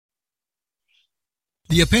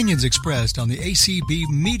The opinions expressed on the ACB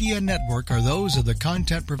Media Network are those of the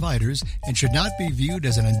content providers and should not be viewed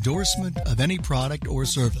as an endorsement of any product or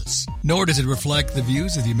service. Nor does it reflect the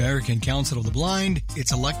views of the American Council of the Blind,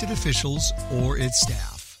 its elected officials, or its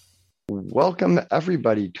staff. Welcome,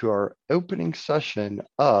 everybody, to our opening session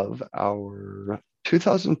of our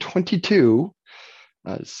 2022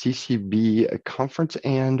 CCB Conference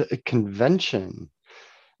and Convention.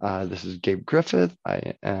 This is Gabe Griffith.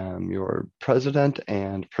 I am your president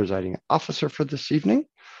and presiding officer for this evening.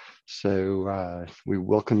 So we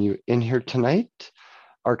welcome you in here tonight.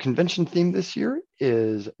 Our convention theme this year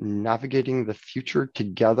is Navigating the Future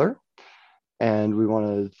Together. And we want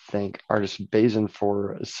to thank Artist Bazin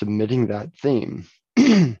for submitting that theme.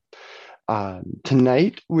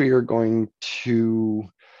 Tonight, we are going to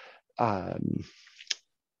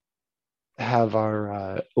have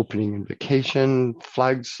our opening invocation,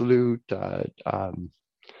 flag salute,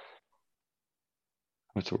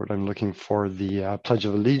 what's the word I'm looking for? The Pledge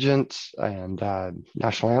of Allegiance and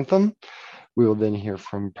National Anthem. We will then hear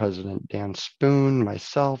from President Dan Spoon,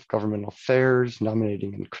 myself, Governmental Affairs,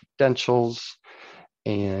 Nominating and Credentials,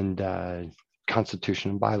 and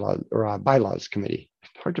Constitution and Bylaws Committee.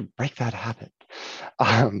 It's hard to break that habit,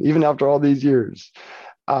 even after all these years.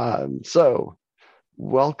 So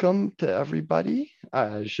welcome to everybody.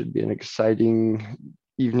 It should be an exciting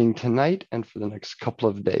evening tonight and for the next couple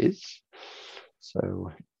of days.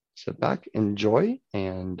 So sit back, enjoy,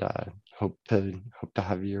 and hope to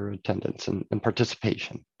have your attendance and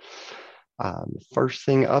participation. The first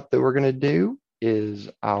thing up that we're going to do is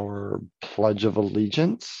our Pledge of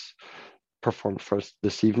Allegiance, performed for us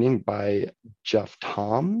this evening by Jeff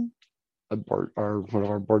Tom, one of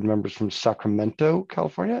our board members from Sacramento,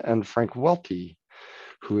 California, and Frank Welty,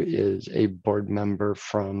 who is a board member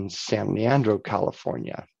from San Leandro,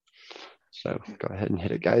 California. So go ahead and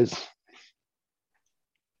hit it, guys.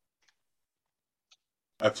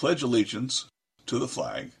 I pledge allegiance to the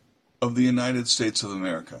flag of the United States of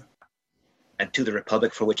America and to the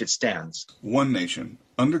republic for which it stands, one nation,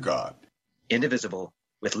 under God, indivisible,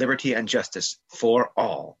 with liberty and justice for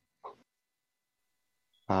all.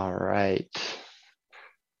 All right.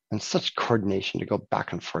 And such coordination to go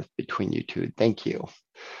back and forth between you two. Thank you.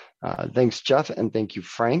 Thanks, Jeff, and thank you,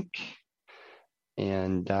 Frank.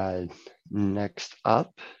 And next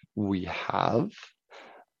up, we have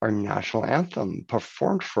our national anthem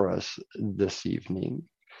performed for us this evening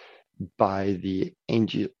by the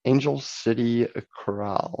Angel City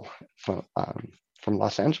Chorale from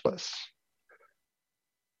Los Angeles.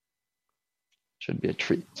 Should be a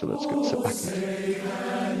treat, so let's go sit back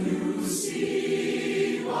and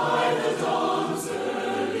by the dawn's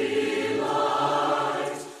early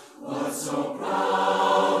light, what so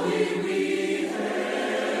proudly we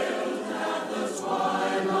hailed at the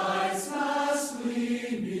twilight's fast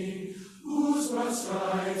gleaming, whose broad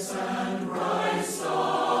stripes and bright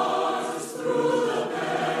stars through the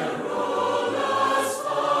perilous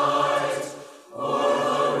fight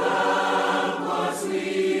o'er the ramparts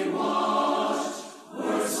we watched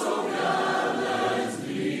were so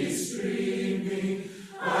gallantly streaming.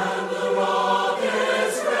 And the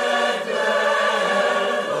rocket's red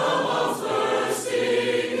glare, the bombs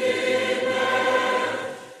bursting in air,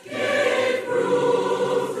 gave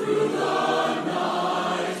proof through the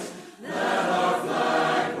night that our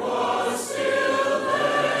flag was still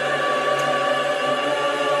there.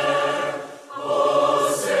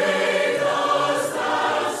 Oh, say does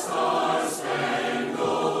that star-spangled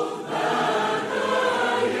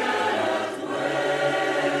banner yet wave?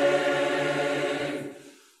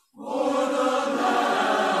 For the land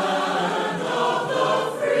of the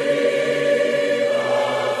free,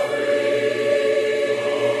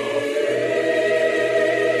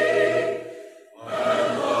 and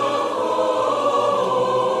the home of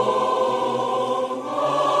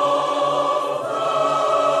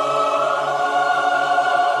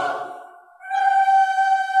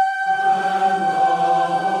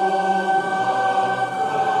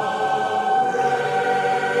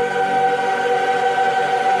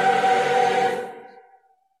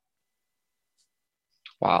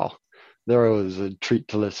wow, there was a treat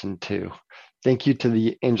to listen to. Thank you to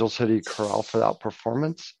the Angel City Chorale for that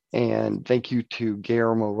performance, and thank you to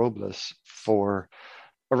Guillermo Robles for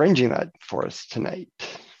arranging that for us tonight.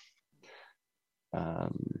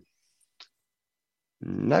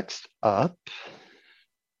 Next up,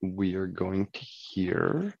 we are going to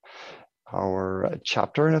hear our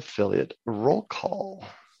chapter and affiliate roll call.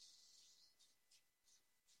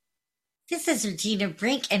 This is Regina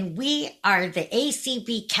Brink, and we are the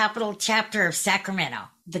ACB Capital Chapter of Sacramento,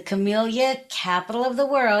 the Camellia capital of the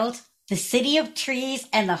world, the city of trees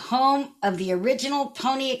and the home of the original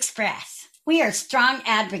Pony Express. We are strong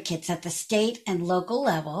advocates at the state and local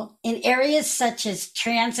level in areas such as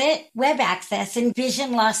transit, web access, and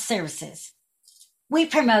vision loss services. We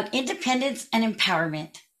promote independence and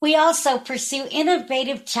empowerment. We also pursue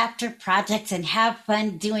innovative chapter projects and have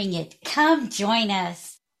fun doing it. Come join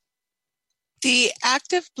us. The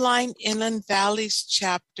Active Blind Inland Valleys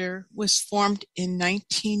chapter was formed in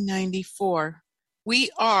 1994.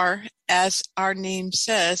 We are, as our name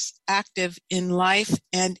says, active in life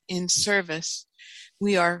and in service.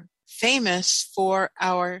 We are famous for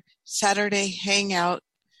our Saturday hangout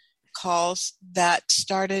calls that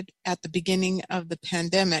started at the beginning of the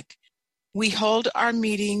pandemic. We hold our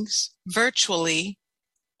meetings virtually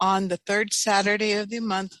on the third Saturday of the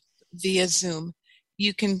month via Zoom.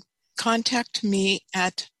 You can contact me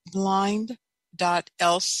at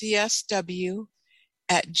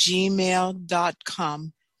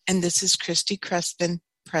blind.lcsw@gmail.com. And this is Christy Crespin,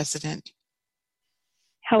 President.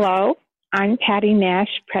 Hello, I'm Patty Nash,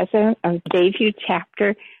 President of Bayview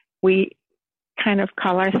Chapter. We kind of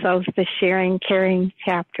call ourselves the Sharing Caring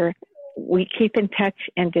Chapter. We keep in touch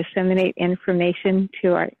and disseminate information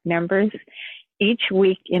to our members each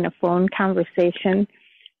week in a phone conversation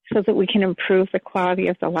so that we can improve the quality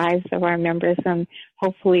of the lives of our members and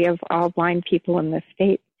hopefully of all blind people in the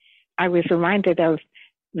state. I was reminded of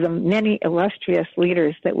the many illustrious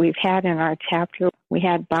leaders that we've had in our chapter. We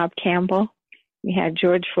had Bob Campbell, we had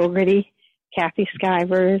George Fogarty, Kathy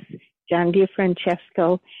Skivers, John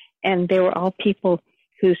DeFrancesco, and they were all people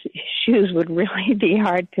whose shoes would really be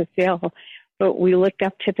hard to fill. But we looked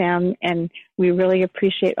up to them, and we really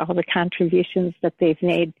appreciate all the contributions that they've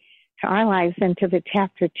made to our lives and to the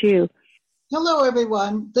chapter, too. Hello,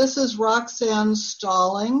 everyone. This is Roxanne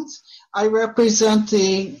Stallings. I represent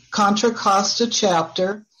the Contra Costa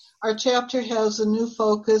chapter. Our chapter has a new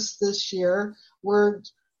focus this year. We're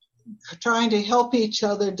trying to help each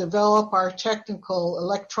other develop our technical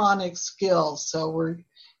electronic skills. So we're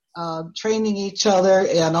training each other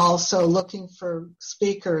and also looking for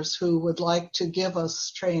speakers who would like to give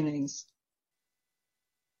us trainings.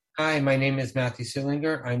 Hi, my name is Matthew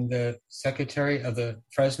Sillinger. I'm the Secretary of the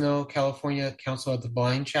Fresno, California Council of the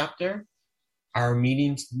Blind chapter. Our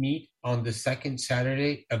meetings meet on the second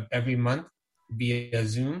Saturday of every month via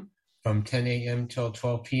Zoom from 10 a.m. till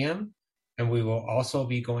 12 p.m. And we will also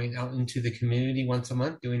be going out into the community once a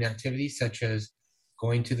month doing activities such as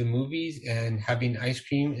going to the movies and having ice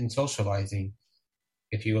cream and socializing.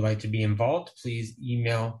 If you would like to be involved, please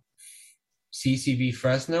email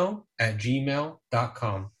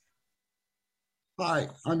ccbfresno@gmail.com. Hi,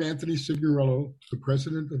 I'm Anthony Signorello, the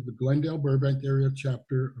president of the Glendale Burbank area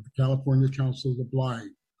chapter of the California Council of the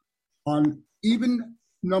Blind. On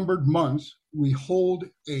even-numbered months, we hold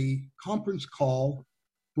a conference call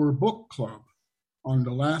for a book club on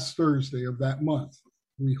the last Thursday of that month.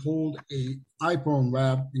 We hold a iPhone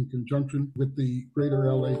lab in conjunction with the Greater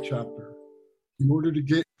LA chapter. In order to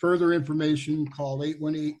get further information, call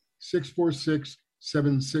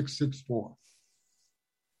 818-646-7664.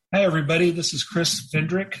 Hi, everybody. This is Chris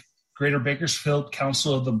Fendrick, Greater Bakersfield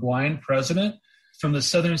Council of the Blind President. From the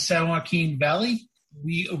Southern San Joaquin Valley,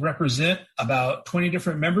 we represent about 20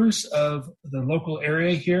 different members of the local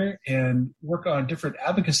area here and work on different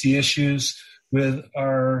advocacy issues with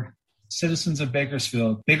our citizens of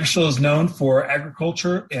Bakersfield. Bakersfield is known for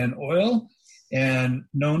agriculture and oil and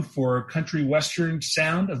known for country western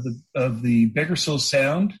sound of the Bakersfield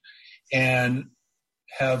Sound, and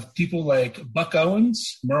have people like Buck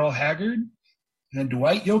Owens, Merle Haggard, and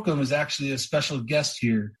Dwight Yoakam is actually a special guest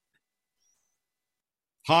here.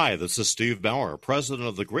 Hi, this is Steve Bauer, president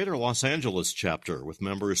of the Greater Los Angeles chapter, with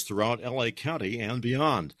members throughout LA County and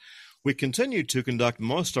beyond. We continue to conduct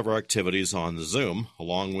most of our activities on Zoom,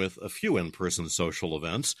 along with a few in-person social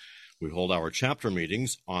events. We hold our chapter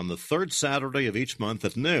meetings on the third Saturday of each month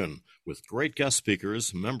at noon, with great guest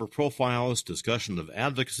speakers, member profiles, discussion of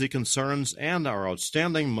advocacy concerns, and our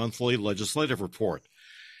outstanding monthly legislative report.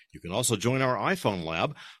 You can also join our iPhone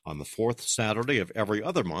lab on the fourth Saturday of every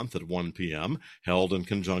other month at 1 p.m., held in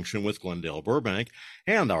conjunction with Glendale Burbank,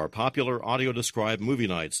 and our popular audio-described movie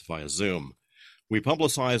nights via Zoom. We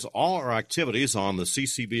publicize all our activities on the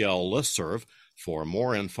CCBL listserv. For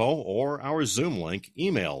more info or our Zoom link,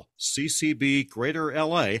 email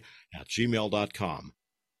ccbgreaterla@gmail.com.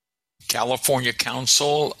 California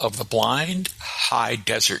Council of the Blind, High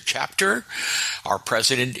Desert Chapter. Our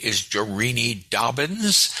president is Jorini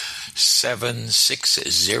Dobbins,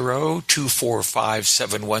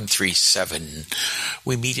 760-245-7137.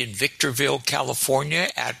 We meet in Victorville, California,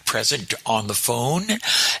 at present on the phone,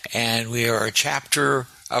 and we are a chapter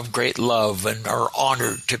of great love and are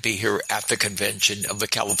honored to be here at the convention of the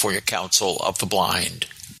California Council of the Blind.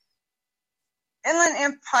 Inland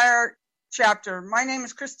Empire Chapter. My name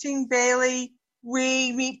is Christine Bailey.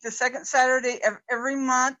 We meet the second Saturday of every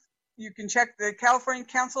month. You can check the California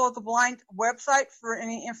Council of the Blind website for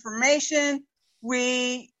any information.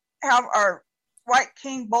 We have our White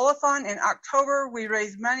King Bowl-a-thon in October. We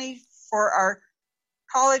raise money for our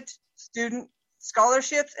college student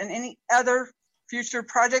scholarships and any other future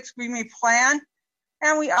projects we may plan.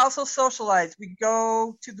 And we also socialize. We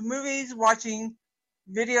go to the movies, watching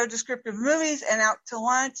video descriptive movies, and out to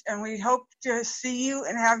lunch. And we hope to see you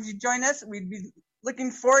and have you join us. We'd be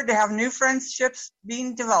looking forward to have new friendships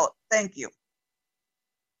being developed. Thank you.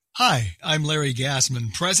 Hi, I'm Larry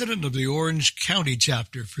Gassman, president of the Orange County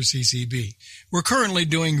chapter for CCB. We're currently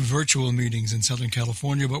doing virtual meetings in Southern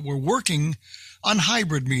California, but we're working on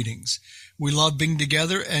hybrid meetings. We love being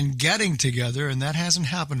together and getting together, and that hasn't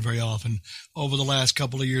happened very often over the last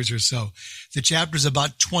couple of years or so. The chapter's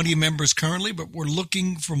about 20 members currently, but we're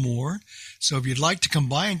looking for more. So if you'd like to come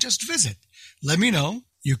by and just visit, let me know.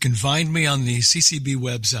 You can find me on the CCB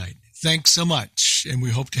website. Thanks so much, and we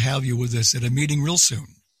hope to have you with us at a meeting real soon.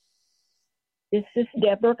 This is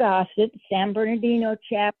Deborah Gossett, San Bernardino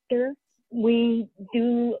chapter. We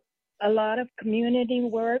do a lot of community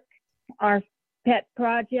work. Our pet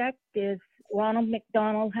project is Ronald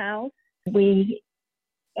McDonald House. We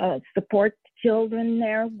support children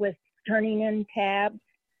there with turning in tabs.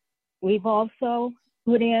 We've also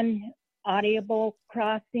put in audible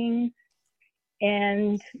crossings,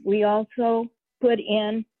 and we also put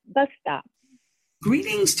in bus stops.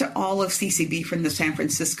 Greetings to all of CCB from the San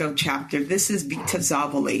Francisco chapter. This is Vita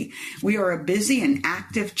Zavoli. We are a busy and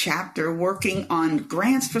active chapter working on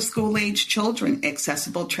grants for school-age children,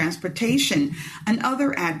 accessible transportation, and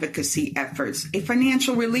other advocacy efforts, a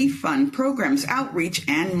financial relief fund, programs, outreach,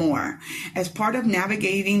 and more. As part of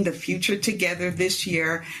navigating the future together this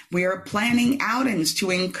year, we are planning outings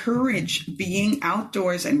to encourage being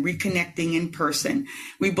outdoors and reconnecting in person.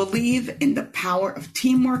 We believe in the power of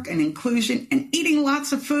teamwork and inclusion and eating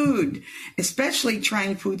lots of food, especially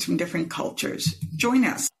trying foods from different cultures. Join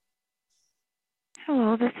us.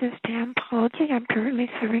 Hello, this is Pam Polgy. I'm currently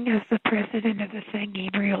serving as the president of the San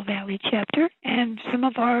Gabriel Valley chapter, and some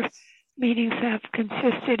of our meetings have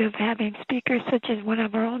consisted of having speakers such as one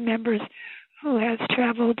of our own members who has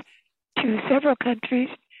traveled to several countries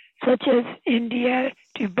such as India,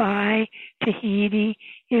 Dubai, Tahiti,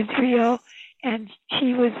 Israel, and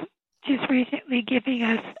she was just recently giving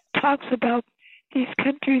us talks about these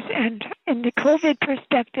countries and in the COVID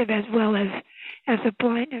perspective as well as a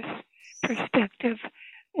blindness perspective.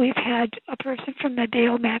 We've had a person from the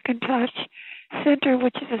Dale McIntosh Center,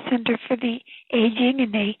 which is a center for the aging,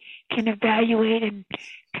 and they can evaluate and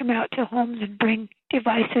come out to homes and bring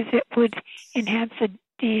devices that would enhance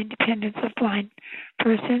the independence of blind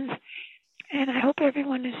persons. And I hope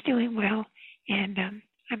everyone is doing well, and I'm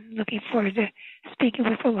looking forward to speaking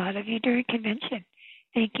with a lot of you during convention.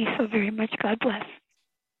 Thank you so very much. God bless.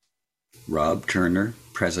 Rob Turner,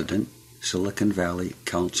 President, Silicon Valley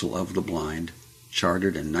Council of the Blind,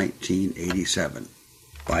 chartered in 1987.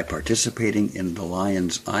 By participating in the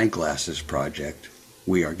Lions Eyeglasses Project,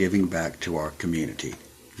 we are giving back to our community.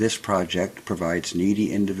 This project provides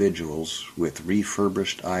needy individuals with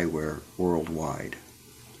refurbished eyewear worldwide.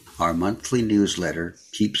 Our monthly newsletter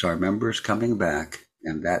keeps our members coming back,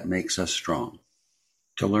 and that makes us strong.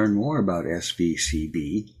 To learn more about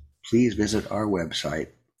SVCB, please visit our website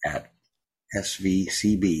at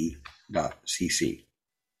svcb.cc.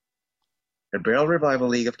 The Braille Revival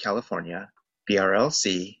League of California,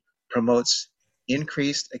 BRLC, promotes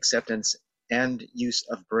increased acceptance and use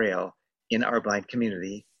of Braille in our blind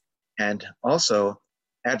community and also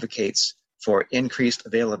advocates for increased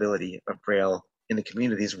availability of Braille in the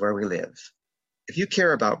communities where we live. If you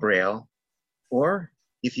care about Braille, or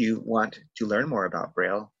if you want to learn more about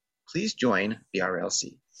Braille, please join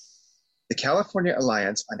BRLC. The California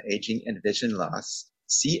Alliance on Aging and Vision Loss,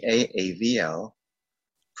 CAAVL,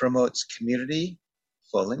 promotes community,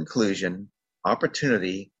 full inclusion,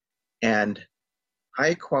 opportunity, and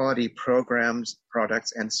high-quality programs,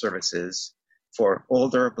 products, and services for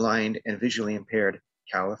older, blind, and visually impaired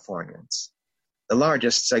Californians, the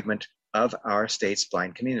largest segment of our state's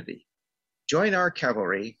blind community. Join our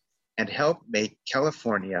cavalry and help make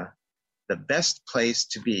California the best place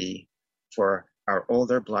to be for our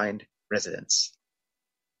older blind residents.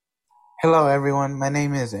 Hello everyone, my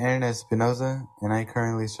name is Aaron Espinoza, and I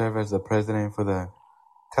currently serve as the president for the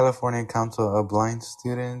California Council of Blind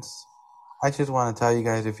Students. I just want to tell you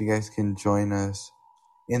guys if you guys can join us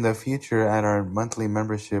in the future at our monthly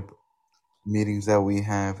membership meetings that we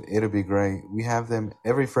have. It'll be great. We have them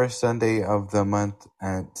every first Sunday of the month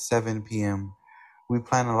at 7 p.m. We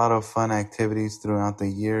plan a lot of fun activities throughout the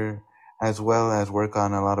year, as well as work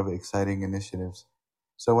on a lot of exciting initiatives.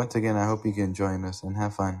 So once again, I hope you can join us and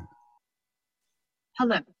have fun.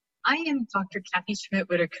 Hello, I am Dr. Kathy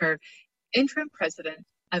Schmidt-Whitaker, Interim President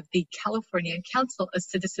of the California Council of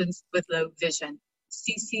Citizens with Low Vision,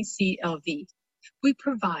 CCCLV. We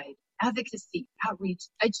provide advocacy, outreach,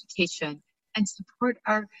 education, and support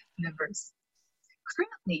our members.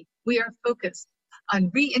 Currently, we are focused on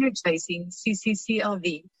re-energizing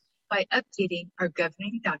CCCLV by updating our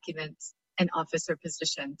governing documents and officer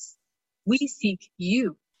positions. We seek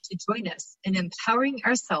you to join us in empowering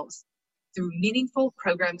ourselves through meaningful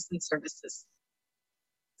programs and services.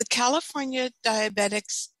 The California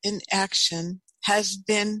Diabetics in Action has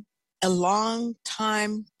been a long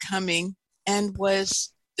time coming and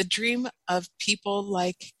was the dream of people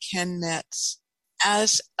like Ken Metz.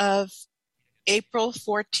 As of April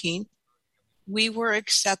 14th, we were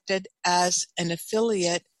accepted as an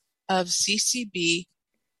affiliate of CCB,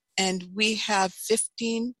 and we have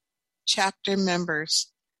 15 chapter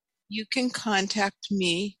members. You can contact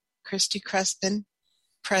me, Christy Crespin,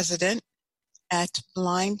 President, at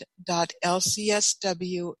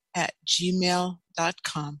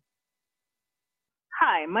blind.lcsw@gmail.com.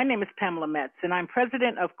 Hi, my name is Pamela Metz, and I'm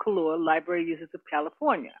president of Kalua Library Users of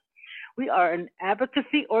California. We are an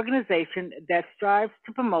advocacy organization that strives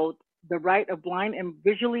to promote the right of blind and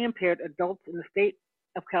visually impaired adults in the state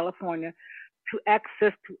of California to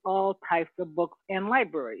access to all types of books and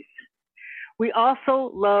libraries. We also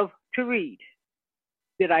love to read.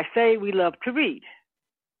 Did I say we love to read?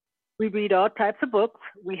 We read all types of books.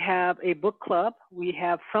 We have a book club. We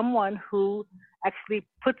have someone who actually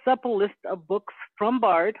puts up a list of books from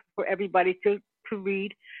BARD for everybody to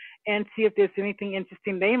read and see if there's anything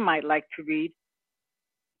interesting they might like to read.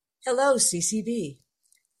 Hello, CCB.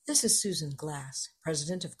 This is Susan Glass,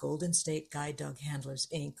 president of Golden State Guide Dog Handlers,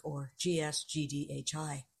 Inc., or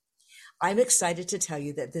GSGDHI. I'm excited to tell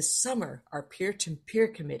you that this summer, our peer-to-peer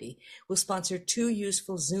committee will sponsor 2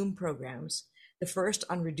 useful Zoom programs, the first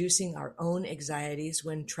on reducing our own anxieties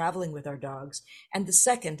when traveling with our dogs, and the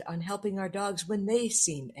second on helping our dogs when they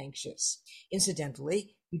seem anxious.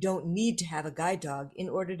 Incidentally, you don't need to have a guide dog in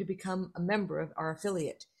order to become a member of our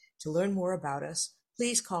affiliate. To learn more about us,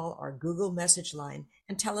 please call our Google message line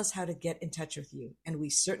and tell us how to get in touch with you, and we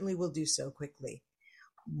certainly will do so quickly.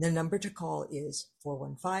 The number to call is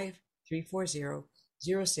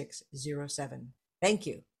 415-340-0607. Thank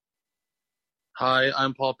you. Hi,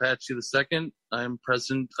 I'm Paul Patchy II. I'm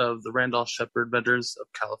president of the Randolph Shepherd Vendors of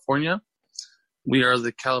California. We are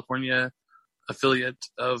the California affiliate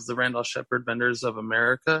of the Randolph Shepherd Vendors of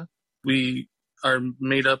America. We are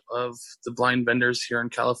made up of the blind vendors here in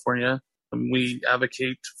California. We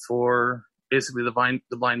advocate for basically the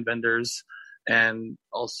blind vendors and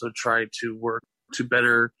also try to work to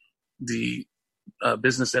better the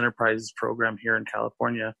business enterprise program here in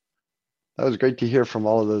California. That was great to hear from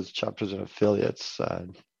all of those chapters and affiliates,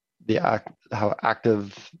 how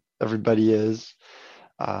active everybody is,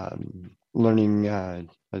 learning. I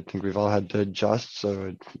think we've all had to adjust,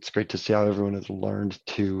 so it's great to see how everyone has learned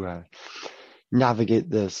to navigate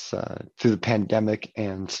this through the pandemic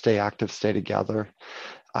and stay active, stay together.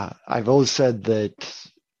 I've always said that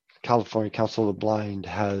California Council of the Blind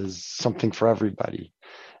has something for everybody,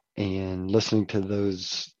 and listening to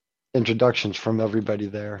those introductions from everybody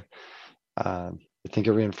there, I think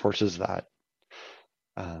it reinforces that.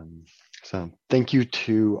 So thank you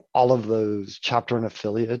to all of those chapter and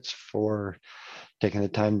affiliates for taking the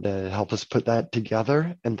time to help us put that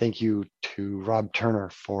together. And thank you to Rob Turner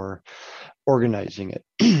for organizing it.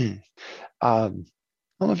 I don't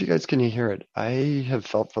know if you guys can hear it. I have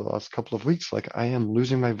felt for the last couple of weeks like I am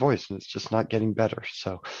losing my voice and it's just not getting better.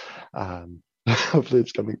 So hopefully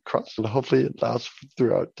it's coming across and hopefully it lasts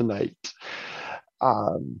throughout tonight.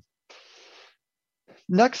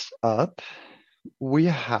 Next up, we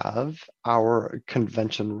have our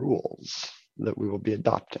convention rules that we will be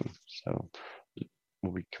adopting. So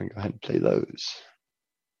we can go ahead and play those.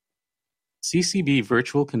 CCB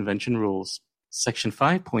Virtual Convention Rules. Section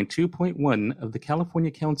 5.2.1 of the California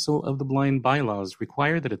Council of the Blind bylaws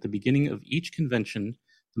require that at the beginning of each convention,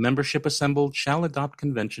 the membership assembled shall adopt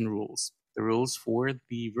convention rules. The rules for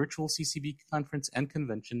the virtual CCB conference and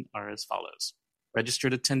convention are as follows.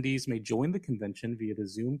 Registered attendees may join the convention via the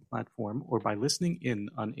Zoom platform or by listening in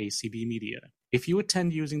on ACB Media. If you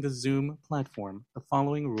attend using the Zoom platform, the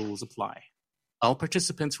following rules apply. All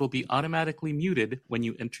participants will be automatically muted when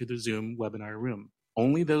you enter the Zoom webinar room.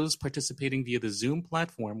 Only those participating via the Zoom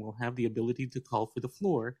platform will have the ability to call for the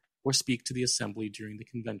floor or speak to the assembly during the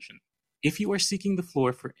convention. If you are seeking the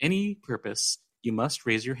floor for any purpose, you must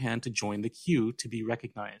raise your hand to join the queue to be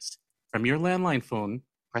recognized. From your landline phone,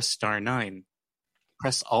 press star 9.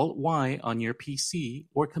 Press Alt-Y on your PC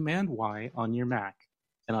or Command-Y on your Mac.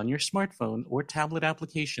 And on your smartphone or tablet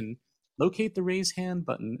application, locate the Raise Hand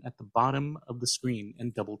button at the bottom of the screen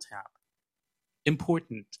and double tap.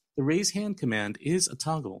 Important: the Raise Hand command is a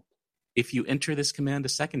toggle. If you enter this command a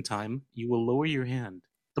second time, you will lower your hand.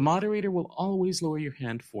 The moderator will always lower your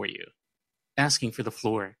hand for you. Asking for the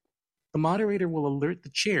floor. The moderator will alert the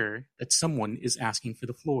chair that someone is asking for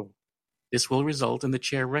the floor. This will result in the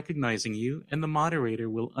chair recognizing you, and the moderator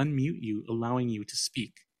will unmute you, allowing you to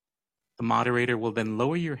speak. The moderator will then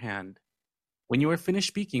lower your hand. When you are finished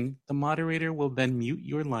speaking, the moderator will then mute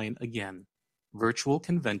your line again. Virtual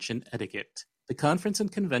convention etiquette. The conference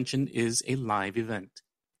and convention is a live event.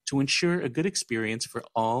 To ensure a good experience for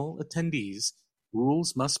all attendees,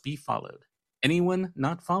 rules must be followed. Anyone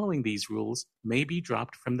not following these rules may be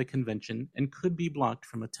dropped from the convention and could be blocked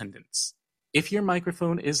from attendance. If your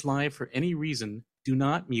microphone is live for any reason, do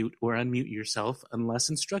not mute or unmute yourself unless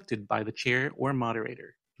instructed by the chair or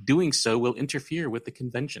moderator. Doing so will interfere with the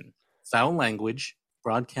convention. Foul language,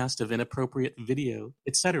 broadcast of inappropriate video,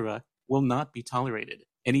 etc. will not be tolerated.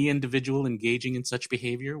 Any individual engaging in such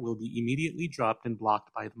behavior will be immediately dropped and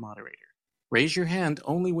blocked by the moderator. Raise your hand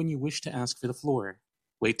only when you wish to ask for the floor.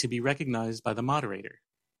 Wait to be recognized by the moderator.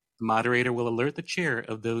 The moderator will alert the chair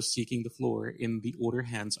of those seeking the floor in the order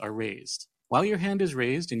hands are raised. While your hand is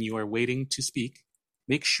raised and you are waiting to speak,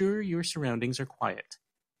 make sure your surroundings are quiet.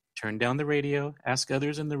 Turn down the radio, ask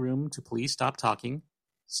others in the room to please stop talking,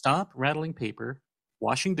 stop rattling paper,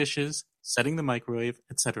 washing dishes, setting the microwave,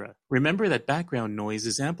 etc. Remember that background noise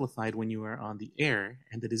is amplified when you are on the air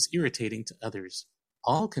and it is irritating to others.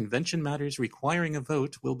 All convention matters requiring a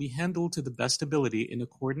vote will be handled to the best ability in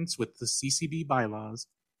accordance with the CCB bylaws,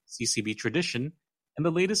 CCB tradition, and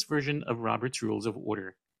the latest version of Robert's Rules of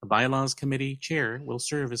Order. The Bylaws Committee chair will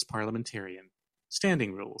serve as parliamentarian.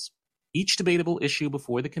 Standing rules. Each debatable issue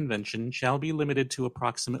before the convention shall be limited to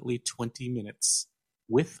approximately 20 minutes,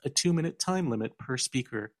 with a 2-minute time limit per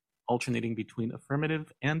speaker, alternating between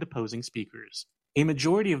affirmative and opposing speakers. A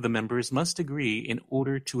majority of the members must agree in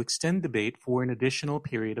order to extend debate for an additional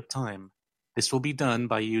period of time. This will be done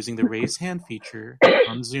by using the raise hand feature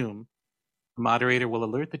on Zoom. The moderator will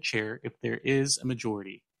alert the chair if there is a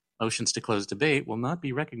majority. Motions to close debate will not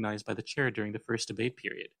be recognized by the chair during the first debate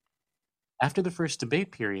period. After the first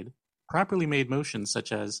debate period, properly made motions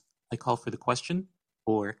such as, I call for the question,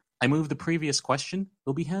 or I move the previous question,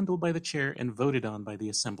 will be handled by the chair and voted on by the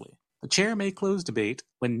assembly. The chair may close debate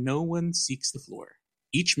when no one seeks the floor.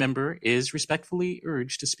 Each member is respectfully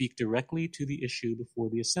urged to speak directly to the issue before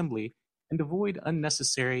the assembly and avoid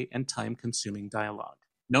unnecessary and time-consuming dialogue.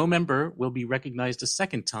 No member will be recognized a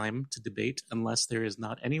second time to debate unless there is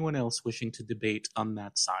not anyone else wishing to debate on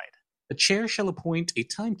that side. The chair shall appoint a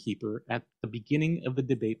timekeeper at the beginning of the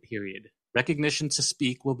debate period. Recognition to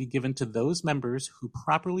speak will be given to those members who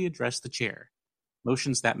properly address the chair.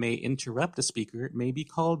 Motions that may interrupt the speaker may be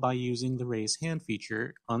called by using the raise hand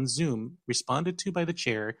feature on Zoom, responded to by the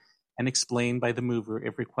chair, and explained by the mover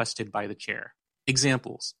if requested by the chair.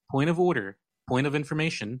 Examples: point of order, point of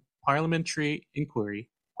information, parliamentary inquiry,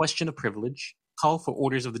 question of privilege, call for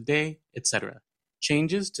orders of the day, etc.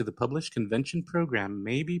 Changes to the published convention program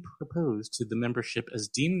may be proposed to the membership as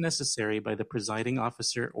deemed necessary by the presiding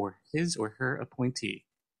officer or his or her appointee.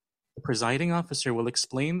 The presiding officer will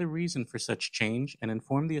explain the reason for such change and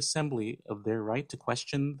inform the assembly of their right to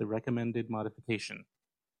question the recommended modification.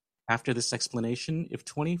 After this explanation, if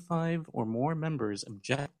 25 or more members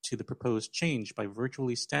object to the proposed change by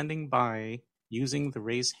virtually standing by using the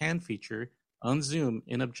raise hand feature on Zoom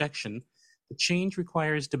in objection, the change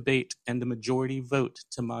requires debate and a majority vote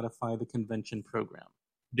to modify the convention program.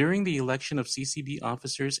 During the election of CCB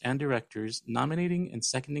officers and directors, nominating and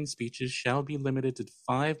seconding speeches shall be limited to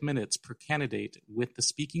 5 minutes per candidate, with the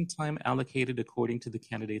speaking time allocated according to the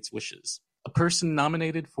candidate's wishes. A person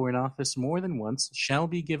nominated for an office more than once shall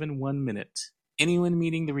be given 1 minute. Anyone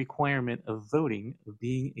meeting the requirement of voting, of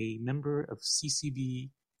being a member of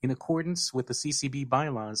CCB in accordance with the CCB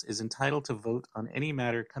bylaws, is entitled to vote on any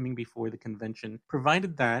matter coming before the convention,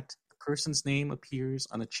 provided that the person's name appears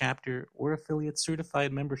on a chapter or affiliate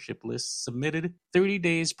certified membership list submitted 30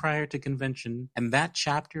 days prior to convention, and that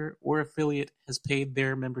chapter or affiliate has paid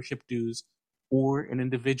their membership dues, or an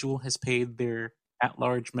individual has paid their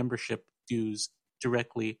at-large membership dues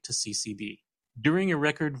directly to CCB. During a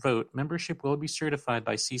record vote, membership will be certified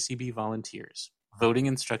by CCB volunteers. Voting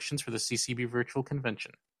instructions for the CCB Virtual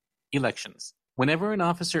Convention. Elections. Whenever an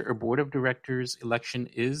officer or board of directors election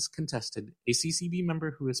is contested, a CCB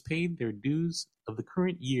member who has paid their dues of the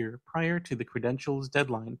current year prior to the credentials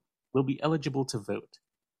deadline will be eligible to vote.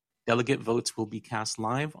 Delegate votes will be cast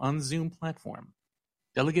live on Zoom platform.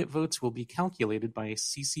 Delegate votes will be calculated by a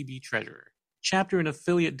CCB treasurer. Chapter and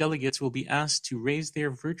affiliate delegates will be asked to raise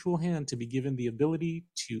their virtual hand to be given the ability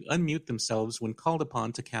to unmute themselves when called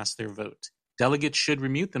upon to cast their vote. Delegates should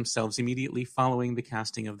remute themselves immediately following the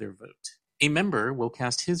casting of their vote. A member will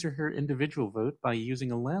cast his or her individual vote by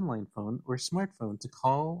using a landline phone or smartphone to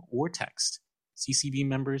call or text. CCB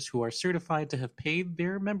members who are certified to have paid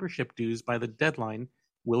their membership dues by the deadline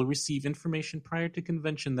will receive information prior to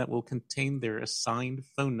convention that will contain their assigned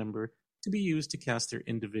phone number to be used to cast their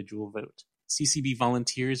individual vote. CCB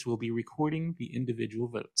volunteers will be recording the individual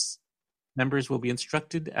votes. Members will be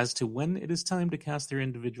instructed as to when it is time to cast their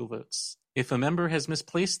individual votes. If a member has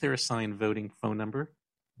misplaced their assigned voting phone number,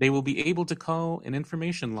 they will be able to call an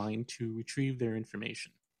information line to retrieve their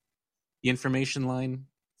information. The information line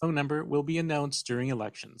phone number will be announced during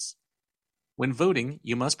elections. When voting,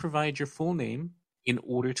 you must provide your full name in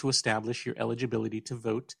order to establish your eligibility to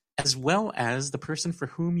vote, as well as the person for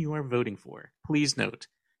whom you are voting for. Please note,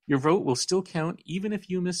 your vote will still count even if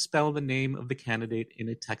you misspell the name of the candidate in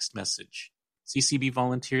a text message. CCB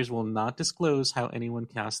volunteers will not disclose how anyone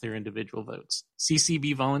casts their individual votes.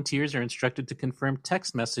 CCB volunteers are instructed to confirm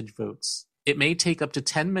text message votes. It may take up to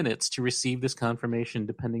 10 minutes to receive this confirmation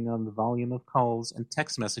depending on the volume of calls and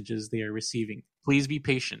text messages they are receiving. Please be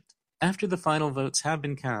patient. After the final votes have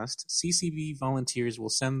been cast, CCB volunteers will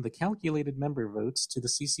send the calculated member votes to the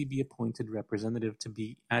CCB-appointed representative to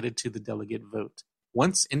be added to the delegate vote.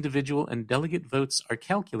 Once individual and delegate votes are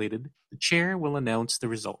calculated, the chair will announce the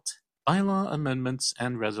result. Bylaw amendments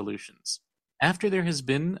and resolutions. After there has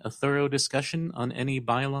been a thorough discussion on any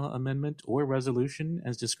bylaw amendment or resolution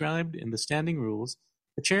as described in the standing rules,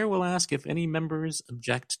 the chair will ask if any members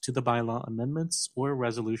object to the bylaw amendments or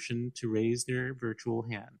resolution to raise their virtual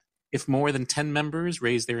hand. If more than 10 members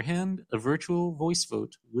raise their hand, a virtual voice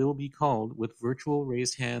vote will be called with virtual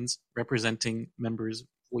raised hands representing members'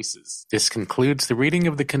 voices. This concludes the reading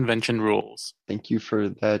of the convention rules. Thank you for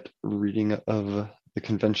that reading of the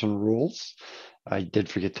convention rules. I did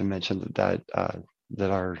forget to mention that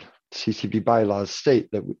our CCB bylaws state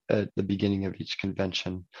that at the beginning of each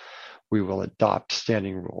convention, we will adopt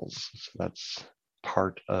standing rules. So that's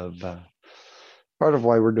part of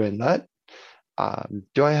why we're doing that.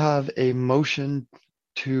 Do I have a motion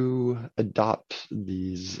to adopt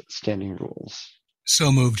these standing rules?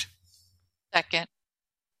 So moved. Second.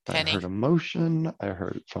 Penny. I heard a motion. I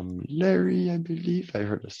heard it from Larry, I believe. I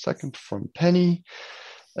heard a second from Penny.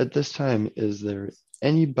 At this time, is there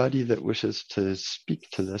anybody that wishes to speak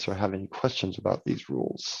to this or have any questions about these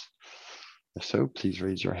rules? If so, please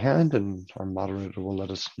raise your hand and our moderator will let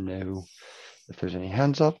us know if there's any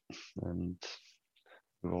hands up and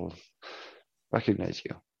we will recognize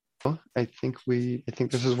you. I think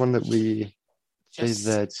this is one that we say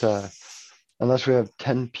that unless we have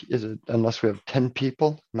 10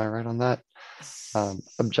 people, am I right on that?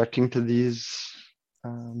 Objecting to these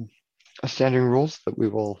standing rules, that we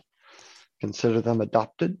will consider them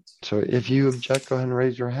adopted. So if you object, go ahead and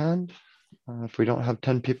raise your hand. If we don't have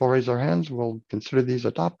 10 people raise their hands, we'll consider these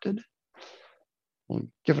adopted. We'll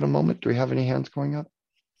give it a moment. Do we have any hands going up?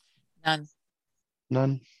 None.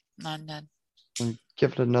 None? None. We'll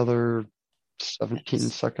give it another 17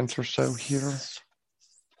 seconds or so here.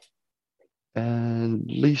 And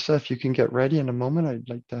Lisa, if you can get ready in a moment, I'd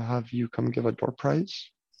like to have you come give a door prize.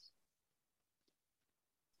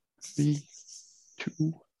 3,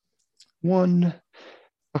 2, 1.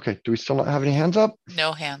 Okay, do we still not have any hands up?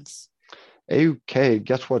 No hands. Okay,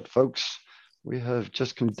 guess what, folks? We have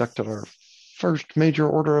just conducted our first major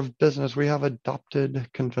order of business. We have adopted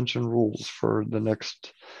convention rules for the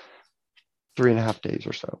next 3.5 days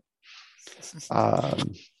or so.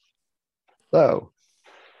 So,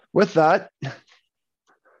 with that,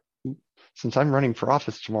 since I'm running for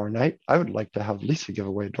office tomorrow night, I would like to have Lisa give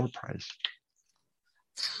away a door prize.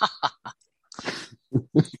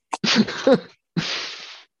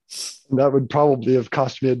 That would probably have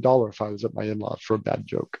cost me $1 if I was at my in-laws for a bad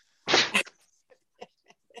joke.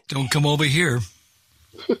 Don't come over here.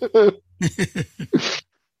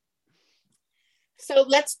 So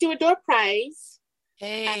let's do a door prize.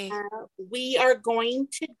 Hey. We are going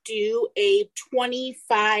to do a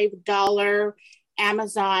 $25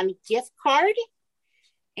 Amazon gift card.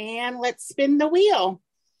 And let's spin the wheel.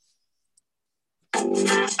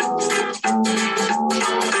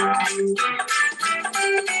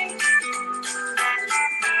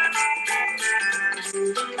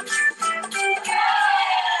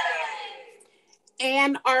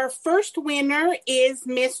 And our first winner is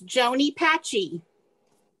Miss Joni Patchy.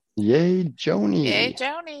 Yay, Joni. Yay,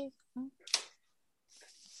 Joni.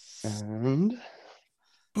 And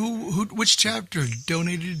which chapter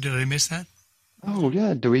donated? Did I miss that? Oh,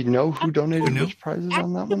 yeah. Do we know who donated which prizes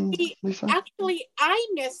on that one, Lisa? Actually, I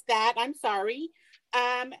missed that. I'm sorry.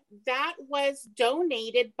 That was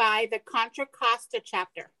donated by the Contra Costa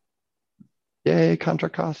chapter. Yay, Contra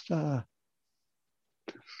Costa.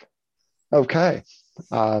 Okay.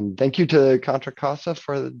 Thank you to Contra Costa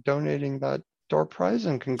for donating that door prize,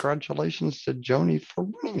 and congratulations to Joni for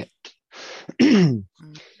winning it.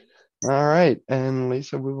 All right. And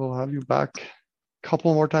Lisa, we will have you back a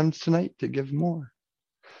couple more times tonight to give more,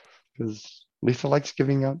 because Lisa likes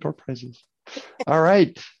giving out door prizes. All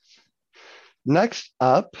right. Next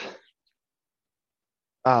up,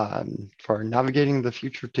 for Navigating the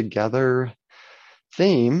Future Together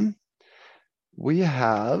theme, we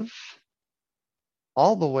have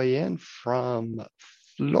all the way in from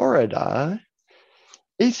Florida,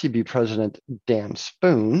 ACB President Dan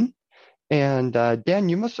Spoon. And Dan,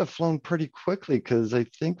 you must have flown pretty quickly, because I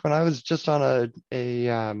think when I was just on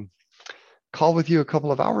a call with you a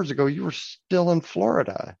couple of hours ago, you were still in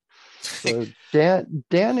Florida. So Dan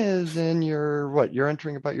is in you're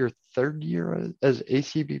entering about your third year as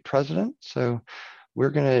ACB president. So we're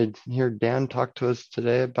going to hear Dan talk to us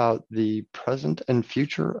today about the present and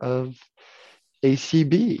future of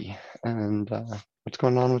ACB and what's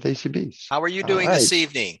going on with ACBs. How are you doing this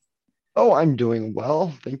evening? Oh, I'm doing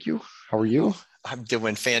well. Thank you. How are you? I'm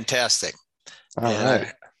doing fantastic. All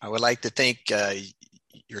right. I would like to thank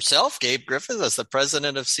yourself, Gabe Griffith, as the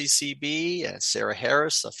president of CCB, and Sarah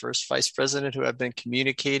Harris, the first vice president who I've been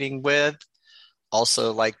communicating with.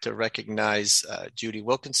 Also like to recognize Judy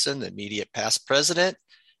Wilkinson, the immediate past president.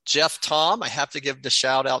 Jeff Tom, I have to give the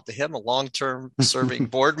shout out to him, a long-term serving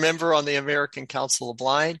board member on the American Council of the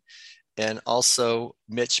Blind. And also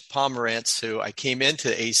Mitch Pomerantz, who I came into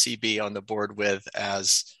ACB on the board with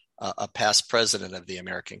as a past president of the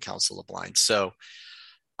American Council of the Blind. So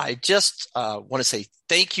I just want to say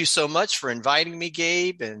thank you so much for inviting me,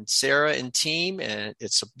 Gabe and Sarah and team. And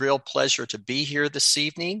it's a real pleasure to be here this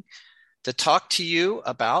evening to talk to you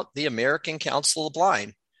about the American Council of the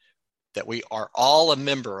Blind that we are all a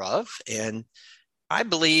member of. And I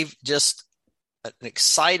believe just an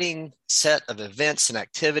exciting set of events and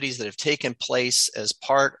activities that have taken place as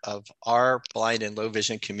part of our blind and low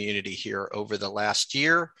vision community here over the last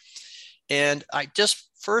year. And I just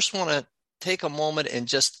first want to take a moment and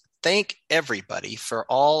just thank everybody for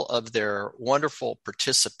all of their wonderful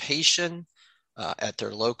participation at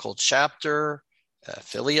their local chapter,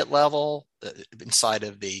 affiliate level, inside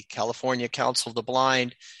of the California Council of the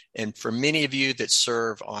Blind, and for many of you that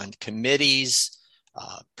serve on committees,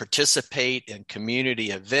 participate in community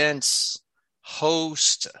events,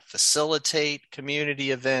 host, facilitate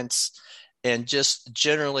community events, and just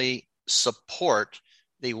generally support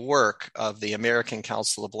the work of the American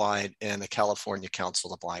Council of the Blind and the California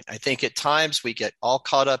Council of the Blind. I think at times we get all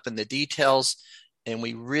caught up in the details and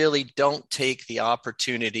we really don't take the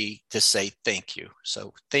opportunity to say thank you.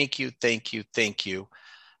 So thank you, thank you, thank you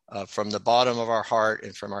from the bottom of our heart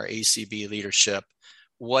and from our ACB leadership.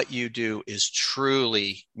 What you do is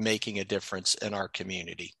truly making a difference in our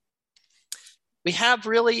community. We have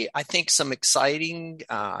really, I think, some exciting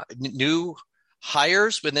new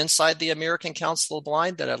hires within inside the American Council of the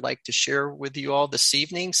Blind that I'd like to share with you all this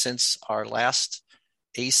evening since our last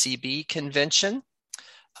ACB convention.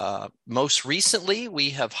 Most recently,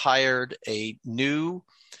 we have hired a new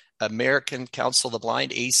American Council of the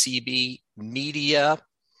Blind ACB media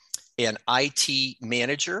and IT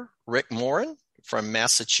manager, Rick Morin from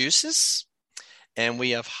Massachusetts. And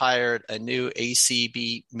we have hired a new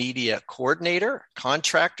ACB media coordinator,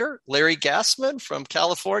 contractor, Larry Gassman from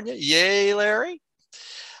California. Yay, Larry.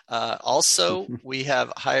 Also, we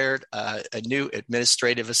have hired a new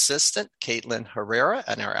administrative assistant, Caitlin Herrera,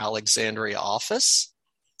 in our Alexandria office.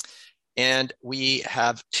 And we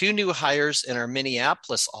have two new hires in our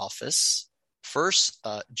Minneapolis office. First,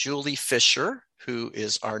 Julie Fisher, who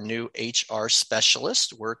is our new HR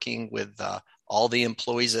specialist, working with all the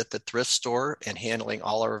employees at the thrift store and handling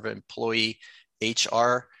all our employee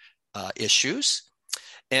HR issues.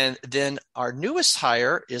 And then our newest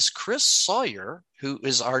hire is Chris Sawyer, who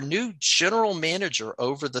is our new general manager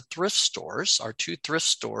over the thrift stores, our two thrift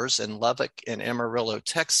stores in Lubbock and Amarillo,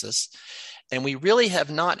 Texas. And we really have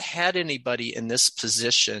not had anybody in this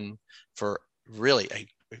position for really a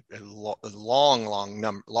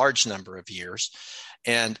large number of years.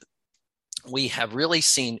 And we have really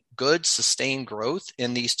seen good sustained growth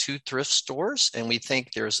in these two thrift stores. And we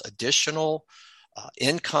think there's additional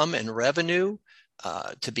income and revenue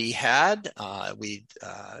to be had.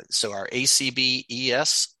 So our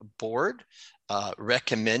ACB-ES board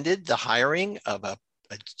recommended the hiring of a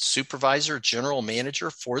supervisor, general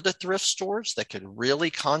manager for the thrift stores that could really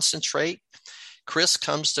concentrate. Chris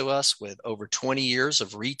comes to us with over 20 years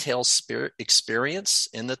of retail experience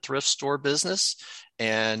in the thrift store business.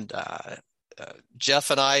 And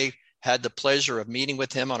Jeff and I had the pleasure of meeting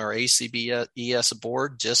with him on our ACB-ES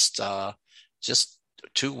board just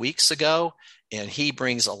 2 weeks ago. And he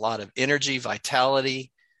brings a lot of energy,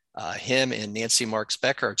 vitality. Him and Nancy Marks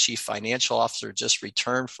Becker, our chief financial officer, just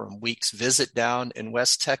returned from a week's visit down in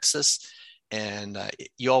West Texas. And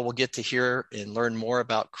you all will get to hear and learn more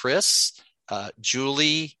about Chris,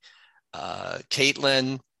 Julie,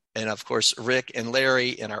 Caitlin, and of course, Rick and Larry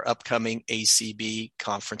in our upcoming ACB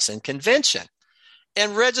conference and convention.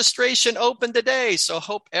 And registration opened today. So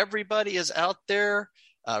hope everybody is out there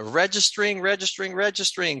registering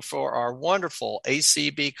for our wonderful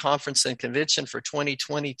ACB conference and convention for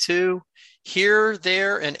 2022, here,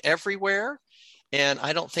 there, and everywhere. And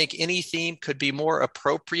I don't think any theme could be more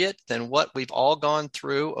appropriate than what we've all gone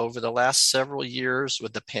through over the last several years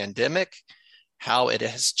with the pandemic, how it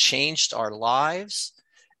has changed our lives.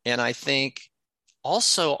 And I think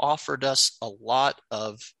also offered us a lot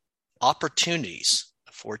of opportunities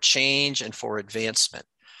for change and for advancement.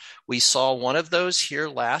 We saw one of those here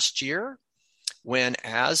last year when,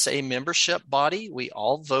 as a membership body, we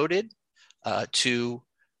all voted to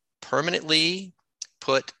permanently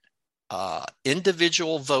put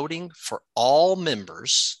individual voting for all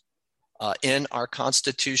members in our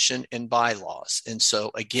Constitution and bylaws. And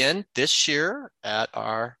so again, this year at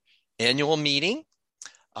our annual meeting,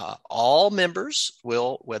 all members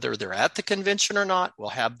will, whether they're at the convention or not, will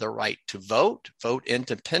have the right to vote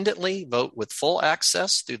independently, vote with full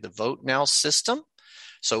access through the Vote Now system.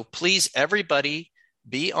 So please, everybody,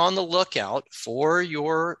 be on the lookout for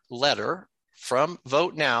your letter from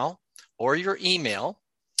Vote Now or your email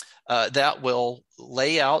that will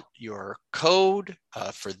lay out your code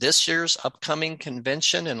for this year's upcoming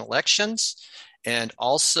convention and elections, and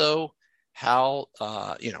also how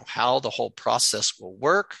the whole process will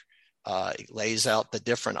work. It lays out the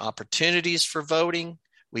different opportunities for voting.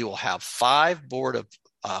 We will have 5 board of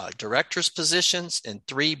directors positions and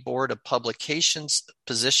 3 board of publications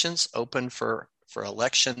positions open for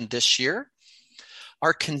election this year.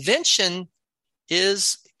 Our convention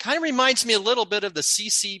kind of reminds me a little bit of the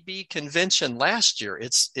CCB convention last year.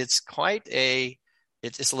 It's a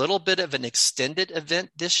little bit of an extended event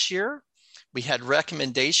this year. We had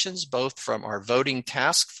recommendations both from our Voting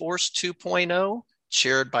Task Force 2.0,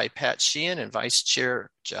 chaired by Pat Sheehan and Vice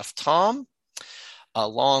Chair Jeff Tom,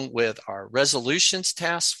 along with our Resolutions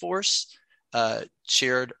Task Force,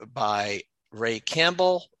 chaired by Ray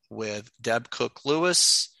Campbell, with Deb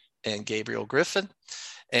Cook-Lewis and Gabriel Griffin,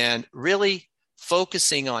 and really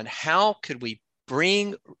focusing on how could we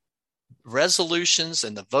bring resolutions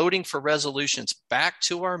and the voting for resolutions back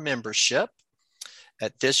to our membership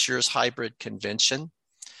at this year's hybrid convention,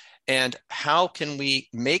 and how can we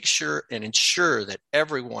make sure and ensure that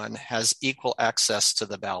everyone has equal access to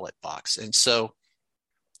the ballot box. And so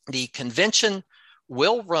the convention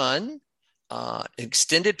will run an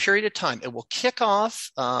extended period of time. It will kick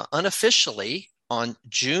off unofficially on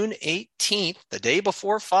June 18th, the day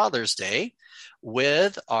before Father's Day,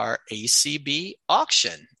 with our ACB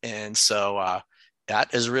auction. And so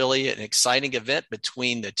that is really an exciting event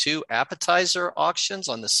between the 2 appetizer auctions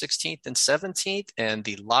on the 16th and 17th and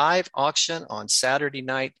the live auction on Saturday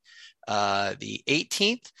night, the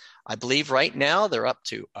 18th. I believe right now they're up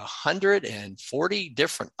to 140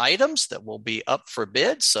 different items that will be up for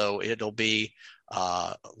bid. So it'll be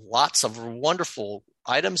lots of wonderful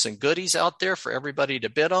items and goodies out there for everybody to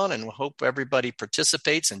bid on, and we hope everybody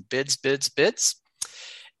participates and bids.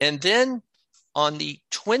 And then on the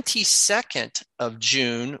 22nd of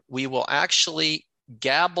June, we will actually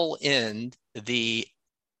gavel in the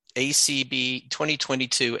ACB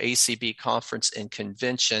 2022 ACB conference and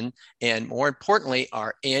convention, and more importantly,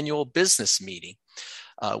 our annual business meeting.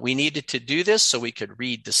 We needed to do this so we could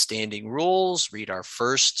read the standing rules, read our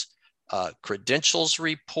first credentials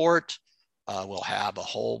report. We'll have a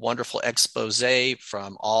whole wonderful expose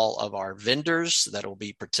from all of our vendors that will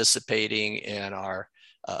be participating in our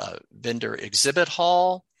vendor exhibit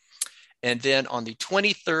hall. And then on the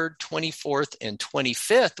 23rd, 24th, and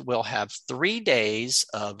 25th, we'll have 3 days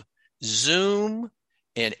of Zoom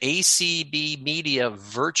and ACB Media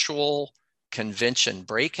virtual convention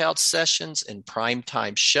breakout sessions and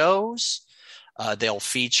primetime shows. They'll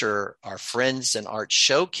feature our Friends in Art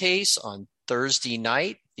Showcase on Thursday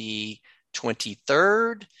night, the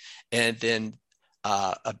 23rd, and then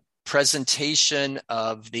a presentation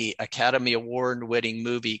of the Academy Award-winning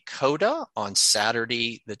movie Coda on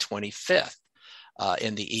Saturday, the 25th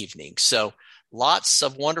in the evening. So lots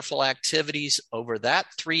of wonderful activities over that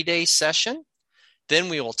 3-day session. Then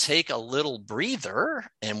we will take a little breather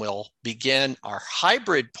and we'll begin our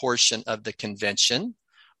hybrid portion of the convention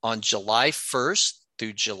on July 1st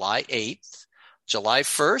through July 8th. July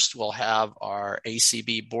 1st, we'll have our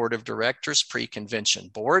ACB Board of Directors pre-convention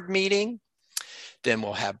board meeting. Then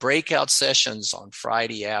we'll have breakout sessions on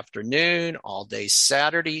Friday afternoon, all day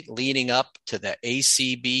Saturday, leading up to the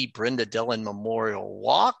ACB Brenda Dillon Memorial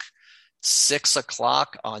Walk, 6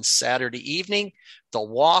 o'clock on Saturday evening. The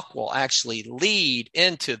walk will actually lead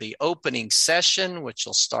into the opening session, which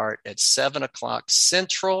will start at 7 o'clock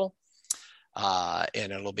Central.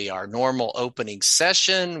 And it'll be our normal opening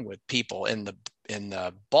session with people in the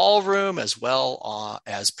ballroom, as well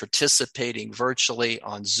as participating virtually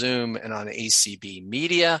on Zoom and on ACB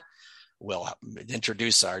Media. We'll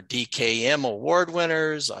introduce our DKM award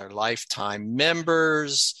winners, our lifetime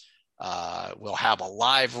members. We'll have a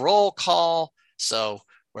live roll call. So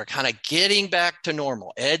we're kind of getting back to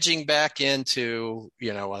normal, edging back into,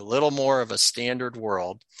 a little more of a standard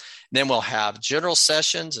world. And then we'll have general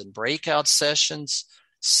sessions and breakout sessions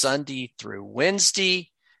Sunday through Wednesday.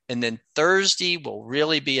 And then Thursday will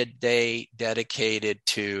really be a day dedicated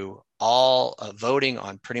to all voting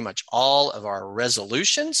on pretty much all of our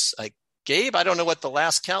resolutions. Gabe, I don't know what the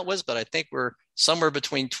last count was, but I think we're somewhere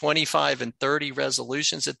between 25 and 30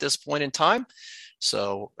 resolutions at this point in time.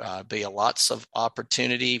 So be lots of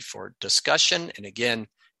opportunity for discussion. And again,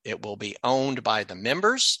 it will be owned by the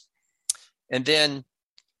members. And then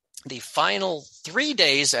the final 3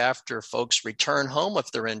 days after folks return home,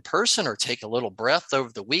 if they're in person or take a little breath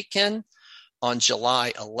over the weekend, on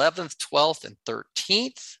July 11th, 12th, and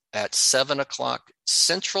 13th at 7 o'clock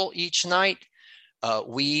Central each night,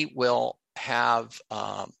 we will have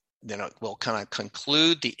we'll kind of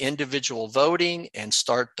conclude the individual voting and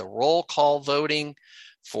start the roll call voting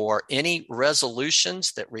for any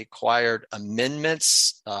resolutions that required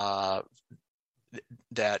amendments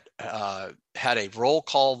that had a roll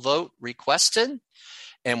call vote requested.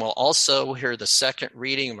 And we'll also hear the second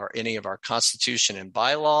reading of any of our Constitution and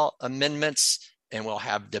bylaw amendments, and we'll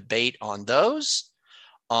have debate on those.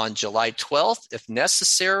 On July 12th, if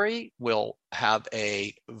necessary, we'll have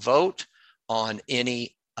a vote on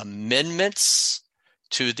any amendments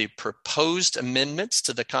to the proposed amendments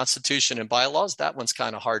to the Constitution and bylaws. That one's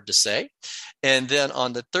kind of hard to say. And then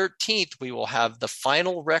on the 13th, we will have the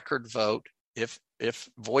final record vote if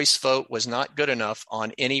voice vote was not good enough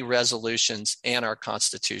on any resolutions and our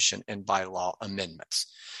Constitution and bylaw amendments.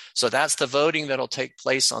 So that's the voting that'll take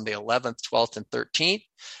place on the 11th, 12th, and 13th.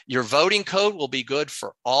 Your voting code will be good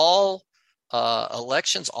for all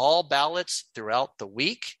elections, all ballots throughout the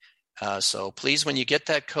week. So please, when you get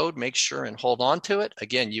that code, make sure and hold on to it.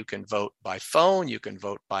 Again, you can vote by phone, you can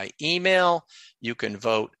vote by email, you can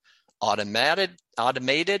vote automated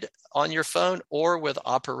on your phone or with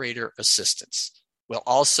operator assistance. We'll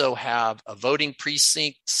also have a voting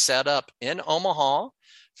precinct set up in Omaha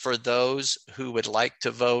for those who would like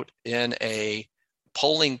to vote in a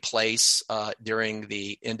polling place during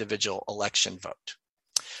the individual election vote.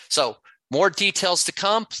 So more details to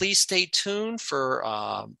come. Please stay tuned for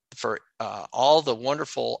all the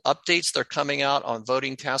wonderful updates. They're coming out on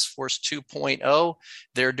Voting Task Force 2.0.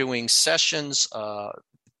 They're doing sessions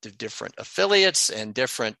to different affiliates and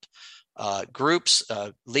different groups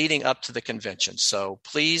leading up to the convention. So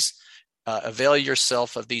please avail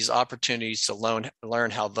yourself of these opportunities to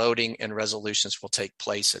learn how voting and resolutions will take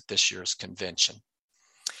place at this year's convention.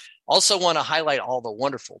 Also want to highlight all the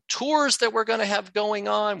wonderful tours that we're going to have going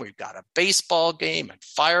on. We've got a baseball game and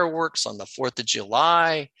fireworks on the 4th of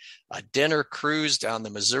July, a dinner cruise down the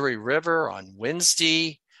Missouri River on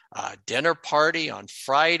Wednesday, a dinner party on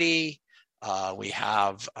Friday. We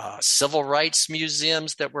have civil rights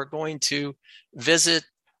museums that we're going to visit,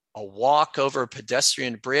 a walk over a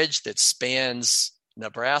pedestrian bridge that spans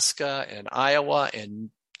Nebraska and Iowa,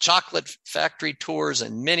 and chocolate factory tours,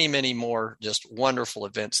 and many, many more just wonderful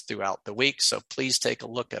events throughout the week. So please take a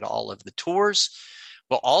look at all of the tours.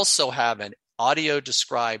 We'll also have an audio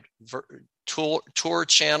described tour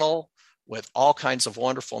channel with all kinds of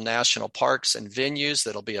wonderful national parks and venues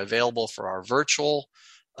that'll be available for our virtual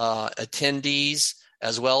attendees,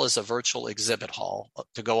 as well as a virtual exhibit hall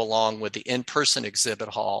to go along with the in-person exhibit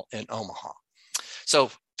hall in Omaha. So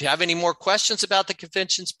if you have any more questions about the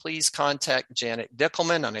conventions, please contact Janet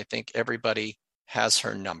Dickelman, and I think everybody has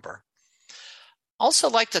her number. Also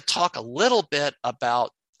like to talk a little bit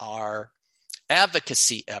about our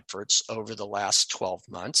advocacy efforts over the last 12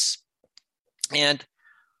 months. And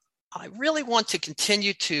I really want to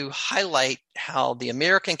continue to highlight how the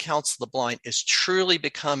American Council of the Blind is truly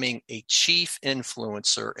becoming a chief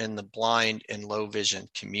influencer in the blind and low vision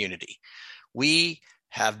community. We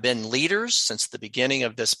have been leaders since the beginning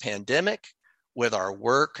of this pandemic with our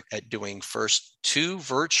work at doing first 2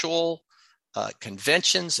 virtual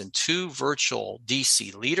conventions and 2 virtual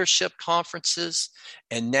DC leadership conferences.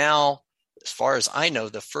 And now, as far as I know,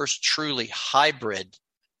 the first truly hybrid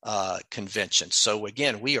convention. So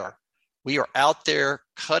again, we are out there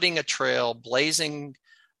cutting a trail, blazing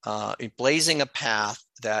a path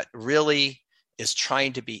that really is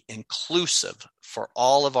trying to be inclusive for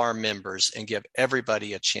all of our members and give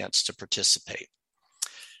everybody a chance to participate.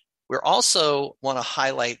 We also want to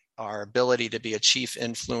highlight our ability to be a chief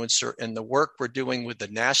influencer in the work we're doing with the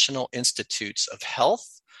National Institutes of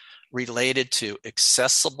Health related to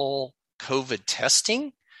accessible COVID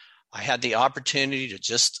testing. I had the opportunity to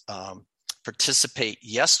just participate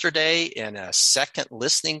yesterday in a second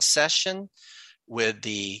listening session with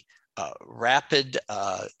the rapid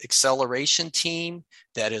acceleration team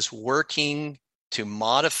that is working to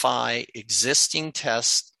modify existing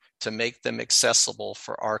tests to make them accessible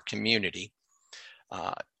for our community.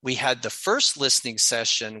 We had the first listening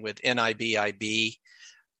session with NIBIB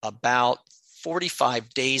about 45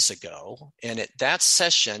 days ago. And at that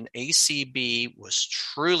session, ACB was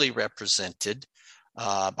truly represented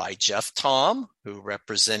by Jeff Tom, who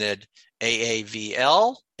represented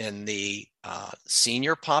AAVL in the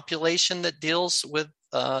senior population that deals with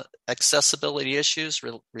accessibility issues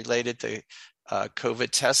related to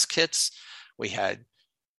COVID test kits. We had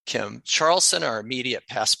Kim Charlson, our immediate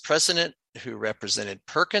past president, who represented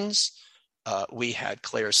Perkins. We had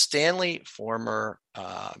Claire Stanley, former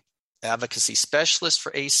advocacy specialist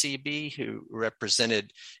for ACB, who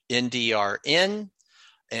represented NDRN.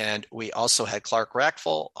 And we also had Clark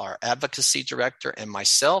Rackful, our advocacy director, and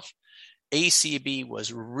myself. ACB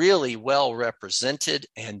was really well represented,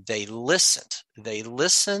 and they listened. They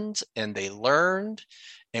listened and they learned.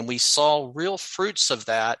 And we saw real fruits of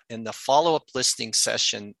that in the follow-up listening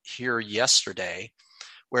session here yesterday,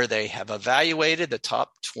 where they have evaluated the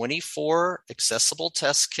top 24 accessible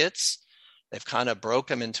test kits. They've kind of broke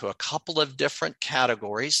them into a couple of different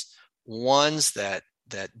categories, ones that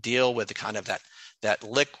deal with the kind of that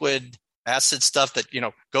liquid acid stuff that,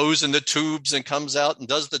 goes in the tubes and comes out and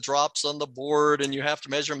does the drops on the board, and you have to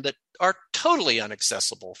measure them, that are totally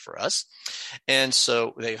inaccessible for us. And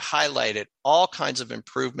so they highlighted all kinds of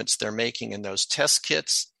improvements they're making in those test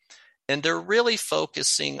kits. And they're really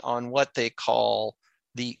focusing on what they call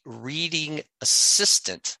the reading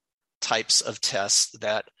assistant types of tests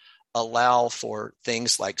that allow for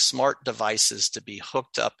things like smart devices to be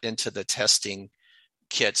hooked up into the testing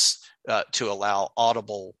kits to allow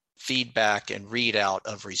audible feedback and readout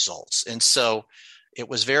of results. And so it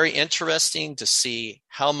was very interesting to see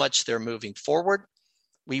how much they're moving forward.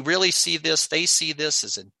 We really see this, they see this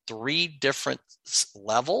as in 3 different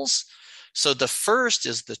levels. So the first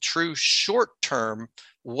is the true short term.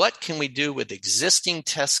 What can we do with existing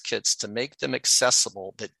test kits to make them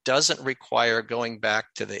accessible that doesn't require going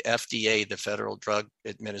back to the FDA, the Federal Drug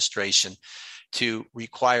Administration, to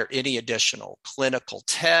require any additional clinical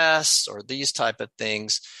tests or these type of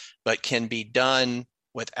things, but can be done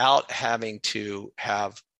without having to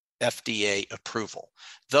have FDA approval.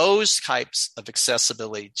 Those types of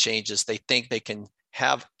accessibility changes, they think they can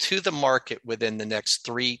have to the market within the next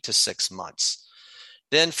 3 to 6 months.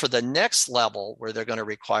 Then for the next level, where they're going to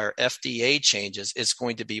require FDA changes, it's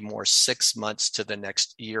going to be more 6 months to the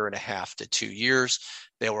next 1.5 to 2 years.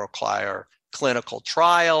 They will require clinical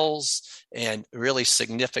trials and really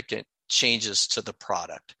significant changes to the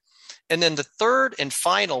product. And then the third and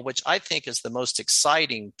final, which I think is the most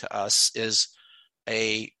exciting to us, is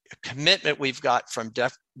a commitment we've got from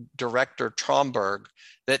Director Tromberg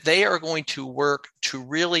that they are going to work to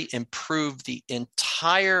really improve the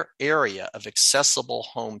entire area of accessible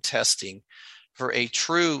home testing for a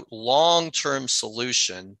true long-term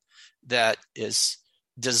solution that is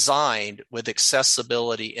designed with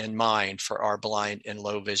accessibility in mind for our blind and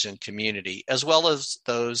low vision community, as well as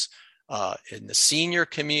those in the senior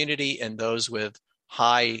community and those with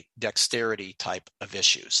high dexterity type of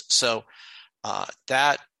issues. So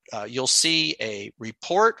you'll see a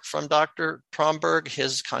report from Dr. Tromberg,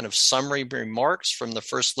 his kind of summary remarks from the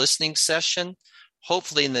first listening session,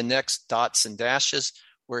 hopefully in the next dots and dashes,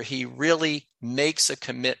 where he really makes a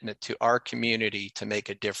commitment to our community to make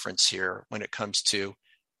a difference here when it comes to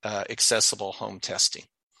accessible home testing.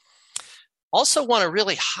 Also want to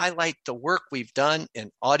really highlight the work we've done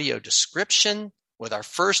in audio description with our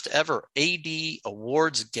first ever AD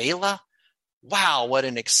Awards Gala. Wow, what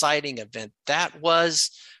an exciting event that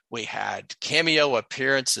was. We had cameo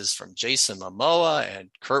appearances from Jason Momoa and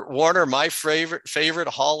Kurt Warner, my favorite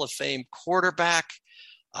Hall of Fame quarterback.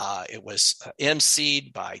 It was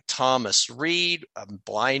emceed by Thomas Reed, a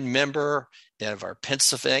blind member of our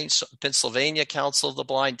Pennsylvania Council of the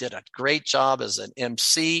Blind, did a great job as an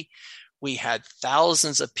MC. We had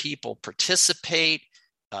thousands of people participate.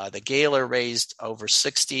 The gala raised over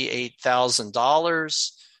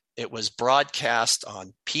 $68,000. It was broadcast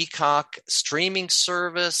on Peacock streaming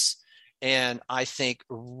service, and I think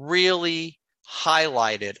really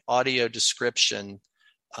highlighted audio description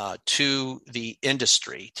to the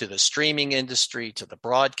industry, to the streaming industry, to the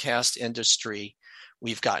broadcast industry.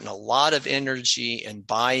 We've gotten a lot of energy and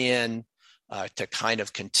buy-in to kind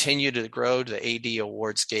of continue to grow to the AD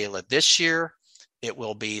Awards Gala this year. It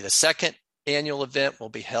will be the second annual event, will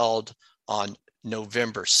be held on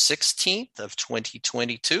November 16th of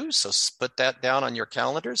 2022. So put that down on your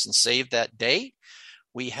calendars and save that date.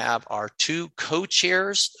 We have our two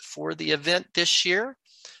co-chairs for the event this year.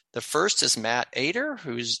 The first is Matt Ader,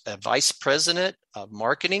 who's a vice president of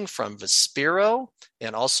marketing from Vispero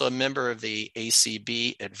and also a member of the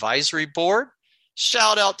ACB advisory board.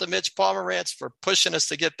 Shout out to Mitch Pomerantz for pushing us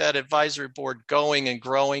to get that advisory board going and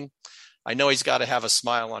growing. I know he's got to have a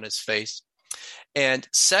smile on his face. And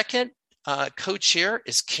second, co-chair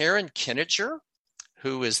is Karen Kinninger,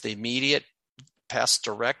 who is the immediate past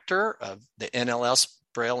director of the NLS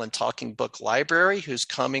Braille and Talking Book Library, who's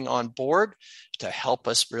coming on board to help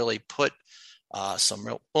us really put some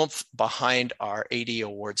real oomph behind our AD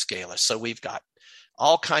Awards Gala. So we've got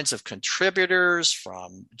all kinds of contributors,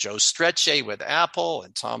 from Joe Strechay with Apple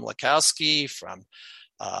and Tom Lakowski from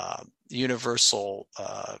Universal,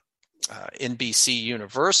 NBC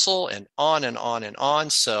Universal, and on and on and on.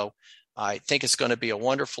 So I think it's going to be a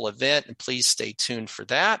wonderful event, and please stay tuned for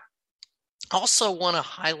that. Also want to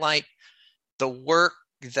highlight the work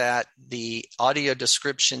that the audio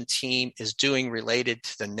description team is doing related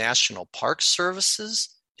to the National Park Services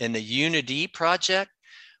and the Unity project.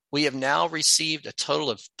 We have now received a total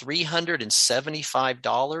of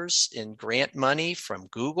 $375 in grant money from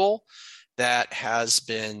Google that has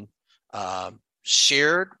been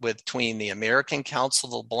shared between the American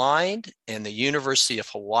Council of the Blind and the University of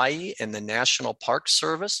Hawaii and the National Park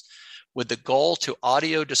Service, with the goal to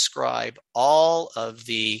audio describe all of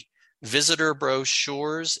the visitor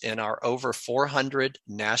brochures in our over 400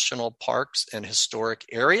 national parks and historic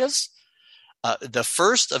areas. The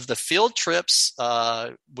first of the field trips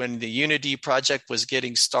when the Unity project was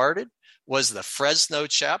getting started was the Fresno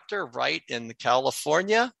chapter right in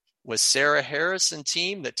California, with Sarah Harris and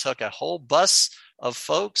team that took a whole bus of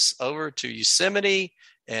folks over to Yosemite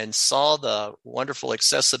and saw the wonderful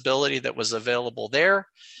accessibility that was available there.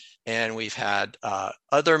 And we've had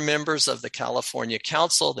other members of the California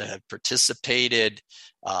Council that have participated,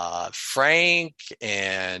 Frank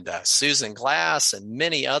and Susan Glass and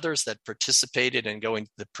many others that participated in going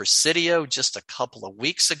to the Presidio just a couple of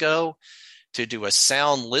weeks ago to do a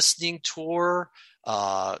sound listening tour,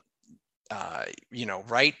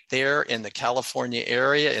 right there in the California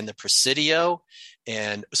area in the Presidio,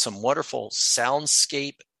 and some wonderful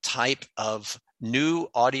soundscape type of new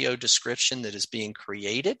audio description that is being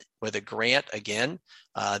created with a grant, again,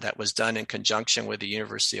 that was done in conjunction with the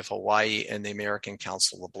University of Hawaii and the American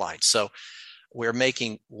Council of the Blind. So we're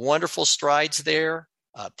making wonderful strides there.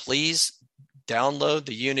 Please download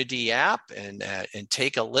the Unity app and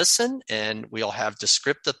take a listen, and we'll have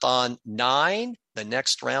Descriptathon 9. The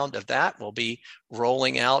next round of that will be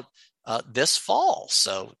rolling out this fall.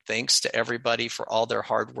 So thanks to everybody for all their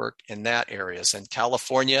hard work in that areas. And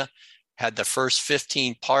California had the first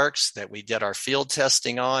 15 parks that we did our field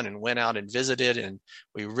testing on and went out and visited, and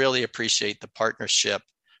we really appreciate the partnership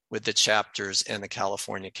with the chapters and the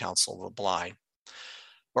California Council of the Blind.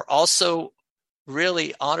 We're also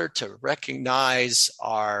really honored to recognize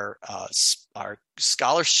our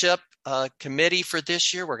scholarship committee for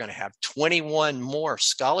this year. We're going to have 21 more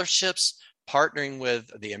scholarships partnering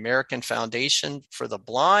with the American Foundation for the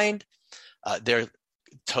Blind. They're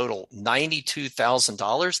total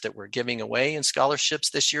 $92,000 that we're giving away in scholarships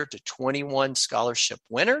this year to 21 scholarship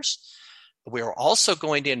winners. We are also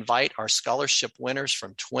going to invite our scholarship winners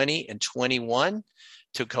from 20 and 21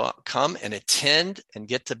 to come and attend and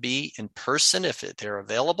get to be in person if they're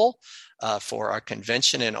available for our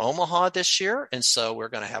convention in Omaha this year. And so we're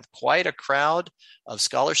going to have quite a crowd of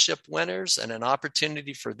scholarship winners and an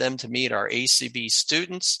opportunity for them to meet our ACB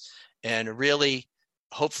students and really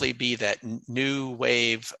hopefully be that new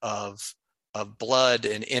wave of blood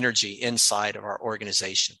and energy inside of our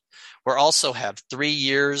organization. We'll also have 3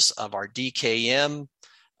 years of our DKM,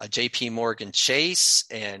 JP Morgan Chase,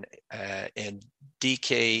 and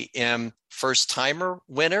DKM first-timer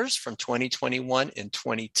winners from 2021 and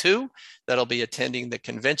 22 that'll be attending the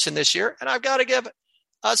convention this year. And I've got to give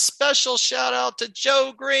a special shout out to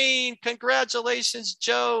Joe Green. Congratulations,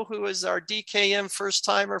 Joe, who is our DKM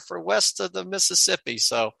first-timer for west of the Mississippi.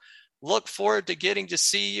 So look forward to getting to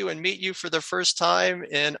see you and meet you for the first time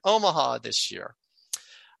in Omaha this year.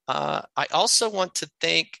 I also want to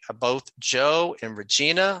thank both Joe and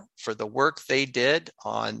Regina for the work they did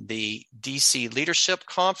on the DC Leadership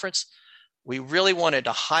Conference. We really wanted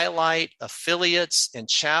to highlight affiliates and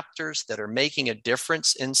chapters that are making a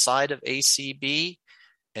difference inside of ACB.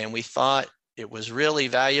 And we thought it was really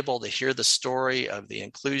valuable to hear the story of the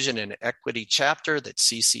Inclusion and Equity chapter that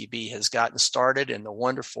CCB has gotten started and the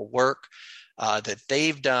wonderful work that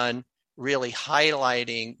they've done, really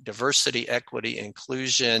highlighting diversity, equity,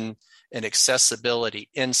 inclusion, and accessibility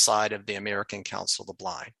inside of the American Council of the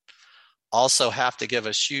Blind. Also have to give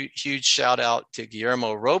a huge shout out to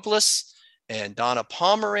Guillermo Robles and Donna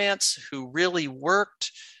Pomerantz, who really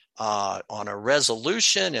worked on a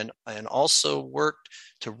resolution and also worked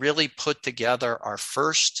to really put together our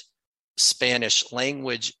first Spanish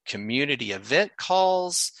language community event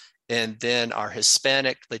calls, and then our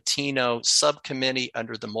Hispanic Latino subcommittee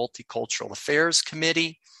under the Multicultural Affairs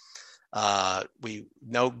Committee. We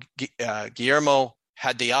know Guillermo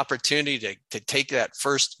had the opportunity to take that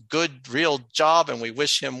first good, real job, and we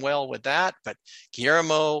wish him well with that. But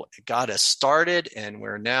Guillermo got us started, and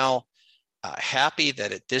we're now happy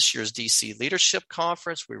that at this year's DC Leadership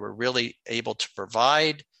Conference, we were really able to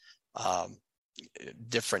provide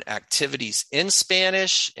different activities in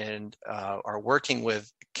Spanish, and are working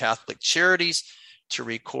with Catholic Charities to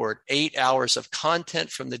record 8 hours of content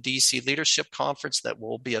from the DC Leadership Conference that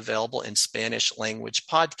will be available in Spanish language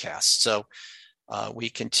podcasts. So we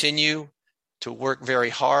continue to work very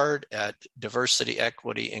hard at diversity,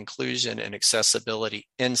 equity, inclusion, and accessibility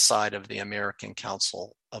inside of the American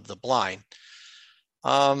Council of the Blind.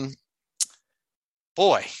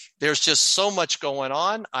 Boy, there's just so much going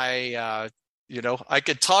on. I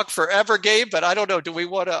could talk forever, Gabe, but I don't know. Do we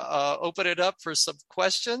want to open it up for some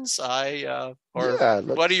questions? What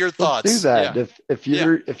are your thoughts? Let's do that.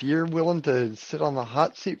 Yeah. If you're willing to sit on the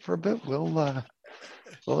hot seat for a bit,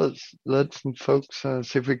 let's let some folks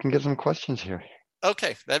see if we can get some questions here.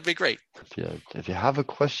 Okay, that'd be great. If you have a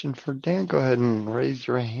question for Dan, go ahead and raise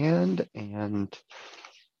your hand, and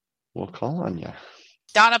we'll call on you.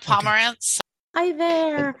 Donna Pomerantz. Hi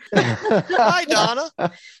there. Hi, Donna.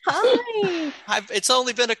 Hi. It's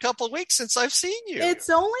only been a couple of weeks since I've seen you. It's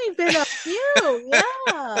only been a few.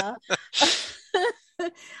 Yeah.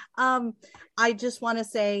 I just want to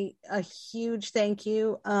say a huge thank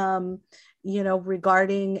you,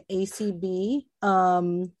 regarding ACB,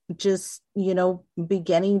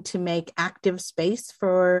 beginning to make active space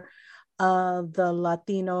for the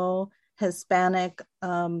Latino Hispanic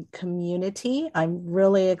community. I'm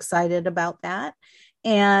really excited about that.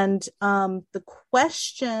 And the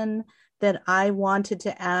question that I wanted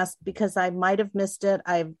to ask, because I might have missed it,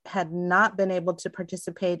 I had not been able to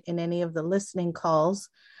participate in any of the listening calls.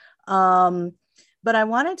 But I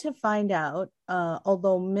wanted to find out,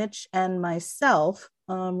 although Mitch and myself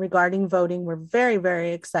regarding voting, we're very,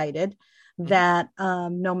 very excited that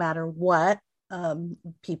no matter what,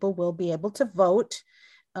 people will be able to vote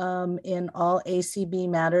in all ACB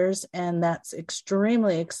matters, and that's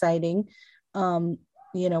extremely exciting.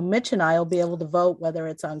 Mitch and I will be able to vote whether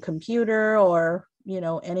it's on computer or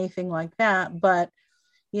anything like that. But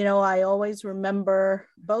I always remember,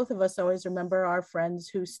 both of us always remember our friends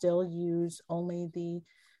who still use only the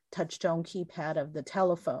touchtone keypad of the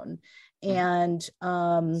telephone, and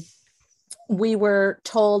we were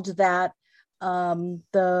told that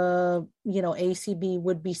the ACB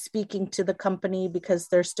would be speaking to the company because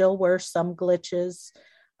there still were some glitches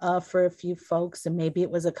for a few folks, and maybe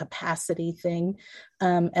it was a capacity thing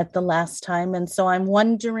at the last time. And so I'm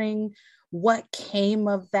wondering what came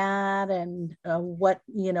of that, and what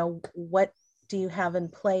do you have in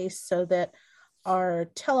place so that our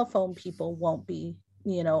telephone people won't be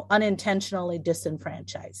unintentionally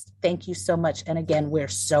disenfranchised. Thank you so much. And again, we're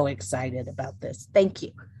so excited about this. Thank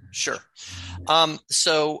you. Sure.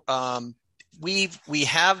 We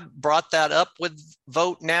have brought that up with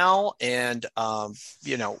Vote Now, and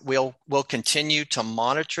we'll continue to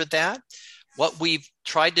monitor that. What we've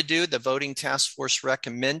tried to do, the voting task force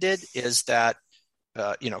recommended, is that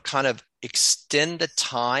kind of extend the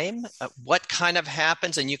time. What kind of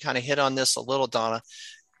happens, and you kind of hit on this a little, Donna.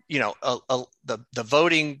 The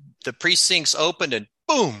voting, the precincts opened, and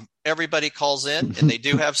boom, everybody calls in, and they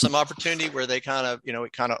do have some opportunity where they kind of,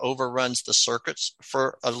 it kind of overruns the circuits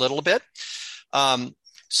for a little bit.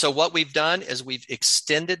 So what we've done is we've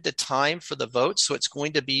extended the time for the vote. So it's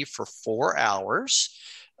going to be for 4 hours.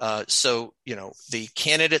 So, the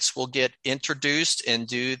candidates will get introduced and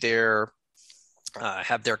do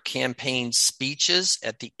have their campaign speeches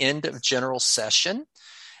at the end of general session.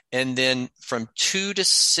 And then from 2 to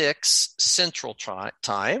 6 Central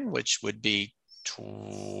Time, which would be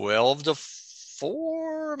 12 to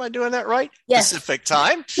 4. Am I doing that right? Yes. Pacific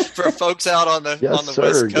time for folks out on the Yes, on the sir.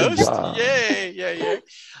 West Good Coast. job. Yay.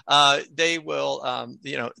 They will,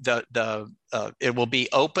 it will be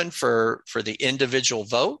open for the individual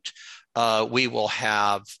vote. We will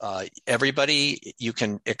have everybody, you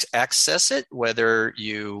can access it, whether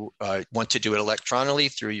you want to do it electronically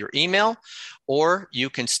through your email, or you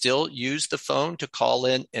can still use the phone to call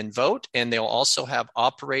in and vote. And they'll also have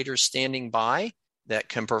operators standing by that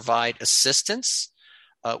can provide assistance.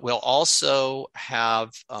 We'll also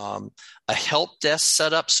have a help desk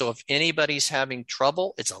set up. So if anybody's having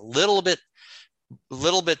trouble, it's a little bit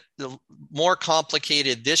more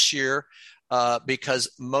complicated this year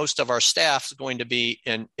because most of our staff is going to be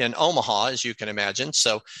in Omaha, as you can imagine.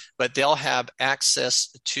 So, but they'll have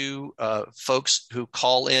access to folks who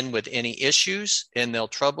call in with any issues, and they'll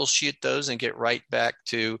troubleshoot those and get right back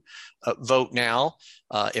to vote now.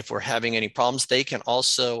 If we're having any problems, they can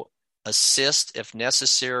also assist if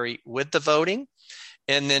necessary with the voting.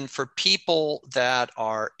 And then for people that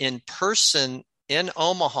are in person in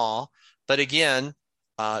Omaha, but again,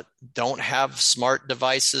 don't have smart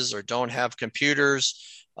devices or don't have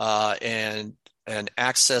computers and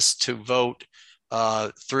access to vote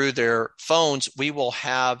through their phones, we will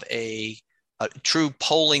have a true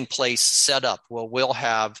polling place set up where we'll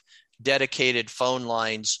have dedicated phone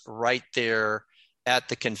lines right there at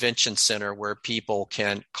the convention center where people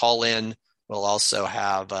can call in. We'll also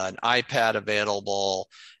have an iPad available,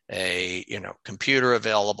 a computer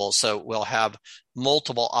available. So we'll have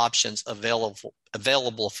multiple options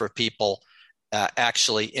available for people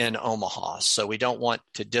actually in Omaha. So we don't want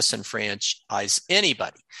to disenfranchise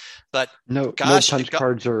anybody. But no punch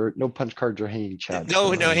cards or hanging chads.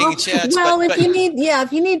 No hanging chads. Well,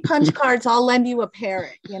 if you need punch cards, I'll lend you a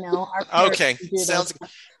parrot. Okay, sounds.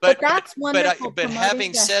 But that's wonderful. But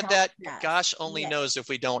having said that, gosh only knows if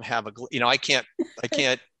we don't have I can't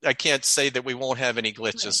say that we won't have any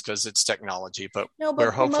glitches because it's technology. But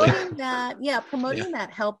we're promoting that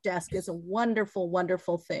help desk is a wonderful,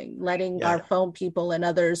 wonderful thing. Letting our phone people and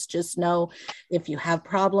others just know if you have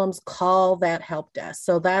problems, call that help desk.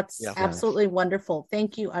 So that's absolutely wonderful.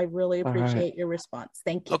 Thank you. I really appreciate your response.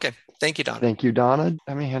 Thank you. Okay. Thank you, Donna. Thank you, Donna.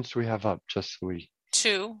 How many hands do we have up? Just so we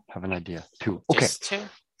 2 have an idea. 2. Okay. Just 2.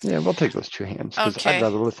 Yeah, we'll take those 2 hands because I'd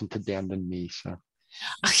rather listen to Dan than me. So.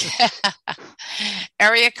 Okay.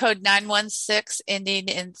 Area code 916 ending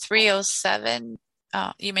in 307.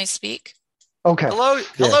 You may speak. Okay.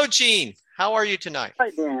 Hello, Gene. How are you tonight?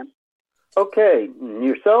 Hi, Dan. Okay.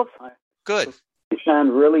 Yourself? Good. You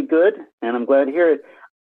sound really good, and I'm glad to hear it.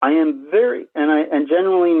 I am and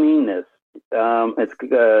genuinely mean this. It's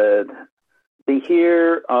good to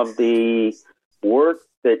hear of the work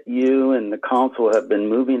that you and the council have been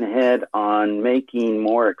moving ahead on making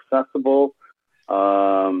more accessible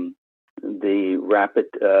the rapid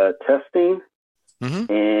testing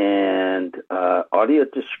and audio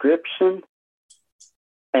description.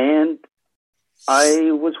 And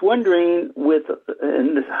I was wondering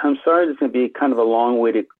I'm sorry, this is going to be kind of a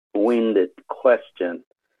long-winded question.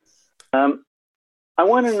 I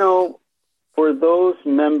want to know, for those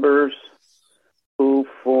members who,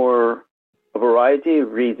 for a variety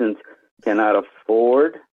of reasons, cannot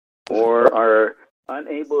afford or are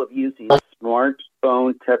unable of using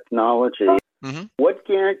smartphone technology, what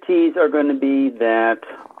guarantees are going to be that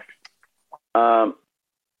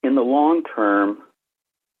in the long term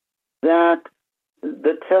that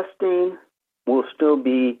the testing will still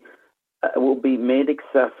be made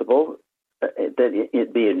accessible, that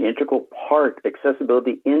it be an integral part,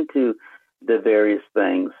 accessibility into the various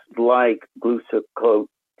things like glucose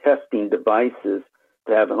testing devices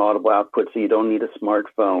to have an audible output so you don't need a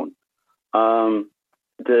smartphone,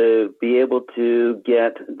 to be able to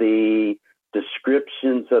get the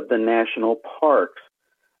descriptions of the national parks.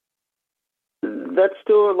 That's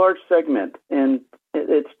still a large segment, and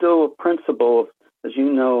it's still a principle, as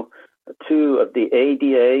you know, too, of the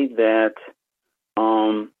ADA that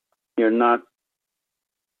you're not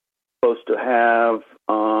supposed to have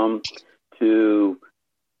to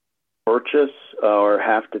purchase or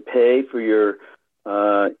have to pay for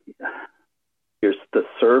the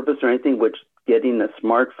service or anything, which getting a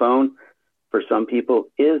smartphone for some people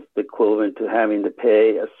is the equivalent to having to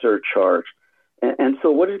pay a surcharge. And so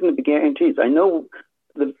what are going to be guarantees? I know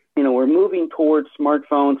we're moving towards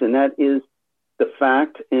smartphones, and that is the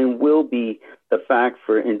fact and will be the fact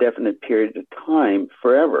for an indefinite period of time,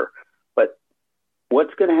 forever. But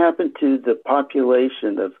what's going to happen to the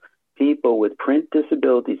population of people with print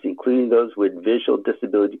disabilities, including those with visual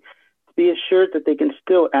disability, to be assured that they can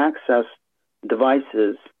still access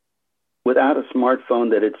devices without a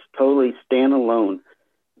smartphone, that it's totally standalone?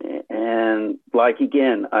 And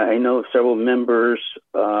again, I know of several members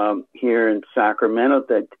here in Sacramento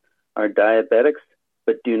that are diabetics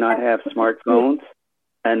but do not have smartphones,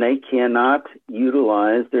 and they cannot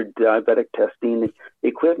utilize their diabetic testing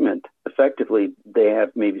equipment effectively. They have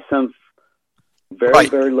maybe some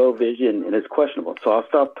very low vision, and it's questionable. So I'll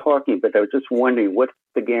stop talking, but I was just wondering what's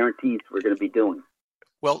the guarantees we're going to be doing.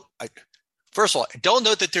 Well, first of all, I don't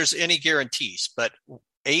know that there's any guarantees, but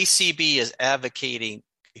ACB is advocating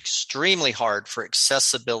extremely hard for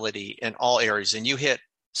accessibility in all areas, and you hit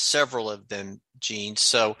several of them, Gene.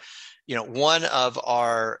 So, one of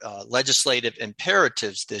our legislative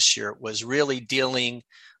imperatives this year was really dealing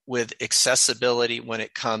with accessibility when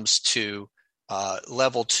it comes to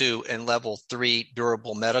level 2 and level 3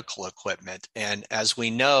 durable medical equipment. And as we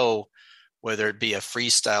know, whether it be a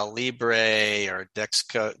Freestyle Libre or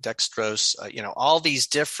Dextrose, all these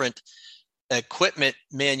different equipment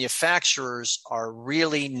manufacturers are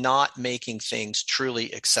really not making things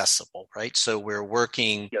truly accessible, right? So we're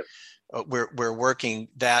working, we're working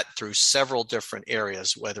that through several different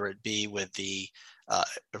areas, whether it be with the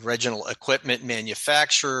original equipment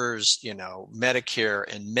manufacturers, Medicare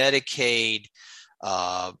and Medicaid,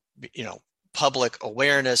 public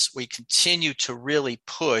awareness. We continue to really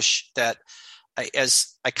push that.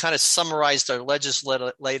 As I kind of summarized our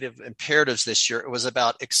legislative imperatives this year, it was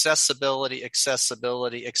about accessibility,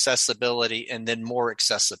 and then more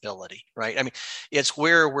accessibility, right? I mean, it's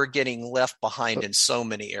where we're getting left behind in so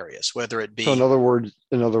many areas, whether it be. So in other words,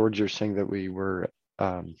 you're saying that we were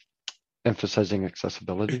emphasizing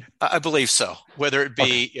accessibility? I believe so. Whether it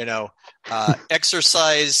be,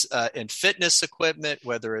 exercise and fitness equipment,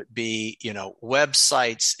 whether it be,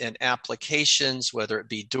 websites and applications, whether it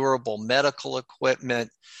be durable medical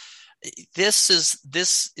equipment. This is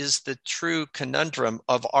the true conundrum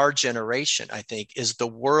of our generation, I think, is the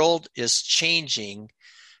world is changing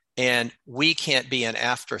and we can't be an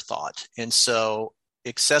afterthought. And so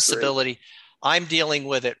accessibility. Great. I'm dealing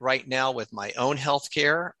with it right now with my own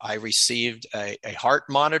healthcare. I received a heart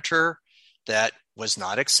monitor that was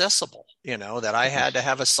not accessible, that I had to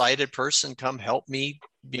have a sighted person come help me,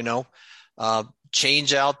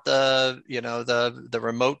 change out the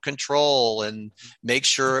remote control and make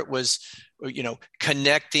sure it was,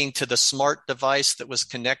 connecting to the smart device that was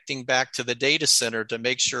connecting back to the data center to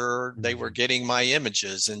make sure they were getting my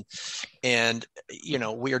images. And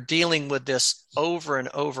we are dealing with this over and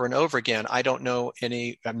over and over again. I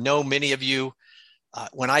know many of you,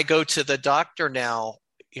 when I go to the doctor now,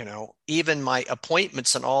 even my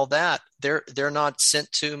appointments and all that, they're not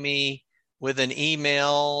sent to me with an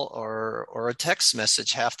email or a text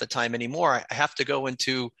message half the time anymore. I have to go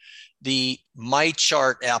into the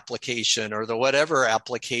MyChart application or the whatever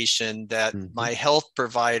application that my health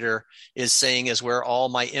provider is saying is where all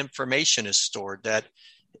my information is stored, that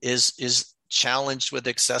is challenged with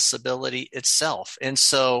accessibility itself. And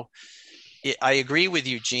so I agree with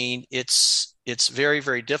you, Gene. It's very,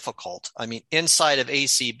 very difficult. I mean, inside of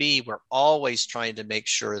ACB, we're always trying to make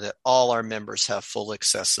sure that all our members have full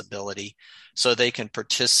accessibility so they can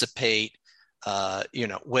participate,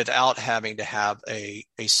 without having to have a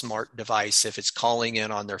smart device. If it's calling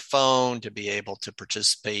in on their phone, to be able to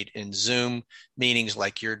participate in Zoom meetings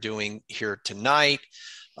like you're doing here tonight,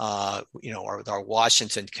 or with our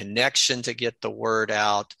Washington Connection to get the word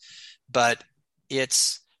out. But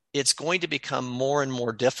it's going to become more and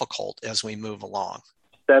more difficult as we move along.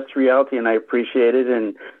 That's reality, and I appreciate it,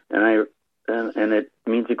 and it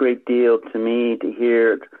means a great deal to me to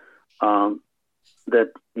hear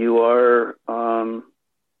that you are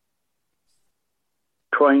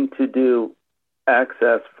trying to do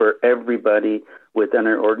access for everybody within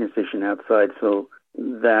our organization outside. So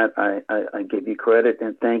that I give you credit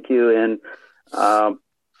and thank you. And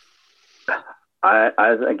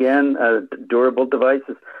durable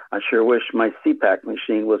devices. I sure wish my CPAC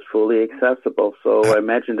machine was fully accessible. So I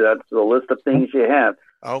imagine that's the list of things you have.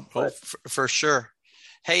 For sure.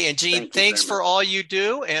 Hey, and Gene, thanks for all you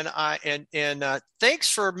do, and thanks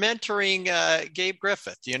for mentoring Gabe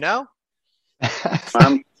Griffith.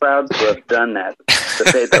 I'm proud to have done that, to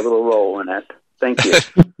play a little role in it. Thank you.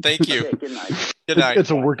 Thank you. Okay, good night. Good night.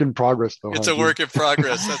 It's a work in progress, though. It's a work in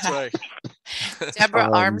progress. That's right.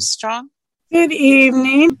 Deborah Armstrong. Good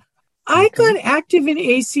evening. I got active in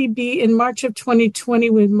ACB in March of 2020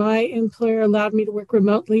 when my employer allowed me to work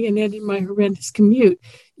remotely and ended my horrendous commute.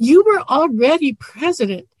 You were already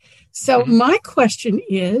president. So my question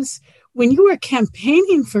is, when you were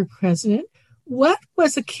campaigning for president, what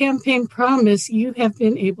was a campaign promise you have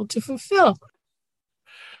been able to fulfill?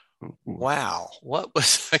 Wow. What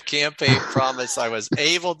was a campaign promise I was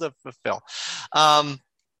able to fulfill? I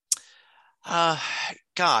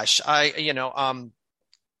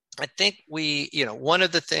think one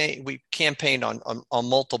of the things we campaigned on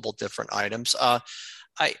multiple different items. I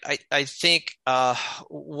think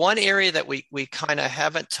one area that we kind of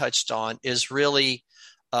haven't touched on is really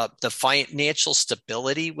the financial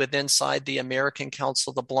stability within inside the American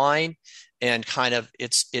Council of the Blind, and kind of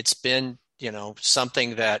it's been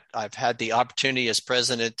something that I've had the opportunity as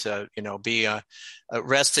president to be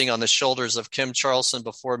resting on the shoulders of Kim Charlson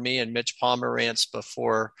before me and Mitch Pomerantz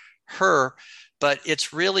before her. But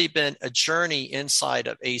it's really been a journey inside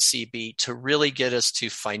of ACB to really get us to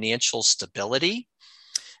financial stability.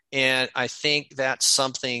 And I think that's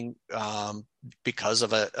something because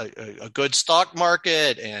of a good stock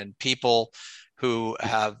market and people who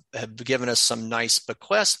have given us some nice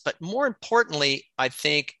bequests. But more importantly, I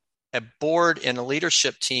think a board and a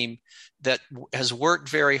leadership team that has worked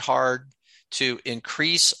very hard to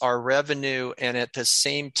increase our revenue and at the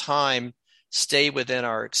same time stay within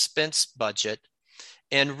our expense budget,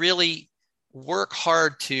 and really work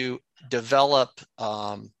hard to develop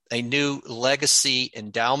a new legacy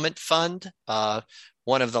endowment fund.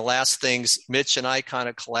 One of the last things Mitch and I kind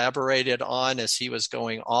of collaborated on as he was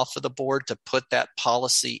going off of the board to put that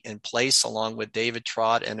policy in place along with David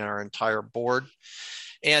Trott and our entire board.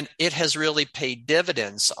 And it has really paid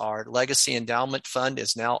dividends. Our legacy endowment fund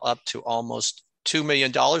is now up to almost $2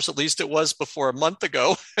 million, at least it was before a month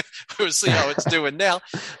ago. We'll see how it's doing now.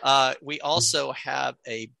 We also have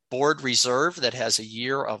a board reserve that has a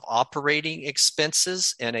year of operating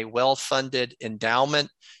expenses and a well-funded endowment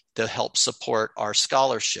to help support our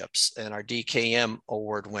scholarships and our DKM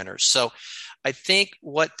award winners. So I think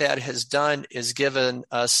what that has done is given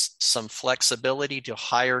us some flexibility to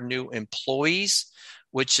hire new employees,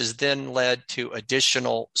 which has then led to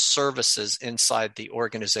additional services inside the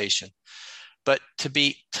organization. But to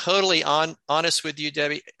be totally honest with you,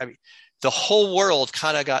 Debbie, I mean, the whole world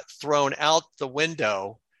kind of got thrown out the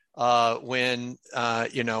window when,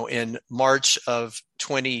 in March of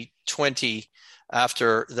 2020,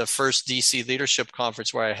 after the first DC Leadership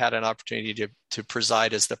Conference, where I had an opportunity to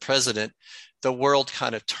preside as the president, the world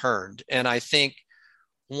kind of turned. And I think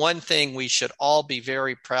one thing we should all be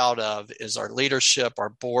very proud of is our leadership, our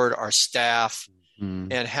board, our staff,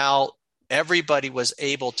 and how everybody was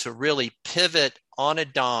able to really pivot on a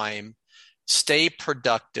dime, stay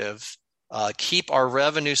productive, keep our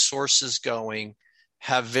revenue sources going,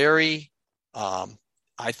 have very,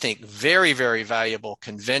 very, very valuable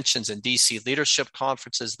conventions and DC leadership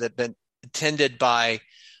conferences that have been attended by,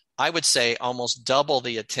 I would say, almost double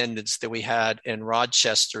the attendance that we had in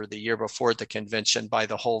Rochester the year before the convention by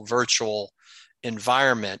the whole virtual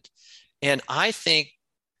environment. And I think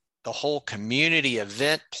the whole community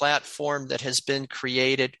event platform that has been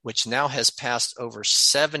created, which now has passed over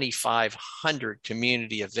 7,500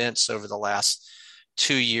 community events over the last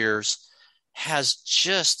 2 years, has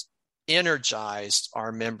just energized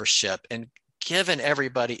our membership and given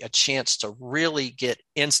everybody a chance to really get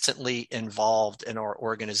instantly involved in our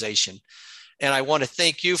organization. And I want to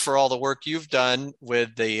thank you for all the work you've done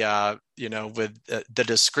with the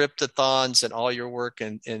Descriptathons and all your work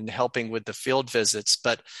in helping with the field visits.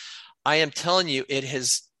 But I am telling you, it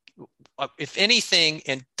has, if anything,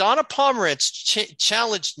 and Donna Pomerantz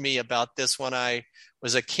challenged me about this when I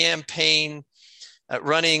was a campaign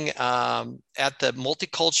running at the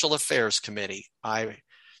Multicultural Affairs Committee. I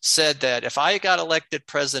said that if I got elected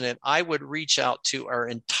president, I would reach out to our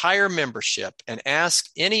entire membership and ask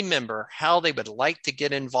any member how they would like to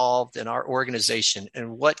get involved in our organization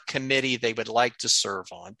and what committee they would like to serve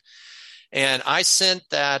on. And I sent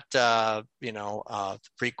that,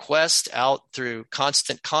 request out through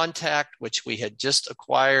Constant Contact, which we had just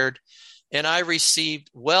acquired. And I received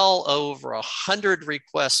well over 100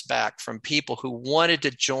 requests back from people who wanted to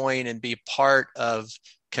join and be part of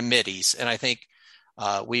committees. And I think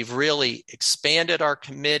we've really expanded our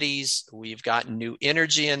committees. We've gotten new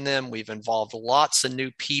energy in them. We've involved lots of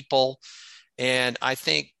new people. And I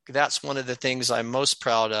think that's one of the things I'm most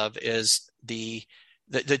proud of is the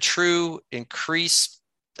true increased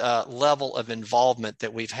level of involvement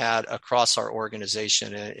that we've had across our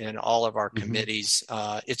organization and all of our committees.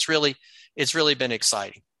 It's really been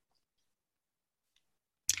exciting.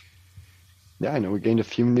 Yeah, I know we gained a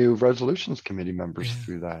few new resolutions committee members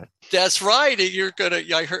through that. That's right.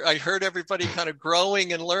 I heard everybody kind of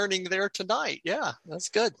growing and learning there tonight. Yeah, that's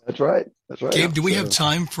good. That's right. That's right. Gabe, do we have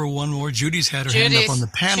time for one more? Judy's had her hand up on the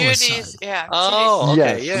panelist side. Yeah. Oh,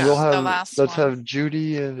 okay. Yes, Yeah. we'll have. Let's have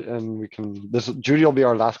Judy, and we can. Judy will be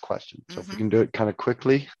our last question. So if we can do it kind of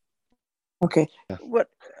quickly. Okay. Yeah. What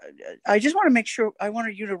I just want to make sure. I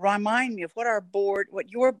wanted you to remind me of what our board, what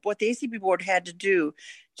the ACB board had to do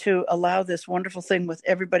to allow this wonderful thing with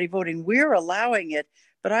everybody voting. We're allowing it,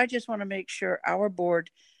 but I just want to make sure our board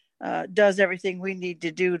does everything we need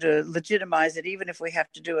to do to legitimize it, even if we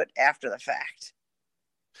have to do it after the fact.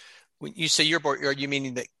 When you say your board, are you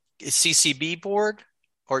meaning the CCB board,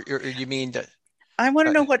 or you mean that? I want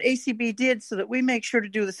to know what ACB did so that we make sure to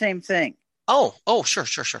do the same thing. Oh, sure.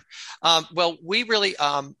 Well, we really,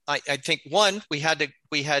 I think one, we had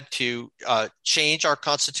to change our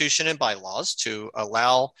constitution and bylaws to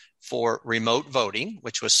allow for remote voting,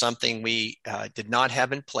 which was something we did not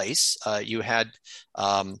have in place. You had,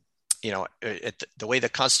 the way the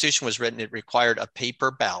Constitution was written, it required a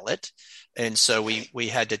paper ballot, and so we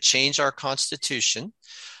had to change our Constitution.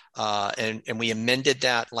 And we amended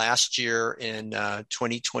that last year in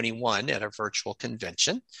 2021 at a virtual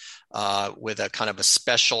convention with a kind of a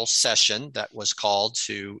special session that was called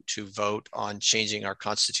to vote on changing our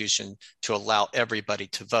Constitution to allow everybody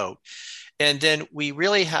to vote. And then we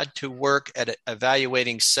really had to work at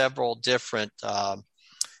evaluating several different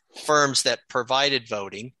firms that provided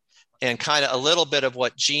voting. And kind of a little bit of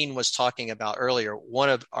what Jean was talking about earlier, one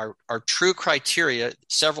of our true criteria,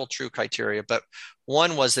 several true criteria, but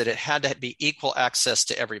one was that it had to be equal access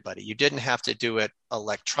to everybody. You didn't have to do it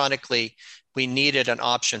electronically. We needed an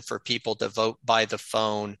option for people to vote by the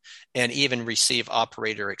phone and even receive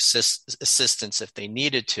operator assistance if they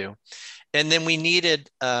needed to. And then we needed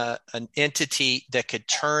an entity that could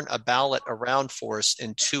turn a ballot around for us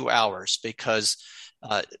in 2 hours, because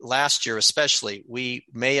last year especially, we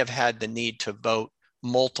may have had the need to vote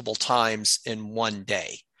multiple times in one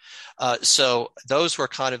day. So those were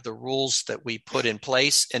kind of the rules that we put in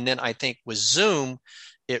place. And then I think with Zoom,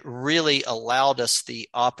 it really allowed us the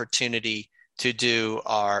opportunity to do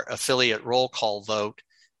our affiliate roll call vote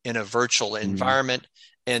in a virtual environment.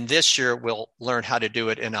 And this year we'll learn how to do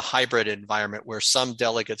it in a hybrid environment where some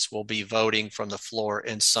delegates will be voting from the floor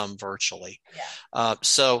and some virtually. Yeah.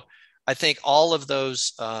 So I think all of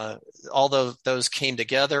those came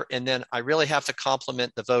together. And then I really have to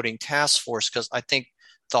compliment the voting task force, because I think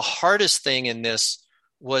the hardest thing in this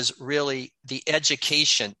was really the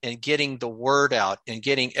education and getting the word out and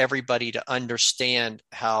getting everybody to understand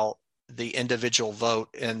how the individual vote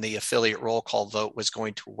and the affiliate roll call vote was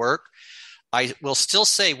going to work. I will still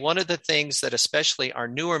say one of the things that especially our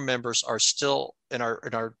newer members are still, and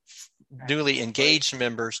our newly engaged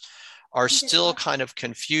members are still kind of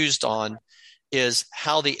confused on, is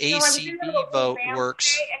how the ACB vote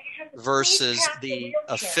works versus the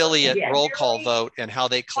affiliate roll call vote and how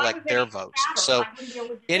they collect their votes. So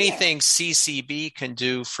anything CCB can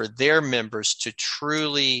do for their members to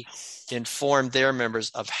truly inform their members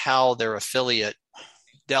of how their affiliate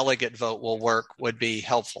delegate vote will work would be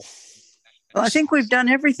helpful. Well, I think we've done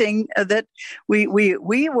everything that we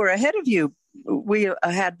were ahead of you. We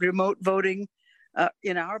had remote voting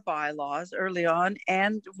in our bylaws early on,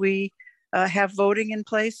 and we have voting in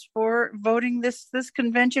place for voting this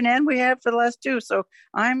convention, and we have for the last two. So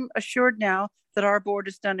I'm assured now that our board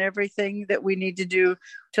has done everything that we need to do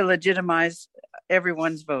to legitimize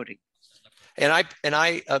everyone's voting. And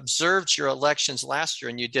I observed your elections last year,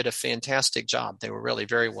 and you did a fantastic job. They were really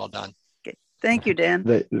very well done. Okay. Thank you, Dan.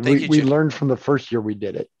 We learned from the first year we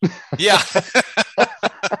did it. Yeah.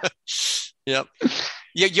 Yep.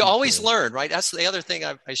 You always learn, right? That's the other thing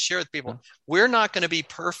I share with people. We're not going to be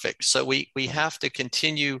perfect. So we have to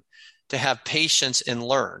continue to have patience and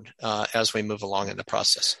learn as we move along in the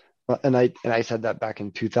process. And I said that back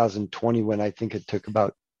in 2020 when I think it took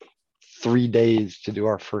about 3 days to do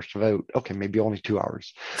our first vote. Okay, maybe only 2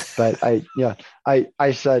 hours. But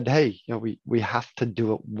I said, hey, we have to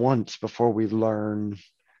do it once before we learn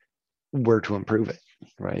where to improve it,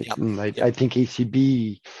 right? Yep. And I think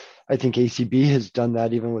ACB has done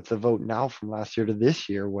that even with the vote now from last year to this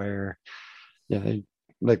year, where,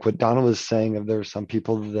 like what Donna was saying, if there were some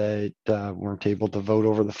people that weren't able to vote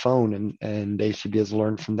over the phone, and ACB has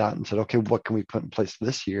learned from that and said, okay, what can we put in place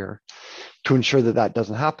this year to ensure that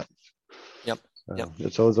doesn't happen? Yep.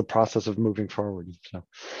 It's always a process of moving forward. So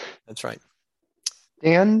that's right.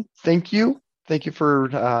 Dan, thank you. Thank you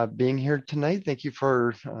for being here tonight. Thank you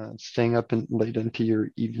for staying up late into your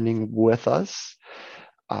evening with us.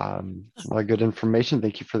 A lot of good information.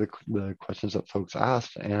 Thank you for the questions that folks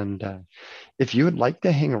asked. And if you would like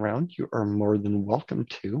to hang around, you are more than welcome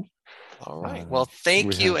to. All right. Well,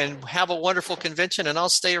 thank you, and have a wonderful convention. And I'll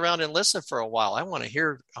stay around and listen for a while. I want to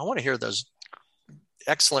hear those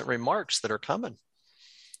excellent remarks that are coming.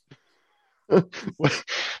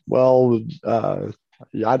 Well,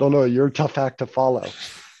 I don't know. You're a tough act to follow.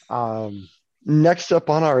 Next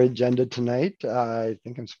up on our agenda tonight, I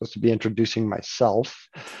think I'm supposed to be introducing myself.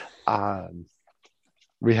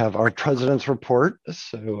 We have our president's report.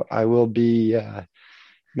 So I will be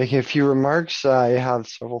making a few remarks. I have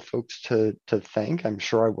several folks to thank. I'm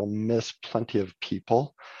sure I will miss plenty of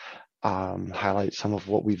people. Highlight some of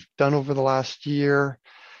what we've done over the last year.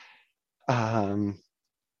 We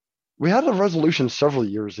had a resolution several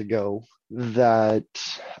years ago that,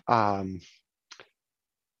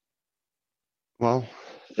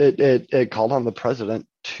 it called on the president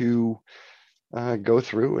to go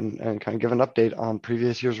through and kind of give an update on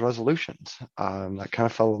previous year's resolutions. That kind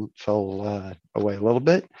of fell away a little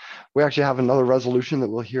bit. We actually have another resolution that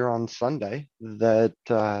we'll hear on Sunday that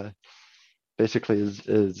basically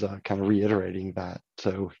is kind of reiterating that.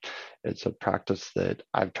 So it's a practice that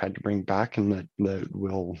I've tried to bring back and that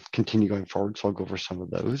will continue going forward. So I'll go over some of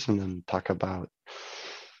those and then talk about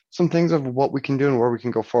some things of what we can do and where we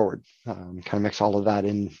can go forward. Kind of mix all of that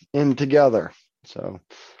in together. So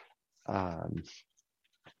thank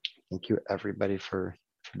you everybody for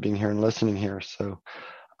being here and listening here. So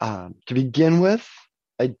to begin with,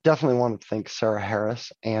 I definitely want to thank Sarah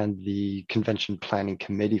Harris and the Convention Planning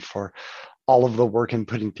Committee for all of the work in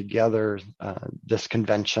putting together this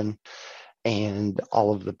convention and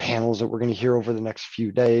all of the panels that we're going to hear over the next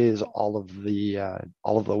few days, all of the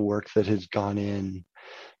work that has gone in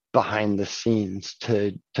behind the scenes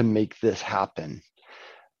to make this happen.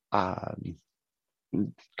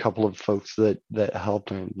 Couple of folks that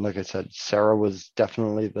helped, and like I said, Sarah was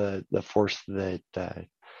definitely the force that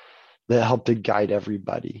helped to guide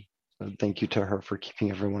everybody. So thank you to her for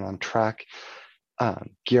keeping everyone on track.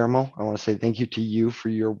 Guillermo, I want to say thank you to you for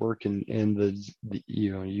your work in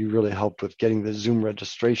you really helped with getting the Zoom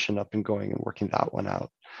registration up and going and working that one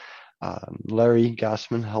out. Larry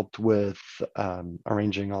Gassman helped with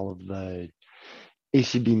arranging all of the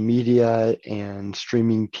ACB media and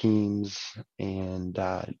streaming teams and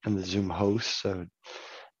the Zoom hosts. So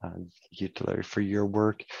thank you to Larry for your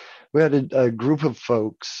work. We had a group of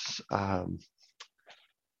folks, I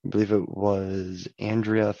believe it was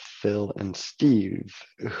Andrea, Phil, and Steve,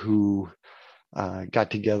 who got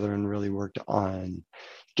together and really worked on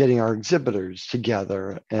getting our exhibitors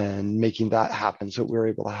together and making that happen. So we were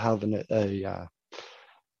able to have a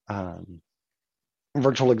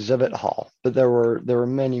virtual exhibit hall, but there were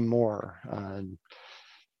many more.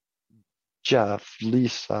 Jeff,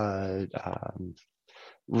 Lisa,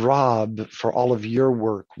 Rob, for all of your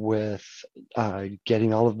work with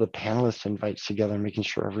getting all of the panelist invites together and making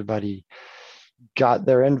sure everybody got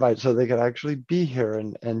their invite so they could actually be here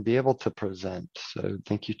and be able to present. So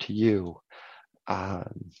thank you to you. I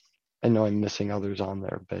know I'm missing others on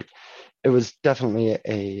there, but it was definitely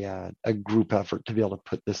a group effort to be able to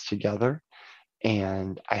put this together.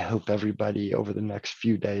 And I hope everybody over the next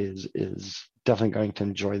few days is definitely going to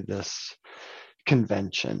enjoy this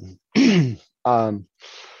convention. For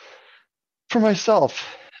myself,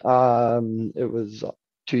 it was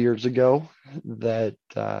 2 years ago that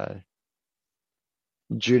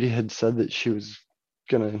Judy had said that she was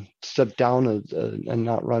going to step down and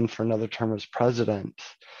not run for another term as president.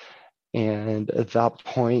 And at that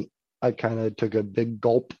point, I kind of took a big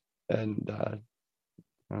gulp and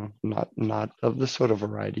not of the soda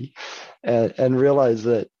variety, and realized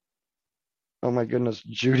that, oh my goodness,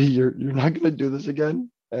 Judy, you're not going to do this again,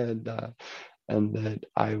 and that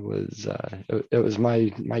I was it was my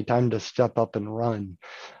time to step up and run.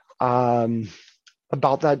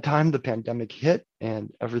 About that time, the pandemic hit,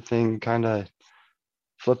 and everything kind of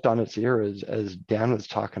flipped on its ear, as Dan was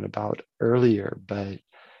talking about earlier. But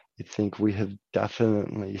I think we have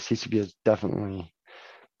definitely, CCB has definitely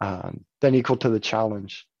been equal to the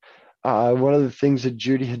challenge. One of the things that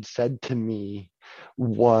Judy had said to me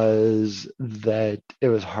was that it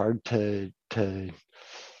was hard to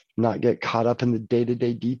not get caught up in the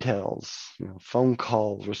day-to-day details, phone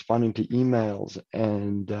calls, responding to emails,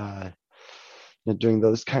 and doing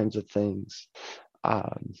those kinds of things.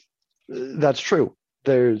 That's true.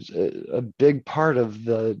 There's a big part of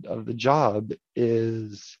the job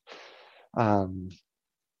is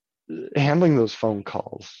handling those phone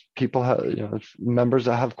calls. People have, members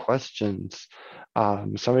that have questions.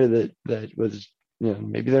 Somebody that was,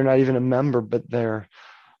 maybe they're not even a member, but they're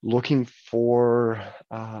looking for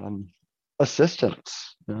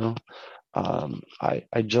assistance.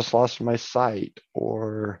 I just lost my sight,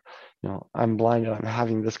 or I'm blind and I'm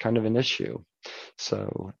having this kind of an issue.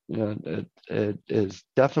 So it is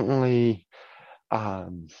definitely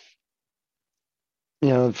from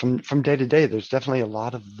day to day, there's definitely a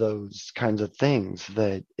lot of those kinds of things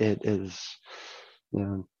that it is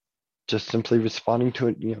just simply responding to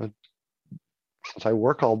it. Since I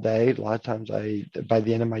work all day, a lot of times by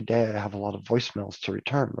the end of my day, I have a lot of voicemails to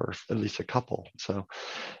return, or at least a couple. So,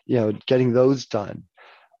 getting those done.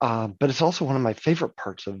 But it's also one of my favorite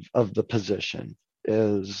parts of the position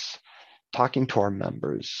is talking to our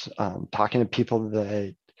members, talking to people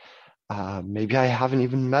that maybe I haven't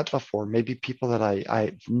even met before, maybe people that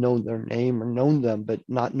I've known their name or known them, but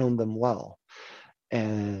not known them well.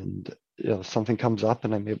 And, something comes up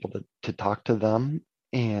and I'm able to talk to them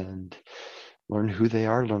and learn who they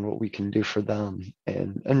are, learn what we can do for them,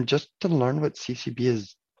 and just to learn what CCB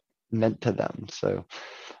is meant to them. So,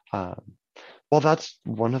 well, that's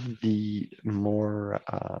one of the more,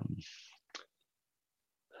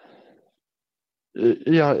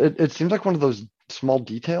 it seems like one of those small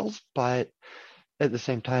details, but at the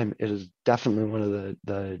same time, it is definitely one of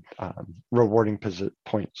the rewarding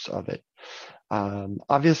points of it.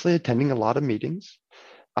 Obviously, attending a lot of meetings,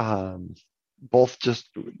 both just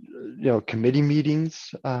committee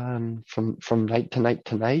meetings from night to night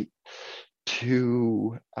to night,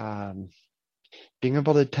 to being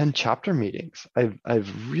able to attend chapter meetings.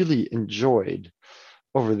 I've really enjoyed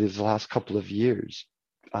over these last couple of years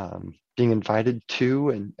being invited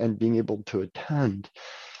to and being able to attend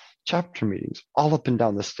chapter meetings all up and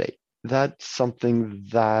down the state. That's something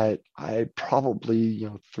that I probably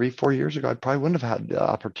 3-4 years ago I probably wouldn't have had the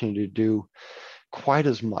opportunity to do quite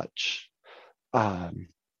as much. But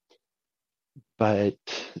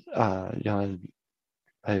I've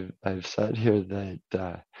said here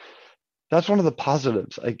that that's one of the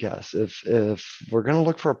positives, I guess. If we're going to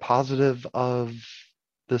look for a positive of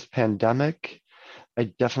this pandemic, I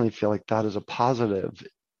definitely feel like that is a positive,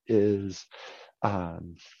 is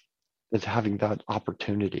having that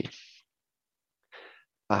opportunity.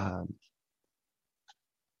 And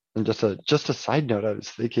just a side note, I was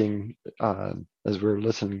thinking as we were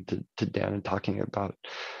listening to Dan and talking about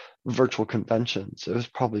virtual conventions, it was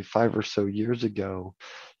probably 5 or so years ago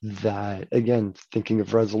that, again, thinking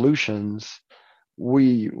of resolutions,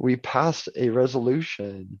 we passed a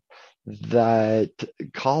resolution that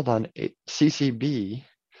called on CCB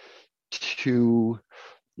to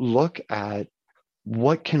look at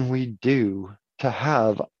what can we do to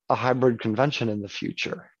have a hybrid convention in the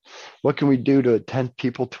future. What can we do to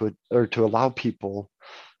to allow people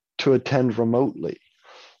to attend remotely?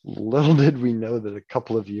 Little did we know that a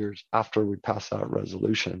couple of years after we passed that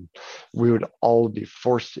resolution, we would all be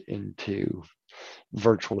forced into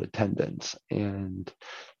virtual attendance. And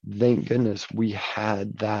thank goodness we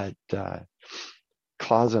had that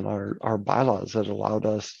clause in our bylaws that allowed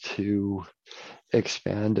us to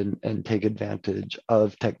expand and take advantage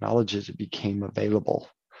of technology as it became available.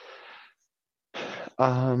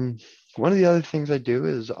 One of the other things I do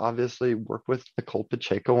is obviously work with Nicole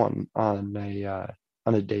Pacheco on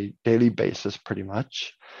a daily basis, pretty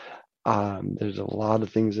much. There's a lot of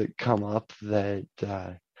things that come up that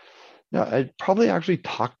I'd probably actually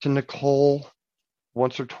talk to Nicole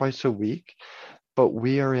once or twice a week, but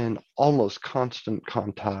we are in almost constant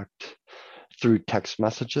contact through text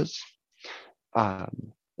messages.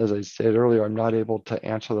 As I said earlier, I'm not able to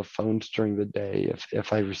answer the phones during the day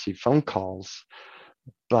if I receive phone calls,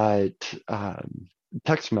 but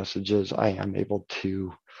text messages I am able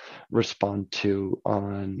to respond to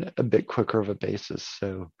on a bit quicker of a basis.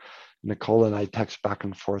 So Nicole and I text back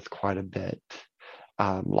and forth quite a bit.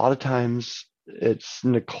 A lot of times it's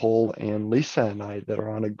Nicole and Lisa and I that are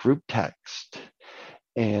on a group text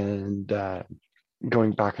and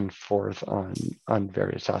going back and forth on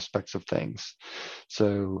various aspects of things.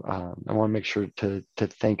 So I want to make sure to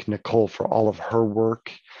thank Nicole for all of her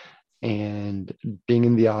work and being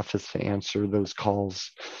in the office to answer those calls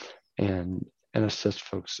and assist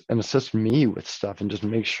folks and assist me with stuff, and just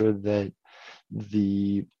make sure that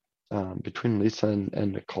between Lisa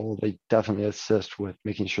and Nicole, they definitely assist with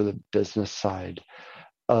making sure the business side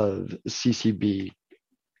of CCB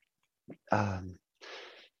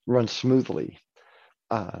runs smoothly.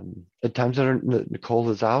 At times that Nicole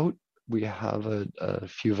is out, we have a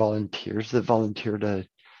few volunteers that volunteer to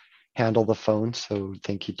handle the phone. So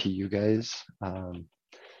thank you to you guys.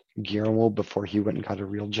 Guillermo, before he went and got a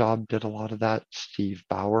real job, did a lot of that. Steve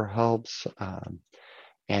Bauer helps.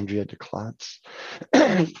 Andrea DeClatz.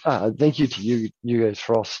 Thank you to you guys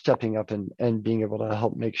for all stepping up and being able to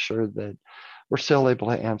help make sure that we're still able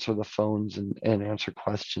to answer the phones and answer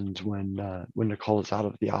questions when Nicole is out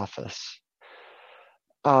of the office.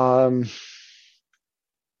 I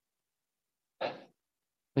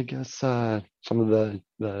guess some of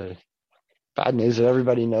the bad news that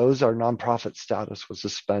everybody knows, our nonprofit status was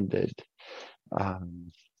suspended.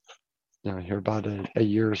 Here about a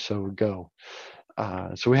year or so ago.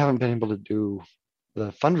 So we haven't been able to do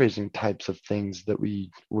the fundraising types of things that we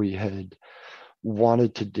had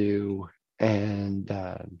wanted to do and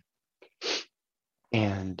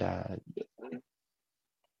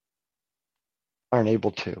aren't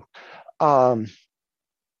able to.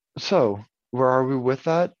 So where are we with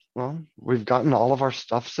that? Well, we've gotten all of our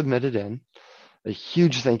stuff submitted in. A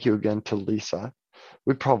huge thank you again to Lisa.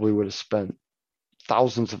 We probably would have spent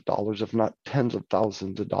thousands of dollars, if not tens of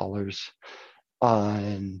thousands of dollars,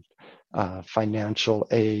 on financial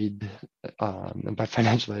aid. And by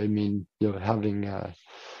financial aid, I mean having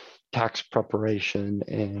tax preparation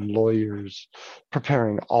and lawyers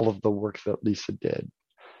preparing all of the work that Lisa did,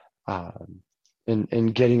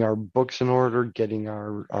 and getting our books in order, getting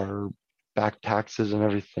our back taxes and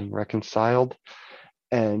everything reconciled,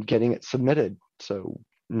 and getting it submitted. So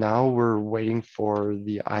now we're waiting for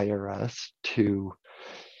the IRS to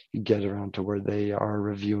get around to where they are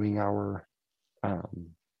reviewing our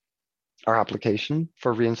application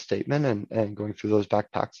for reinstatement and going through those back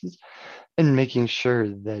taxes and making sure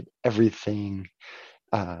that everything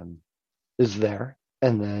is there.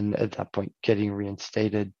 And then at that point, getting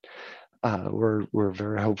reinstated. We're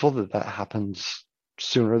very hopeful that happens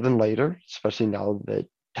sooner than later, especially now that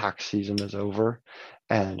tax season is over,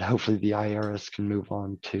 and hopefully the IRS can move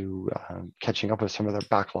on to catching up with some of their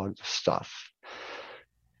backlogs of stuff.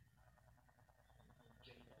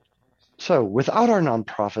 So without our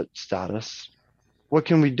nonprofit status, what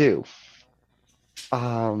can we do?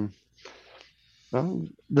 Well,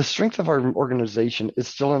 the strength of our organization is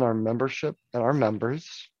still in our membership and our members.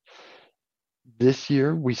 This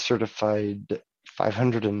year, we certified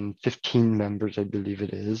 515 members, I believe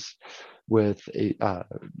it is, with the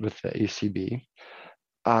ACB.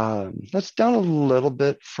 That's down a little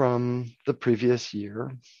bit from the previous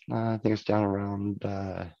year. I think it's down around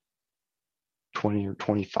 20 or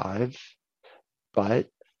 25. But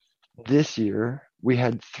this year, we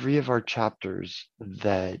had 3 of our chapters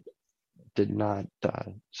that did not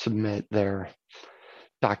submit their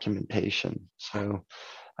documentation. So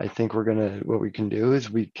I think what we can do is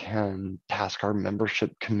we can task our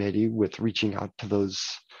membership committee with reaching out to those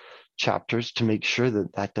chapters to make sure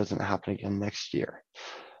that doesn't happen again next year.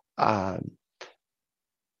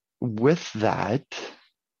 With that,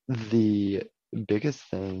 the biggest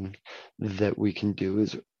thing that we can do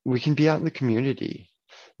is we can be out in the community,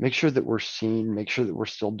 make sure that we're seen, make sure that we're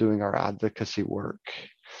still doing our advocacy work.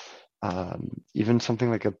 Even something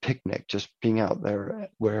like a picnic, just being out there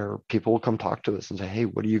where people will come talk to us and say, hey,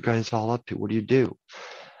 what are you guys all up to? What do you do?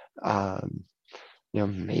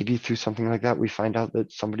 Maybe through something like that, we find out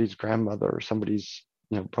that somebody's grandmother or somebody's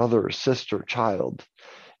brother or sister or child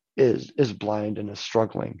is blind and is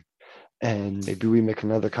struggling. And maybe we make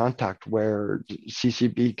another contact where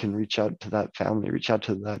CCB can reach out to that family, reach out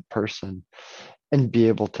to that person and be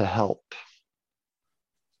able to help.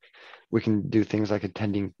 We can do things like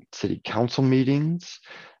attending city council meetings,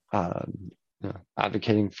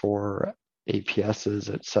 advocating for APSs,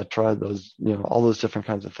 etc. Those, all those different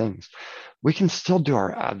kinds of things. We can still do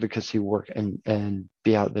our advocacy work and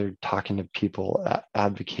be out there talking to people,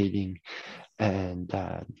 advocating, and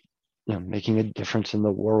making a difference in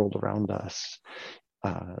the world around us,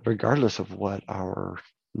 regardless of what our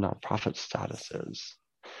nonprofit status is.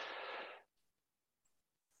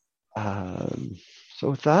 So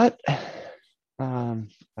with that, I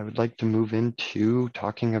would like to move into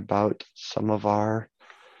talking about some of our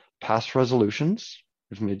past resolutions.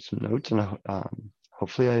 We've made some notes, and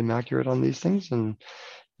hopefully I'm accurate on these things. And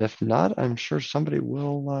if not, I'm sure somebody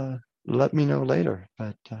will let me know later.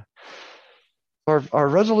 But our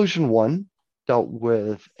resolution 1 dealt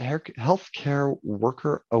with healthcare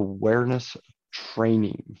worker awareness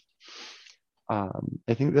training.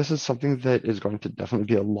 I think this is something that is going to definitely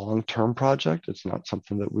be a long-term project. It's not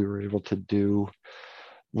something that we were able to do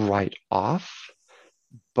right off,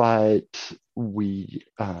 but we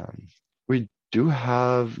do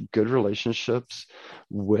have good relationships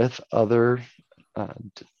with other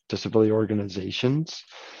disability organizations.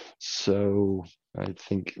 So I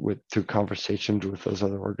think through conversations with those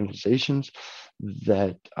other organizations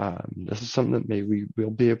that this is something that maybe we'll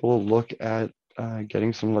be able to look at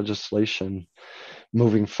getting some legislation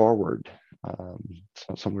moving forward. It's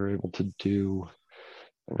not something we're able to do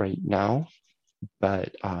right now,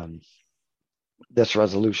 but This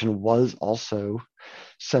resolution was also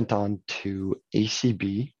sent on to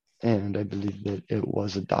ACB, and I believe that it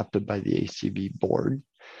was adopted by the ACB board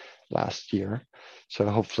last year. So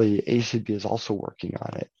hopefully ACB is also working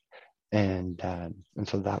on it. And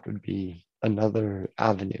so that would be another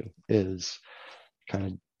avenue, is kind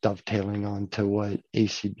of dovetailing onto what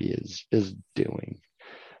ACB is doing.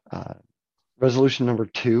 Resolution number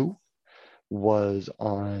 2 was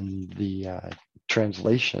on the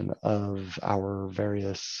translation of our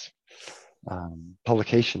various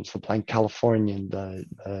publications, the Blind Californian,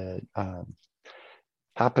 the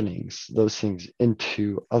happenings, those things,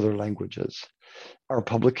 into other languages. Our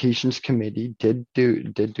publications committee did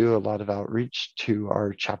do a lot of outreach to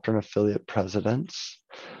our chapter and affiliate presidents.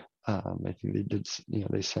 I think they did,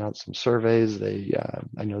 they sent out some surveys.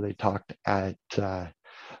 I know they talked at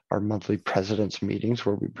our monthly presidents meetings,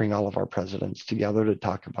 where we bring all of our presidents together to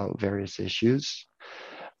talk about various issues.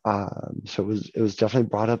 So it was definitely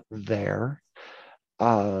brought up there.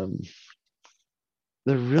 There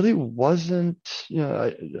really wasn't,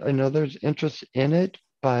 I know there's interest in it,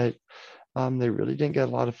 but they really didn't get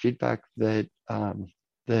a lot of feedback that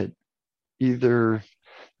that either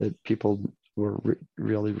that people were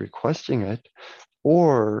really requesting it,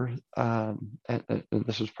 or and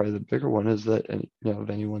this was probably the bigger one, is that of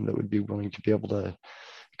anyone that would be willing to be able to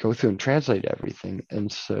go through and translate everything.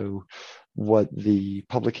 And so what the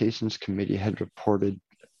publications committee had reported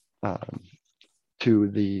to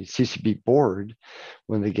the CCB board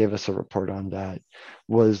when they gave us a report on that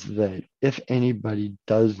was that if anybody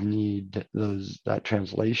does need that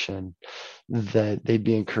translation, that they'd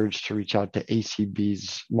be encouraged to reach out to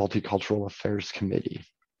ACB's Multicultural Affairs Committee.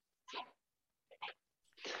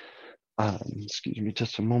 Excuse me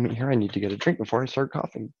just a moment here. I need to get a drink before I start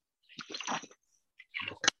coughing.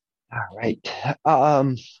 All right.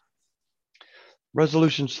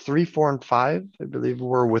 Resolutions 3, 4, and 5, I believe,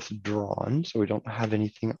 were withdrawn, so we don't have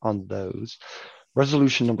anything on those.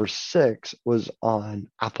 Resolution number 6 was on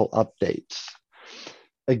Apple updates.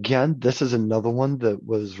 Again, this is another one that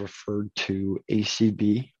was referred to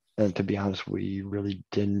ACB, and to be honest, we really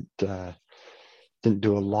didn't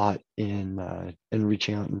do a lot in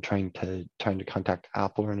reaching out and trying to contact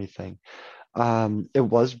Apple or anything. It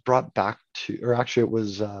was brought back to, or actually it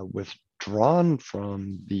was withdrawn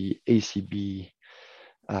from the ACB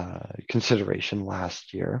consideration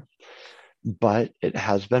last year, but it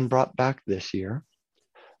has been brought back this year.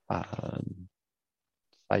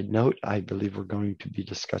 Side note, I believe we're going to be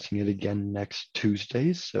discussing it again next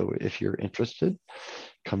Tuesday, so if you're interested,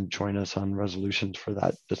 come join us on resolutions for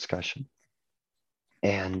that discussion.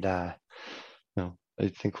 And I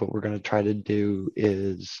think what we're going to try to do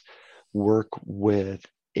is work with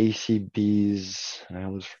ACB's, I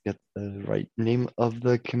always forget the right name of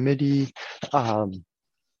the committee,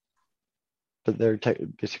 but they're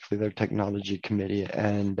basically their technology committee,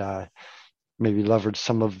 and maybe leverage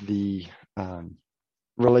some of the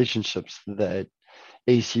relationships that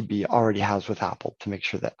ACB already has with Apple to make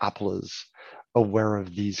sure that Apple is aware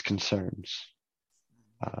of these concerns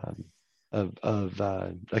of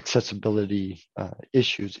accessibility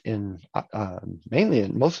issues in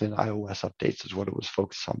mostly in iOS updates is what it was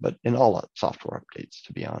focused on, but in all software updates,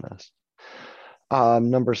 to be honest.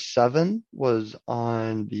 Number 7 was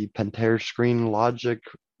on the Pentair Screen Logic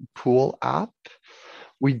Pool app.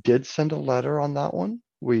 We did send a letter on that one.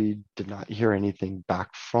 We did not hear anything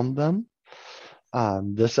back from them.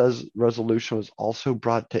 This resolution was also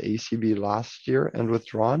brought to ACB last year and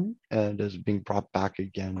withdrawn, and is being brought back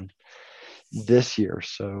again this year.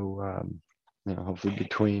 So hopefully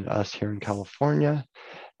between us here in California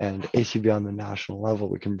and ACB on the national level,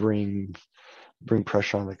 we can bring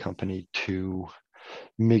pressure on the company to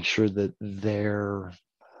make sure that their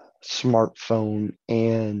smartphone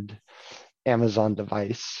and Amazon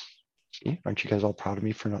device, see, aren't you guys all proud of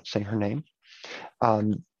me for not saying her name?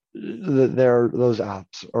 Those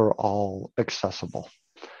apps are all accessible.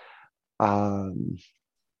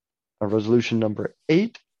 Resolution number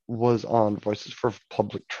 8 was on Voices for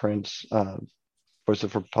Public Transit,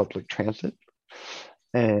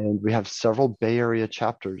 and we have several Bay Area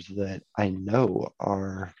chapters that I know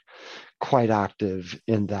are quite active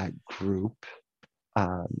in that group.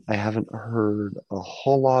 I haven't heard a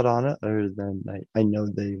whole lot on it, other than I know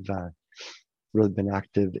they've really been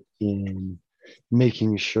active in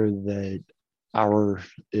making sure that our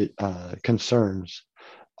concerns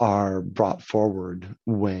are brought forward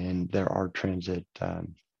when there are transit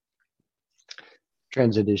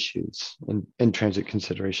issues and transit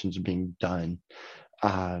considerations being done.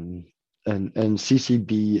 And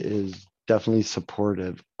CCB is definitely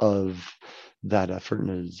supportive of that effort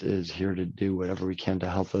and is here to do whatever we can to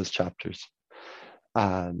help those chapters.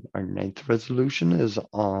 Our 9th resolution is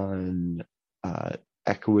on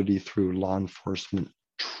equity through law enforcement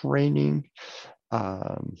training.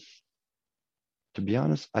 To be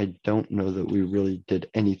honest, I don't know that we really did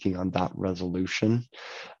anything on that resolution.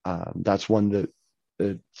 That's one that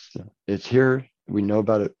it's here. We know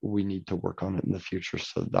about it. We need to work on it in the future.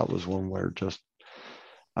 So that was one where just,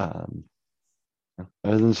 other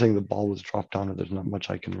than saying the ball was dropped on it, there's not much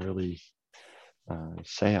I can really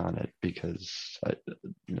say on it, because I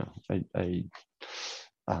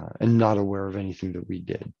am not aware of anything that we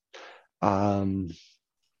did. Our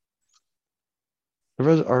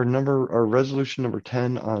resolution number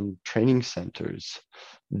 10 on training centers,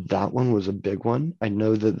 that one was a big one. I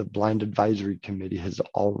know that the Blind Advisory Committee has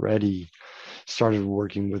already started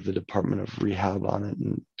working with the Department of Rehab on it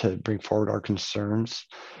and to bring forward our concerns.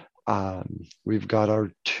 We've got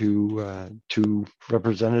our two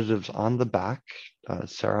representatives on the back,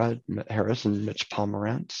 Sarah Harris and Mitch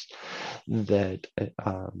Pomerantz, that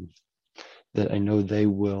I know they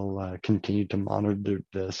will continue to monitor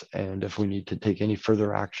this, and if we need to take any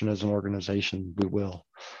further action as an organization, we will.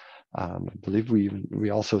 I believe we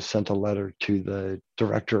also sent a letter to the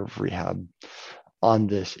director of rehab on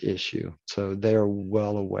this issue, so they're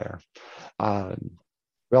well aware.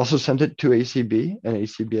 We also sent it to ACB, and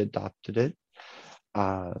ACB adopted it.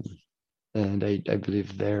 And I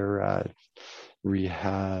believe their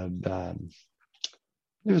rehab,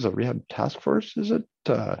 it was a rehab task force, is it?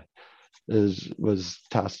 Was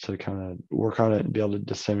tasked to kind of work on it and be able to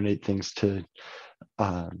disseminate things to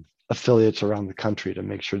affiliates around the country to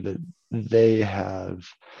make sure that they have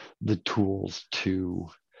the tools to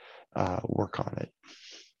work on it.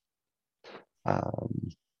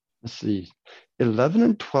 Let's see, 11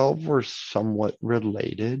 and 12 were somewhat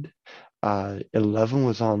related. 11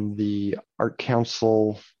 was on the Art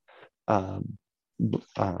Council. Let's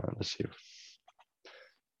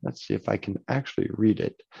see if I can actually read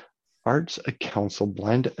it. Arts Council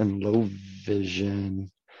Blind and Low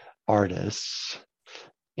Vision Artists.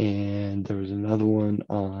 And there was another one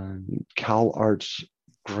on Cal Arts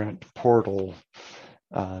Grant Portal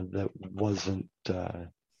that wasn't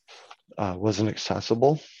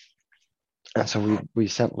accessible. And so we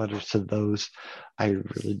sent letters to those. I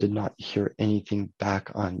really did not hear anything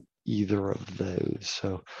back on either of those.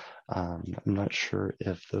 So I'm not sure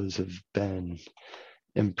if those have been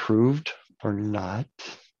improved or not.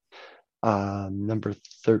 Number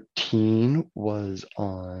 13 was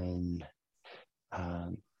on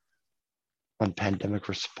pandemic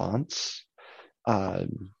response. I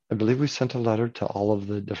believe we sent a letter to all of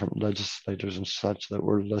the different legislators and such that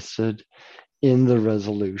were listed in the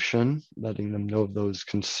resolution, letting them know of those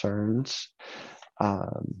concerns.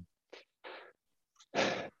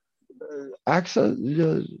 Access,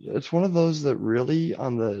 it's one of those that really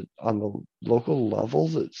on the local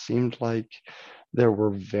levels, it seemed like there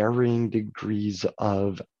were varying degrees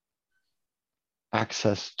of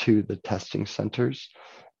access to the testing centers.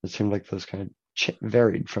 It seemed like those kind of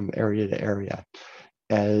varied from area to area.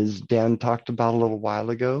 As Dan talked about a little while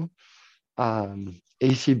ago,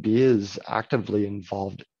 ACB is actively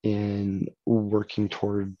involved in working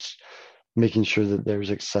towards making sure that there's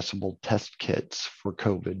accessible test kits for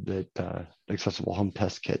COVID, that accessible home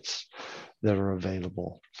test kits that are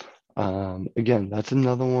available. Again, that's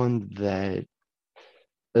another one that,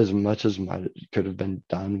 as much as could have been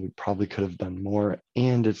done, we probably could have done more,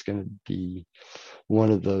 and it's going to be one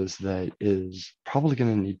of those that is probably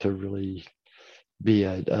going to need to really be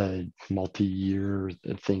a multi-year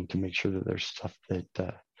thing to make sure that there's stuff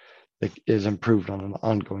that is improved on an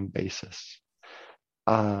ongoing basis.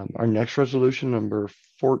 Our next resolution, number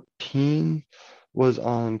 14, was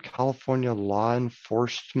on California law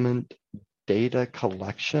enforcement data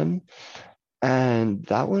collection. And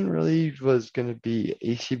that one really was going to be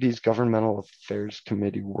ACB's Governmental Affairs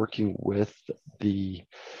Committee working with the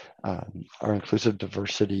our Inclusive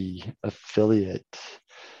Diversity affiliate.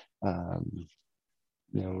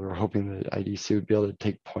 We were hoping that IDC would be able to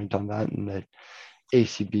take point on that, and that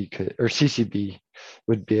ACB could, or CCB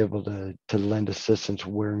would be able to lend assistance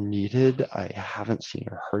where needed. I haven't seen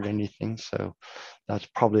or heard anything, so that's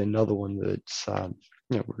probably another one that's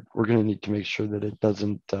we're going to need to make sure that it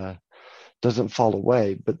doesn't fall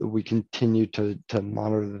away, but that we continue to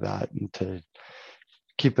monitor that and to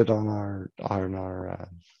keep it on our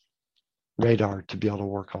radar to be able to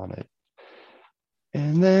work on it.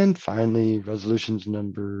 And then finally, resolutions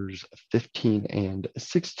numbers 15 and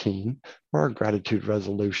 16 are our gratitude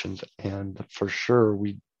resolutions. And for sure,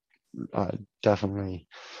 we definitely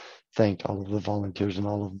thanked all of the volunteers and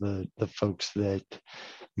all of the folks that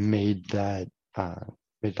made that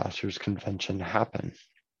made last year's convention happen.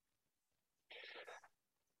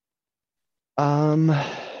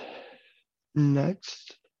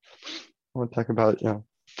 Next, I want to talk about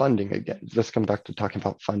funding again. Let's come back to talking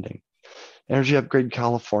about funding. Energy Upgrade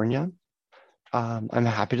California. I'm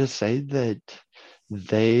happy to say that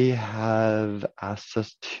they have asked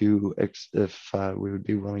us to if we would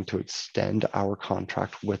be willing to extend our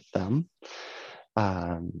contract with them.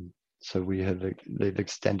 So they've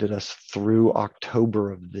extended us through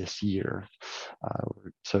October of this year.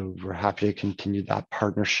 So we're happy to continue that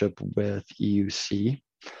partnership with EUC.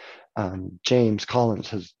 James Collins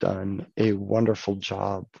has done a wonderful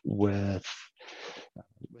job with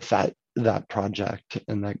that project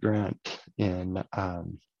and that grant in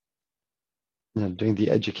doing the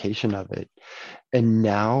education of it. And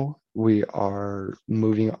now we are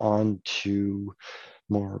moving on to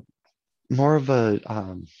more of a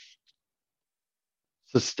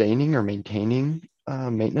sustaining or maintaining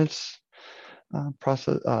maintenance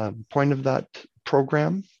process point of that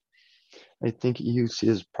program. I think EUC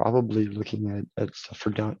is probably looking at stuff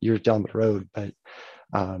for years down the road, but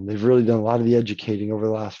they've really done a lot of the educating over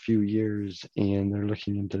the last few years, and they're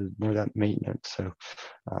looking into more of that maintenance. So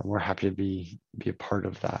we're happy to be a part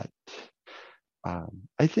of that.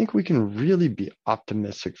 I think we can really be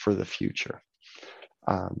optimistic for the future.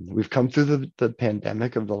 We've come through the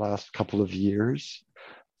pandemic of the last couple of years,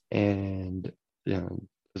 and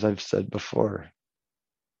as I've said before,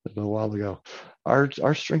 a little while ago,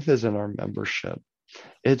 our strength is in our membership.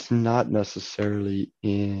 It's not necessarily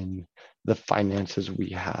in the finances we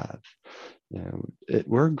have.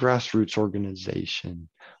 We're a grassroots organization.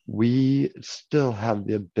 We still have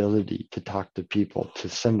the ability to talk to people, to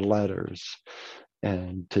send letters,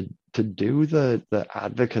 and to do the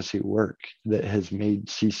advocacy work that has made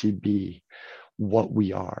CCB what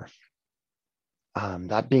we are.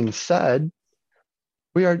 That being said,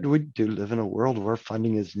 we do live in a world where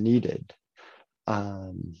funding is needed.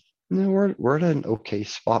 We're at an okay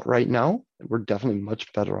spot right now. We're definitely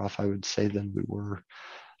much better off, I would say, than we were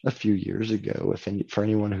a few years ago. For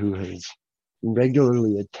anyone who has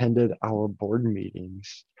regularly attended our board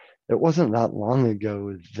meetings, it wasn't that long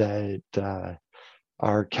ago that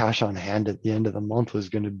our cash on hand at the end of the month was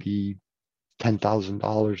going to be $10,000,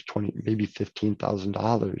 $20,000, maybe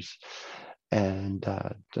 $15,000. And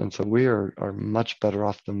so we are much better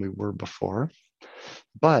off than we were before.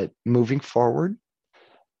 But moving forward,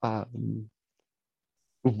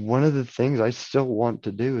 one of the things I still want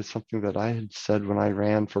to do is something that I had said when I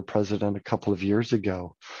ran for president a couple of years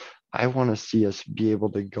ago. I want to see us be able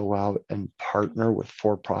to go out and partner with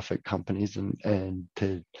for-profit companies and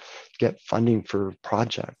to get funding for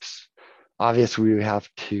projects. Obviously, we have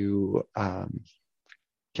to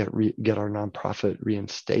get our nonprofit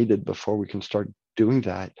reinstated before we can start doing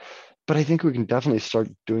that. But I think we can definitely start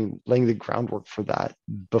laying the groundwork for that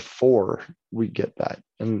before we get that,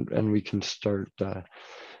 and we can start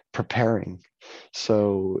preparing.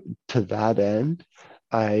 So to that end,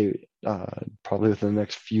 I probably within the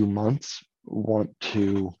next few months want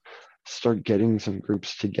to start getting some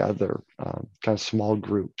groups together, kind of small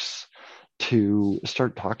groups, to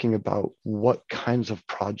start talking about what kinds of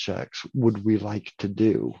projects would we like to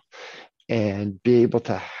do, and be able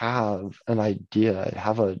to have an idea,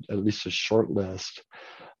 have at least a short list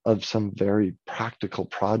of some very practical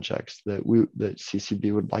projects that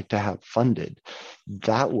CCB would like to have funded.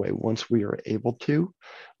 That way, once we are able to,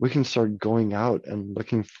 we can start going out and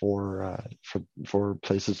looking for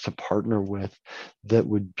places to partner with that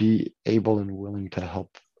would be able and willing to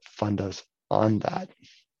help fund us on that.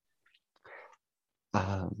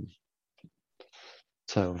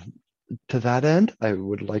 So to that end, I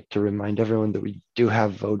would like to remind everyone that we do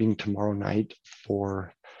have voting tomorrow night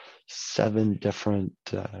for 7 different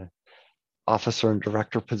officer and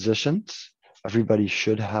director positions. Everybody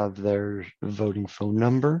should have their voting phone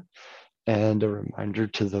number. And a reminder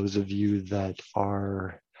to those of you that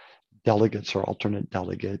are delegates or alternate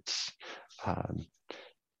delegates,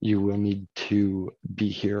 you will need to be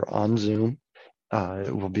here on Zoom.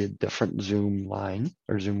 It will be a different Zoom line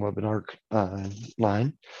or Zoom webinar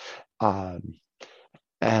line.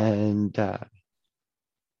 And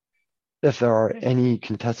if there are any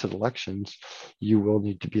contested elections, you will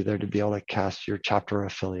need to be there to be able to cast your chapter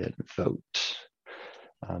affiliate vote.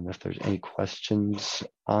 If there's any questions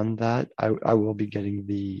on that, I will be getting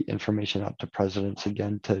the information out to presidents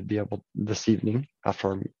again to be able this evening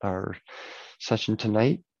after our session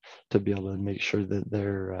tonight to be able to make sure that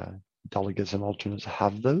their delegates and alternates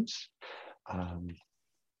have those.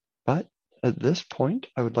 But at this point,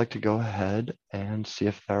 I would like to go ahead and see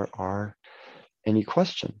if there are any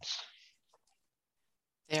questions.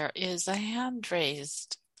 There is a hand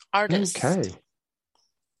raised. Artist. Okay.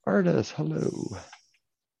 Artist, hello.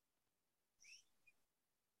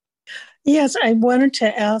 Yes, I wanted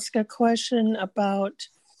to ask a question about.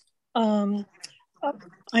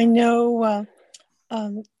 I know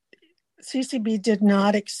CCB did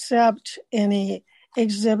not accept any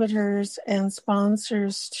exhibitors and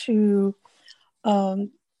sponsors to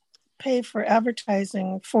pay for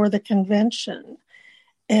advertising for the convention,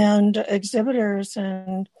 and exhibitors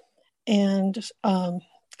and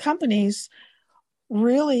companies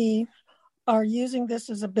really are using this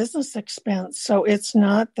as a business expense. So it's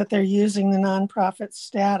not that they're using the nonprofit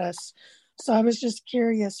status. So I was just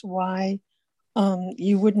curious why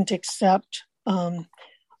you wouldn't accept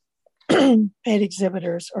paid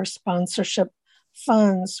exhibitors or sponsorship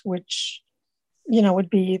funds, which, would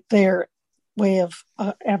be their way of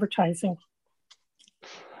advertising.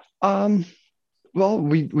 Well,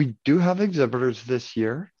 we do have exhibitors this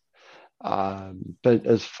year. But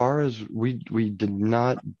as far as we did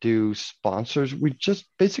not do sponsors, we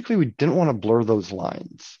didn't want to blur those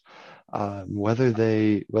lines. Whether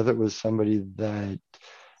it was somebody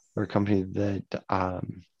or a company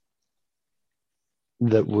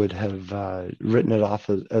that would have written it off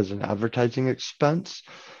as an advertising expense.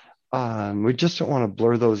 We just don't want to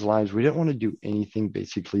blur those lines. We didn't want to do anything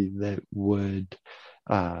basically that would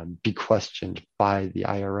be questioned by the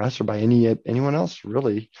IRS or by anyone else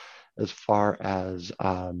really. As far as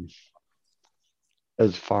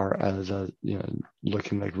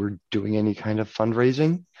looking like we're doing any kind of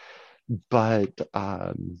fundraising, but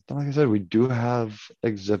like I said, we do have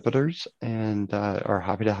exhibitors and are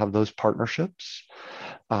happy to have those partnerships,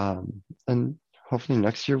 and hopefully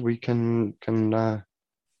next year we can go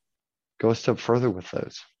a step further with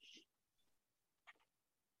those.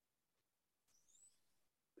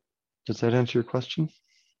 Does that answer your question?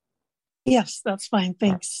 Yes, that's fine.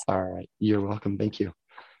 Thanks. All right. You're welcome. Thank you.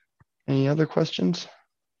 Any other questions?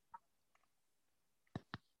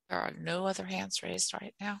 There are no other hands raised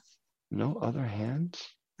right now. No other hands?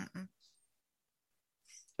 Mm-mm.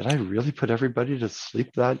 Did I really put everybody to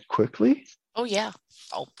sleep that quickly? Oh, yeah.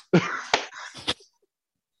 Oh.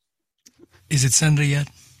 Is it Sunday yet?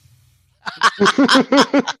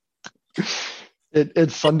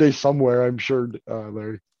 It's Sunday somewhere, I'm sure,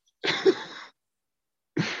 Larry.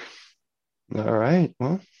 All right.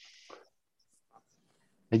 Well,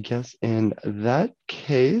 I guess in that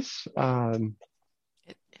case,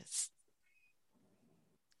 it is.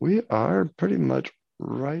 We are pretty much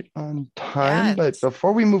right on time. Yeah, but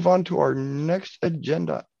before we move on to our next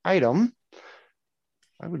agenda item,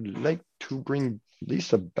 I would like to bring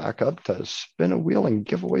Lisa back up to spin a wheel and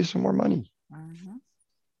give away some more money. Mm-hmm.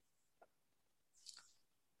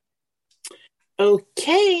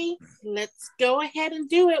 Okay, let's go ahead and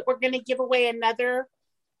do it. We're going to give away another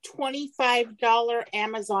 $25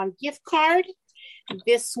 Amazon gift card.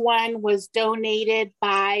 This one was donated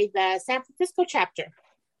by the San Francisco chapter.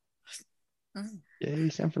 Yay,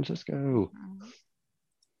 San Francisco.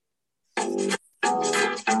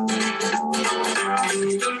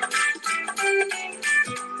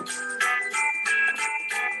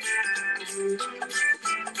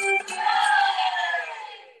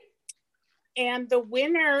 And the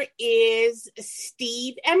winner is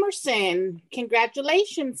Steve Emerson.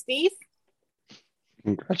 Congratulations, Steve.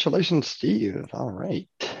 Congratulations, Steve. All right.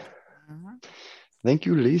 Thank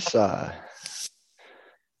you, Lisa.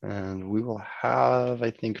 And we will have,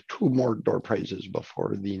 I think, 2 more door prizes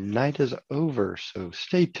before the night is over. So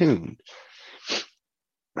stay tuned.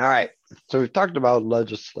 All right. So we've talked about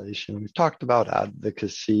legislation. We've talked about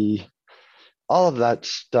advocacy. All of that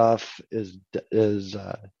stuff is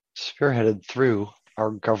spearheaded through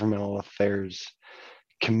our Governmental Affairs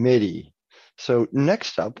Committee. So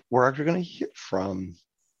next up, we're actually going to hear from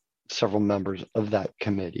several members of that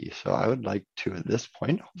committee. So I would like to, at this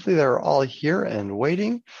point, hopefully they're all here and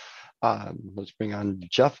waiting. Let's bring on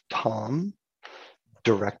Jeff Tom,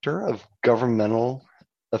 Director of Governmental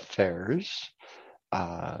Affairs.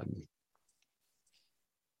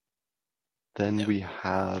 Then we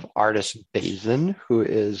have Artis Bazin, who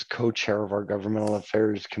is co-chair of our Governmental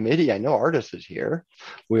Affairs Committee. I know Artis is here.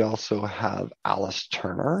 We also have Alice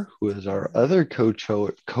Turner, who is our other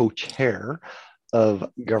co-chair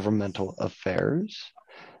of Governmental Affairs.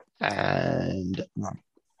 And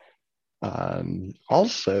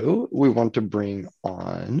also, we want to bring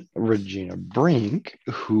on Regina Brink,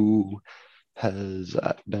 who has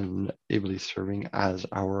been ably serving as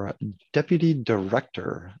our Deputy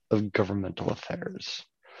Director of Governmental Affairs.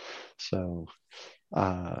 So,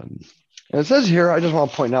 and it says here, I just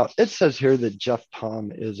want to point out, it says here that Jeff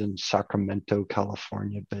Tom is in Sacramento,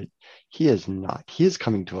 California, but he is not. He is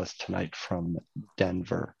coming to us tonight from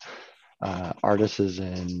Denver. Artis is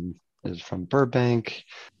from Burbank.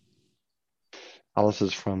 Alice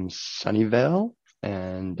is from Sunnyvale,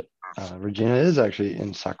 and Regina is actually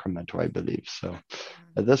in Sacramento, I believe. So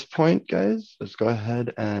at this point, guys, let's go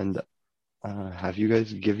ahead and have you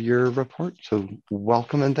guys give your report. So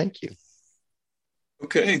welcome and thank you.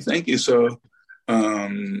 Okay, thank you. So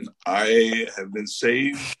I have been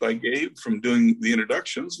saved by Gabe from doing the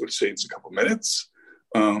introductions, which saves a couple minutes.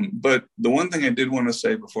 But the one thing I did want to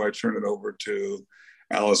say before I turn it over to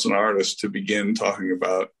Alice and Artis to begin talking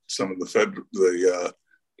about some of the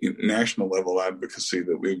national level advocacy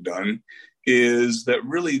that we've done is that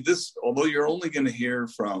really this, although you're only going to hear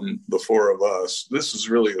from the four of us, this is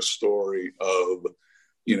really a story of,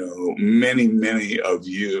 many, many of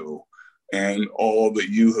you and all that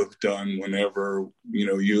you have done whenever,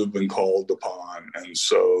 you have been called upon. And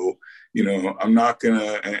so, I'm not going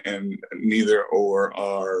to, and neither or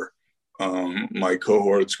are my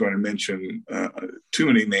cohort's going to mention too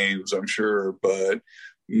many names, I'm sure, but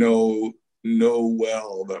know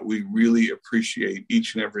well that we really appreciate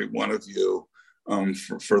each and every one of you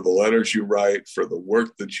for the letters you write, for the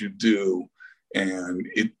work that you do. And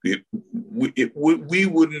we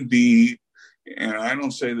wouldn't be, and I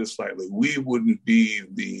don't say this lightly, we wouldn't be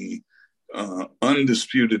the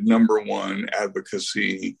undisputed #1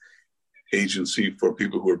 advocacy agency for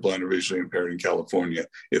people who are blind or visually impaired in California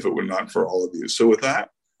if it were not for all of you. So with that,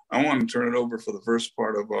 I want to turn it over for the first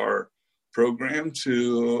part of our program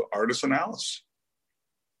to Artis and Alice.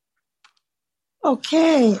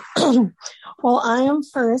 Okay. Well, I am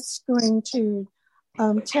first going to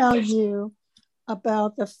tell you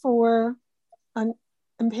about the 4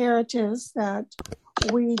 imperatives that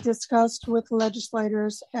we discussed with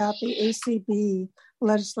legislators at the ACB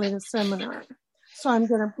legislative seminar. So I'm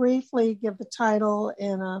going to briefly give the title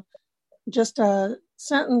and just a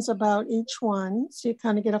sentence about each one, so you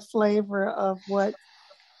kind of get a flavor of what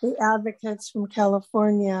the advocates from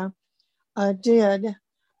California did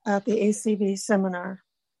at the ACB seminar.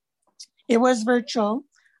 It was virtual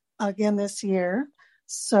again this year,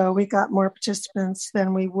 so we got more participants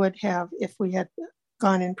than we would have if we had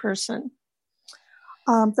gone in person.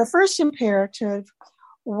 The first imperative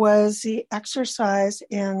was the Exercise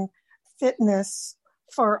and Fitness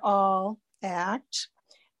for All Act,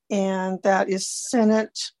 and that is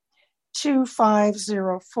Senate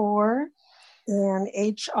 2504 and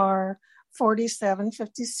HR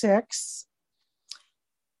 4756.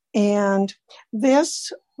 And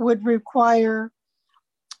this would require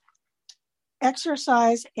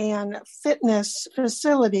exercise and fitness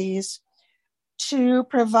facilities to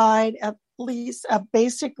provide at least a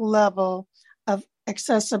basic level of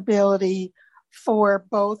accessibility for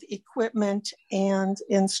both equipment and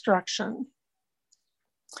instruction.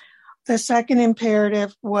 The second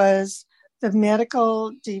imperative was the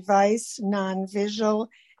Medical Device Non-Visual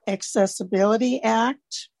Accessibility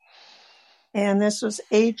Act, and this was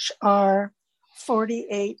HR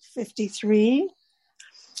 4853.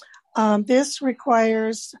 This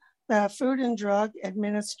requires the Food and Drug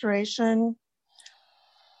Administration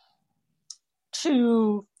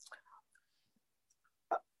to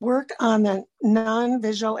work on the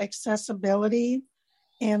non-visual accessibility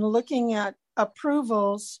and looking at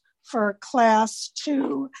approvals for Class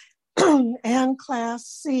 2 and Class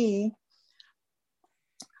C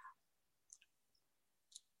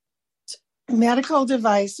medical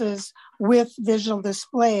devices with visual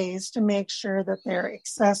displays to make sure that they're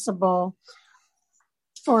accessible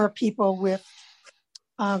for people with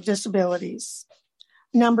disabilities.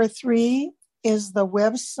 Number 3 is the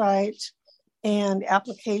Website and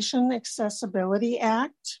Application Accessibility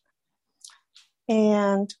Act.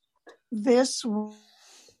 And this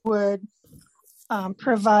would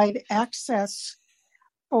provide access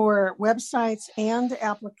for websites and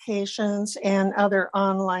applications and other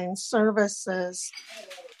online services,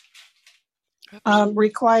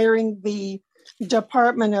 requiring the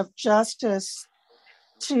Department of Justice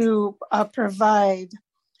to provide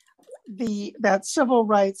that civil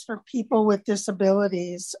rights for people with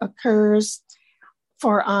disabilities occurs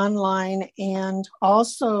for online, and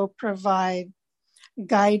also provide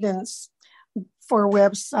guidance for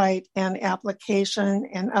website and application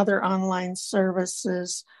and other online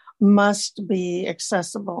services must be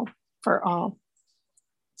accessible for all.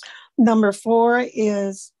 Number 4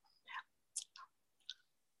 is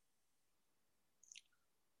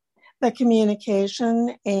the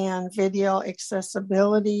Communication and Video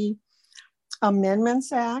Accessibility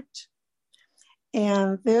Amendments Act.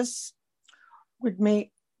 And this would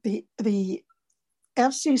make the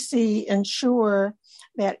FCC ensure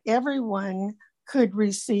that everyone could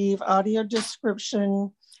receive audio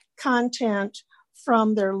description content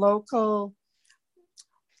from their local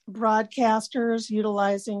broadcasters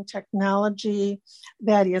utilizing technology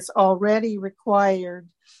that is already required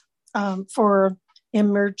for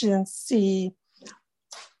emergency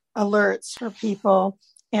alerts for people,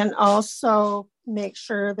 and also make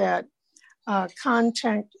sure that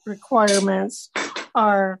content requirements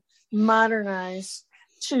are modernized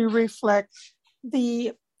to reflect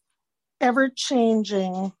the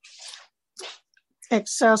ever-changing,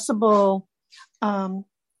 accessible, and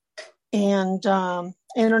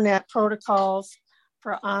internet protocols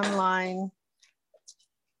for online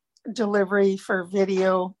delivery for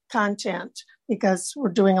video content, because we're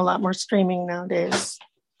doing a lot more streaming nowadays.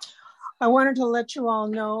 I wanted to let you all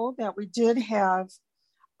know that we did have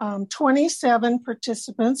 27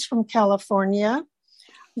 participants from California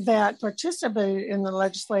that participated in the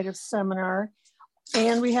legislative seminar.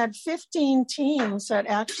 And we had 15 teams that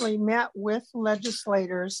actually met with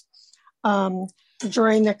legislators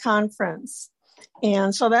during the conference.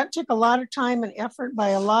 And so that took a lot of time and effort by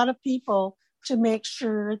a lot of people to make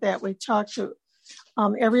sure that we talked to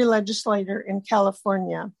every legislator in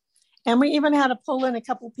California. And we even had to pull in a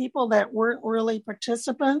couple people that weren't really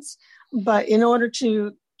participants, but in order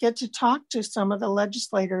to get to talk to some of the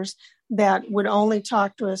legislators that would only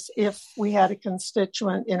talk to us if we had a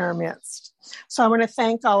constituent in our midst. So I want to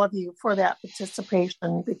thank all of you for that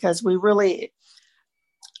participation, because we really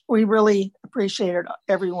appreciated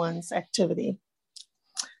everyone's activity.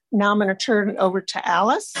 Now I'm going to turn it over to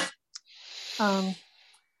Alice.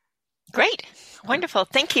 Great. Wonderful.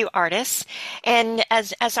 Thank you, Artis. And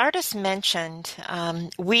as Artis mentioned,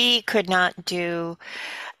 we could not do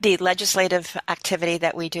the legislative activity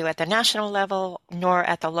that we do at the national level nor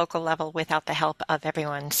at the local level without the help of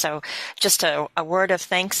everyone. So just a word of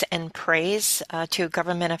thanks and praise to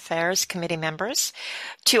Government Affairs Committee members,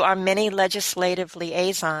 to our many legislative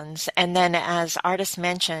liaisons, and then, as Artis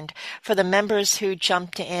mentioned, for the members who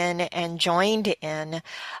jumped in and joined in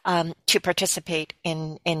to participate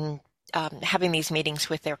in having these meetings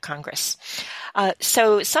with their Congress.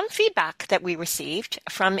 So some feedback that we received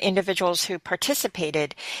from individuals who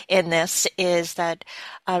participated in this is that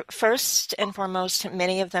first and foremost,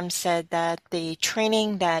 many of them said that the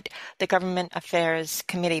training that the Government Affairs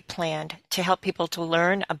Committee planned to help people to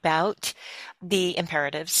learn about the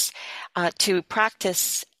imperatives, to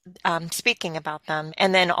practice speaking about them,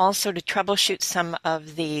 and then also to troubleshoot some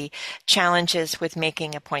of the challenges with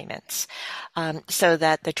making appointments, so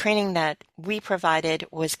that the training that we provided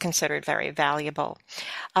was considered very valuable.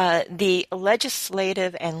 The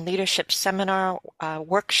legislative and leadership seminar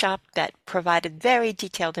workshop that provided very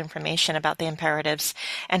detailed information about the imperatives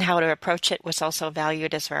and how to approach it was also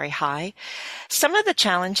valued as very high. Some of the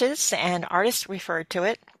challenges, and Artis referred to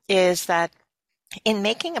it, is that in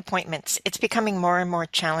making appointments, it's becoming more and more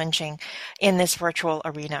challenging in this virtual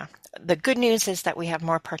arena. The good news is that we have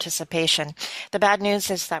more participation. The bad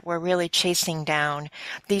news is that we're really chasing down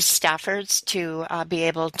these staffers to be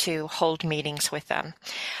able to hold meetings with them.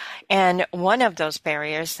 And one of those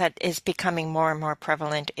barriers that is becoming more and more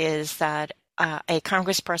prevalent is that a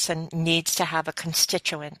congressperson needs to have a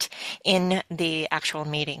constituent in the actual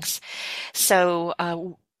meetings. So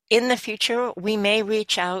in the future, we may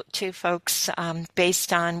reach out to folks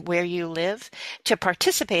based on where you live to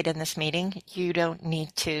participate in this meeting. You don't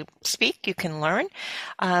need to speak, you can learn,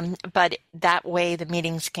 but that way the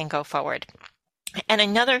meetings can go forward. And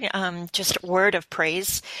another just word of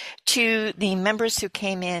praise to the members who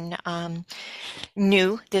came in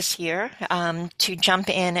new this year to jump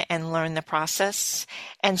in and learn the process.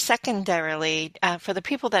 And secondarily, for the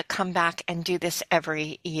people that come back and do this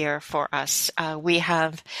every year for us. We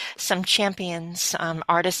have some champions,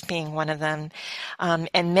 Artis being one of them,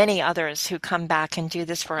 and many others who come back and do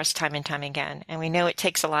this for us time and time again. And we know it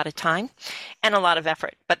takes a lot of time and a lot of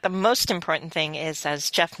effort. But the most important thing is,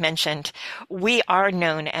 as Jeff mentioned, we are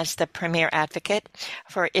known as the premier advocate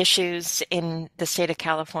for issues in the state of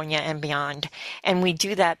California and beyond. And we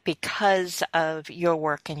do that because of your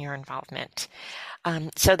work and your involvement.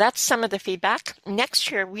 So that's some of the feedback. Next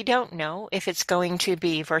year, we don't know if it's going to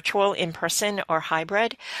be virtual, in person, or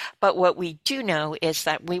hybrid. But what we do know is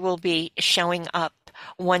that we will be showing up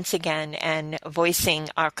once again and voicing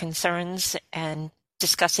our concerns and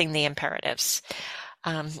discussing the imperatives.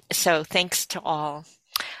 So thanks to all.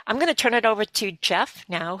 I'm going to turn it over to Jeff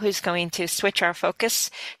now, who's going to switch our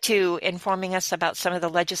focus to informing us about some of the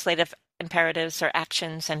legislative imperatives or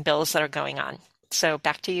actions and bills that are going on. So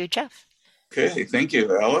back to you, Jeff. Okay, thank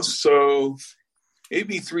you, Alice. So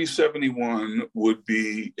AB 371 would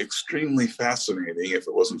be extremely fascinating if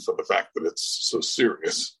it wasn't for the fact that it's so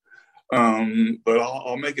serious. But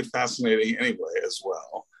I'll make it fascinating anyway as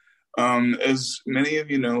well. As many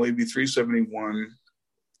of you know, AB 371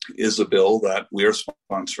 is a bill that we are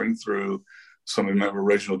sponsoring through Assembly Member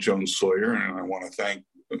Reginald Jones Sawyer, and I want to thank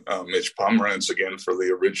Mitch Pomerantz again for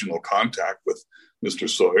the original contact with Mr.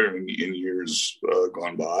 Sawyer in years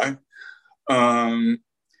gone by.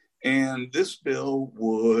 And this bill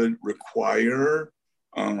would require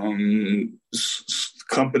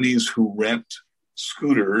companies who rent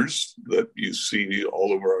scooters that you see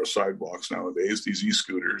all over our sidewalks nowadays, these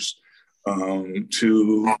e-scooters,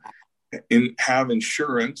 to have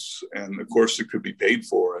insurance, and of course it could be paid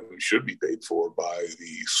for and should be paid for by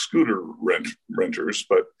the scooter renters,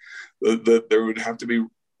 but there would have to be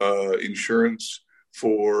insurance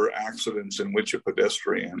for accidents in which a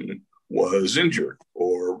pedestrian was injured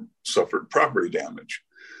or suffered property damage.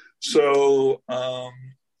 So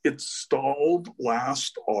it stalled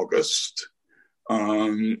last August.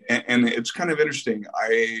 And it's kind of interesting.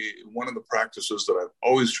 One of the practices that I've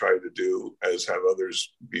always tried to do, as have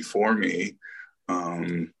others before me,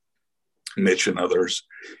 Mitch and others,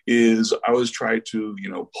 is I always try to,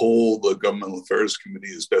 poll the Governmental Affairs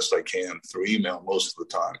Committee as best I can through email most of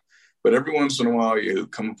the time. But every once in a while, you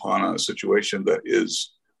come upon a situation that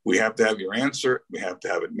is, we have to have your answer, we have to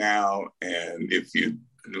have it now, and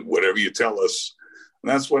whatever you tell us.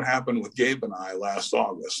 And that's what happened with Gabe and I last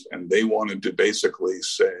August. And they wanted to basically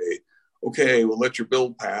say, okay, we'll let your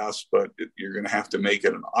bill pass, but you're going to have to make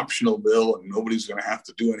it an optional bill and nobody's going to have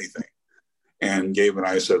to do anything. And Gabe and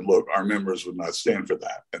I said, look, our members would not stand for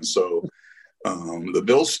that. And so the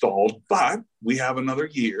bill stalled, but we have another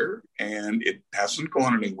year and it hasn't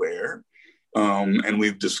gone anywhere. And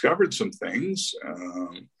we've discovered some things.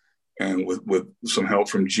 And with some help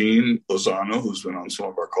from Jean Lozano, who's been on some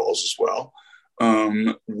of our calls as well,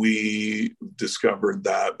 we discovered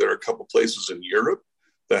that there are a couple places in Europe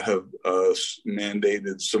that have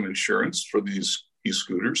mandated some insurance for these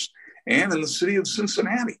e-scooters, and in the city of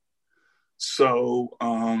Cincinnati. So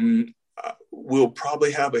we'll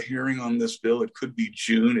probably have a hearing on this bill. It could be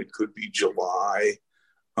June, it could be July.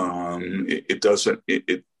 It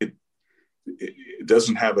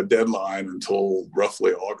doesn't have a deadline until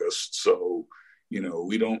roughly August. So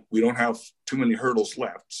we don't have too many hurdles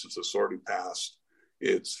left since it's already passed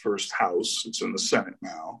its first House. It's in the Senate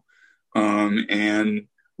now. And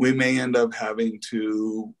we may end up having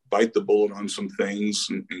to bite the bullet on some things,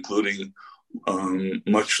 including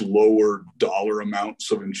much lower dollar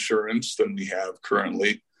amounts of insurance than we have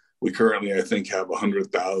currently. We currently, I think, have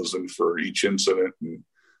 $100,000 for each incident. And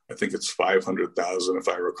I think it's $500,000, if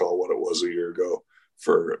I recall what it was a year ago,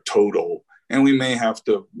 for total. And we may have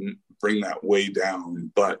to bring that way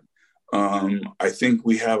down, but I think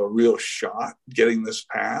we have a real shot getting this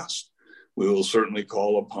passed. We will certainly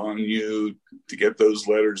call upon you to get those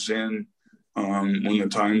letters in when the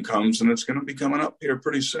time comes, and it's going to be coming up here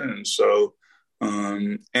pretty soon. So,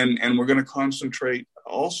 and we're going to concentrate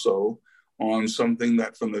also on something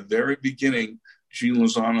that from the very beginning, Jean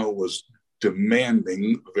Lozano was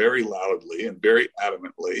demanding very loudly and very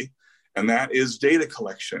adamantly, and that is data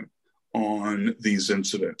collection on these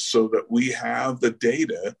incidents so that we have the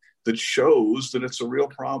data that shows that it's a real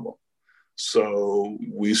problem. So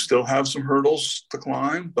we still have some hurdles to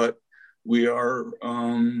climb, but we are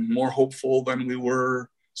more hopeful than we were,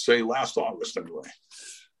 say, last August anyway.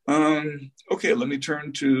 Okay, let me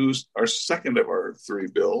turn to our second of our three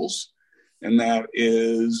bills, and that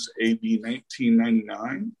is AB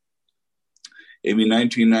 1999. AB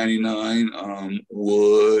 1999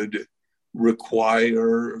 would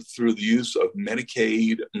require, through the use of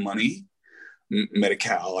Medicaid money,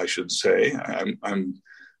 Medi-Cal, I should say. I'm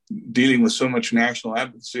dealing with so much national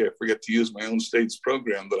advocacy, I forget to use my own state's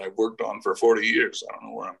program that I've worked on for 40 years. I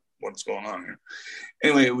don't know what's going on here.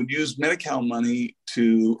 Anyway, it would use Medi-Cal money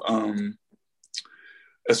to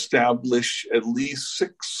establish at least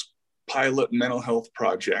 6 pilot mental health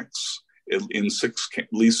projects in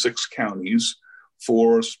at least six counties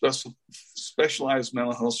for specialized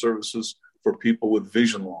mental health services for people with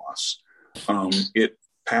vision loss. It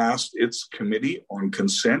passed its committee on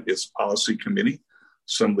consent, its policy committee,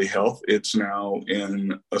 Assembly Health. It's now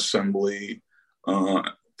in Assembly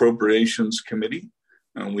Appropriations Committee,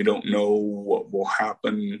 and we don't know what will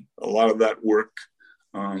happen. A lot of that work,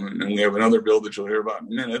 and we have another bill that you'll hear about in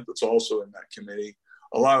a minute that's also in that committee.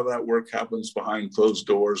 A lot of that work happens behind closed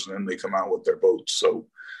doors, and then they come out with their votes. So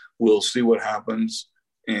we'll see what happens.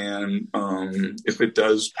 And if it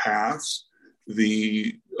does pass,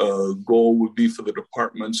 the goal would be for the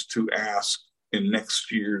departments to ask in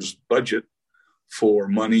next year's budget for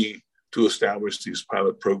money to establish these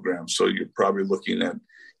pilot programs. So you're probably looking at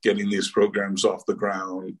getting these programs off the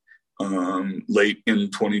ground late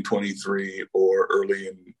in 2023 or early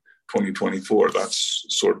in 2024. That's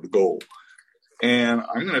sort of the goal. And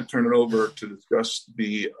I'm going to turn it over to discuss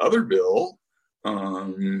the other bill.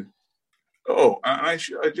 I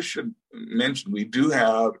just should mention, we do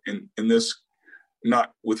have in this,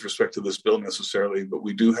 not with respect to this bill necessarily, but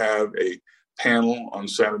we do have a panel on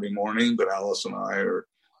Saturday morning that Alice and I are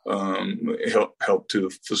help to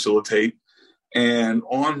facilitate, and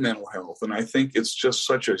on mental health. And I think it's just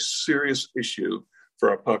such a serious issue for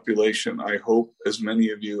our population. I hope as many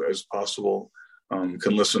of you as possible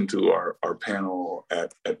can listen to our panel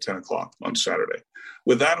at 10 o'clock on Saturday.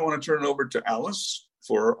 With that, I want to turn it over to Alice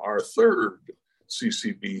for our third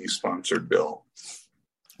CCB-sponsored bill.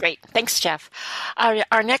 Great. Thanks, Jeff.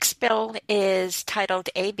 Our next bill is titled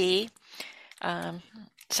AB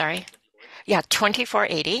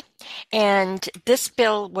 2480. And this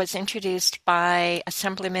bill was introduced by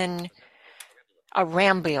Assemblyman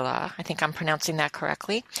Arambula. I think I'm pronouncing that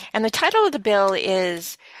correctly. And the title of the bill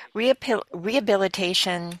is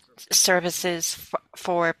Rehabilitation Services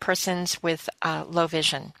for Persons with Low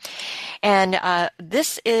Vision. And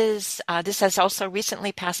this has also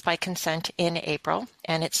recently passed by consent in April,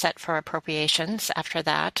 and it's set for appropriations after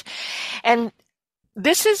that. And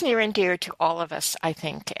this is near and dear to all of us, I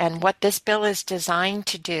think. And what this bill is designed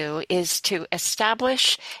to do is to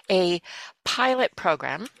establish a pilot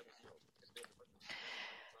program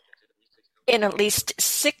in at least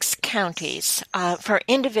 6 counties for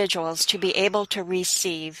individuals to be able to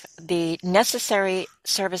receive the necessary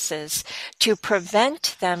services to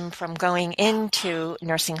prevent them from going into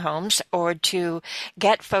nursing homes, or to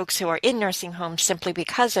get folks who are in nursing homes simply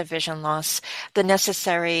because of vision loss the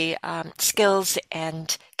necessary skills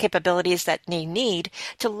and capabilities that they need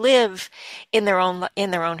to live in their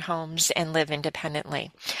own homes and live independently.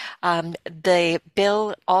 The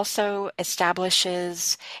bill also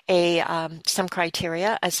establishes some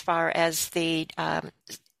criteria as far as the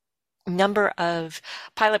number of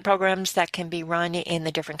pilot programs that can be run in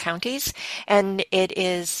the different counties, and it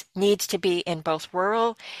needs to be in both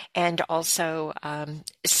rural and also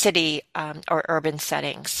city or urban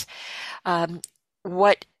settings.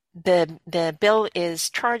 What the bill is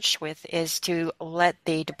charged with is to let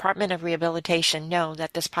the Department of Rehabilitation know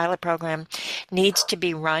that this pilot program needs to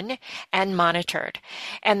be run and monitored.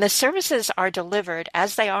 And the services are delivered,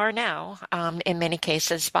 as they are now, in many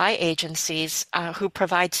cases, by agencies who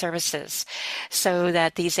provide services, so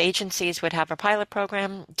that these agencies would have a pilot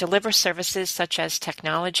program, deliver services such as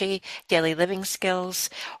technology, daily living skills,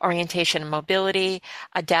 orientation and mobility,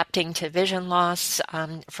 adapting to vision loss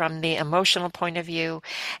from the emotional point of view,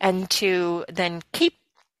 and to then keep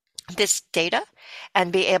this data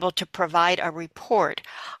and be able to provide a report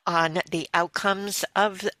on the outcomes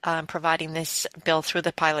of providing this bill through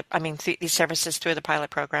the pilot, these services through the pilot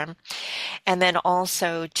program, and then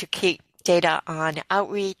also to keep data on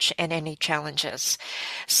outreach and any challenges.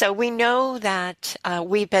 So we know that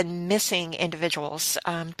we've been missing individuals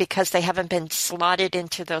because they haven't been slotted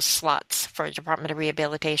into those slots for Department of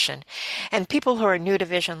Rehabilitation. And people who are new to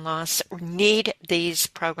vision loss need these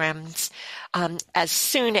programs as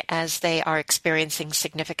soon as they are experiencing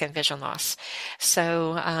significant vision loss.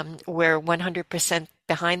 So we're 100%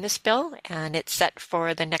 behind this bill, and it's set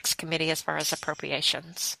for the next committee as far as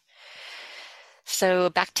appropriations. So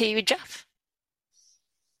back to you, Jeff.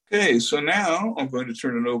 Okay, so now I'm going to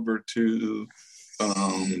turn it over to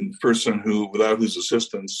the person without whose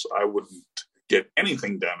assistance I wouldn't get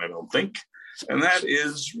anything done, I don't think, and that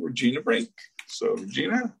is Regina Brink. So,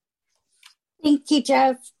 Regina? Thank you,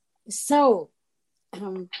 Jeff. So,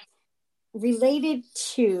 related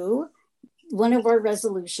to one of our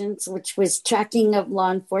resolutions, which was tracking of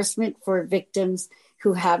law enforcement for victims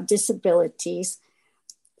who have disabilities,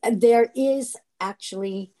 there is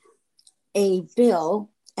actually a bill,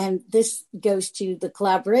 and this goes to the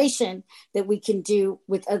collaboration that we can do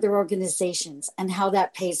with other organizations and how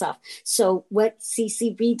that pays off. So what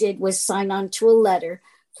CCB did was sign on to a letter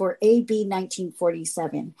for AB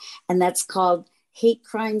 1947, and that's called Hate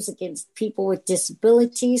Crimes Against People with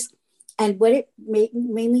Disabilities. And what it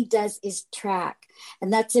mainly does is track.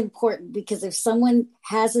 And that's important because if someone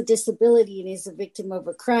has a disability and is a victim of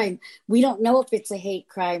a crime, we don't know if it's a hate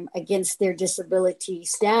crime against their disability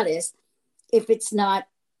status if it's not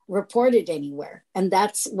reported anywhere. And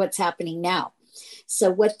that's what's happening now.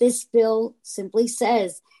 So what this bill simply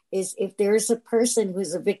says is if there's a person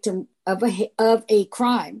who's a victim of a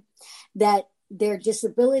crime, that their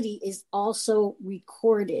disability is also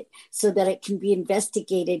recorded so that it can be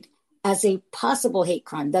investigated as a possible hate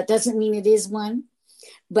crime. That doesn't mean it is one,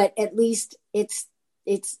 but at least it's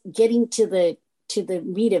getting to the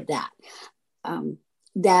meat of that.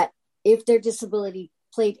 That if their disability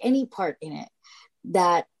played any part in it,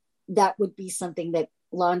 that would be something that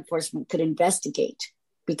law enforcement could investigate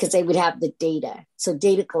because they would have the data. So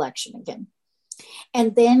data collection again.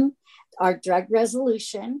 And then our drug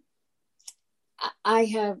resolution,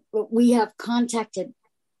 we have contacted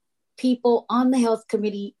people on the health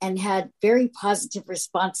committee and had very positive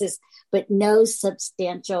responses, but no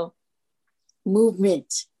substantial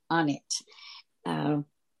movement on it.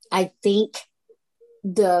 I think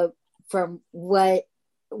from what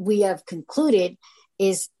we have concluded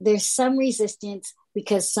is there's some resistance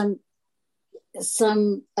because some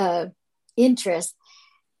interests,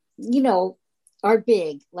 are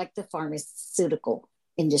big, like the pharmaceutical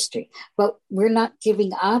industry. But we're not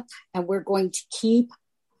giving up, and we're going to keep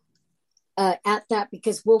at that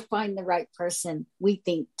because we'll find the right person, we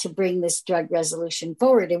think, to bring this drug resolution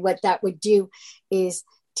forward. And what that would do is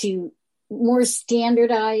to more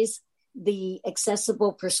standardize the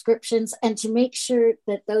accessible prescriptions and to make sure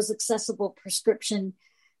that those accessible prescription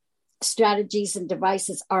strategies and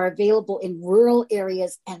devices are available in rural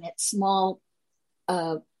areas and at small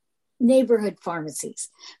neighborhood pharmacies,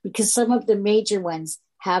 because some of the major ones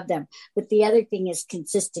have them. But the other thing is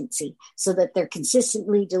consistency, so that they're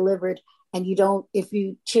consistently delivered. And if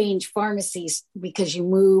you change pharmacies because you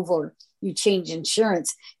move or you change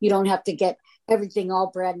insurance, you don't have to get everything all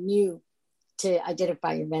brand new to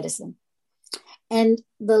identify your medicine. And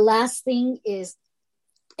the last thing is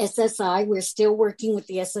SSI. We're still working with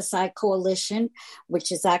the SSI Coalition,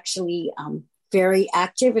 which is actually very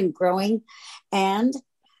active and growing. And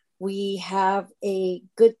we have a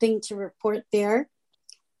good thing to report there.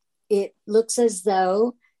 It looks as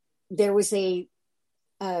though there was a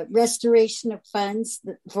restoration of funds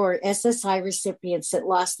for SSI recipients that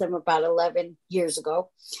lost them about 11 years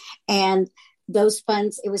ago. And those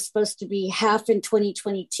funds, it was supposed to be half in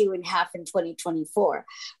 2022 and half in 2024.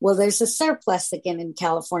 Well, there's a surplus again in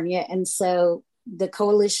California. And so the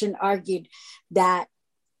coalition argued that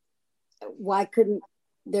why couldn't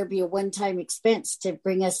there be a one-time expense to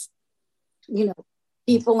bring us,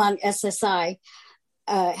 people on SSI,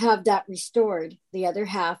 have that restored, the other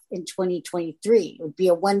half in 2023. It would be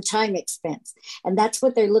a one-time expense. And that's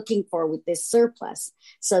what they're looking for with this surplus.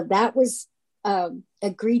 So that was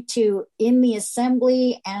agreed to in the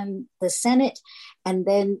Assembly and the Senate. And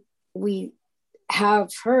then we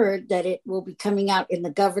have heard that it will be coming out in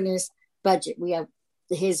the governor's budget. We have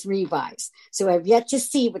his revise. So I've yet to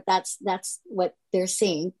see, but that's what they're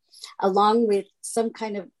saying, along with some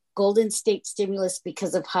kind of Golden State stimulus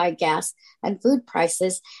because of high gas and food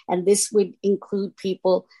prices. And this would include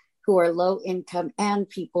people who are low income and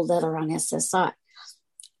people that are on SSI.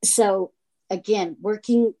 So again,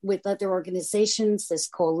 working with other organizations, this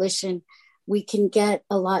coalition, we can get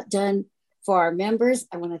a lot done for our members.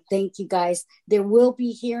 I want to thank you guys. There will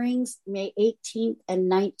be hearings May 18th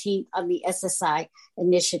and 19th on the SSI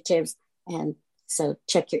initiatives. And so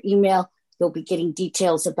check your email. You'll be getting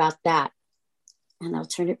details about that. And I'll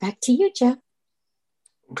turn it back to you, Jeff.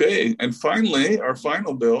 Okay. And finally, our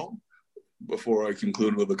final bill, before I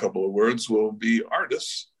conclude with a couple of words, will be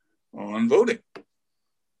Artis on voting.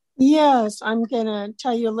 Yes, I'm going to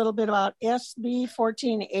tell you a little bit about SB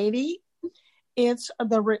 1480. It's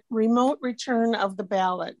the remote return of the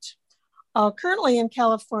ballot. Currently in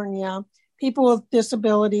California, people with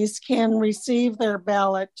disabilities can receive their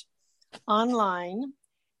ballot online,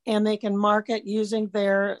 and they can mark it using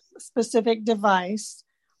their specific device,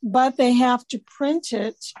 but they have to print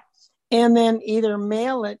it and then either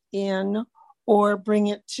mail it in or bring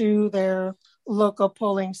it to their local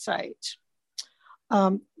polling site.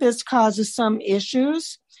 This causes some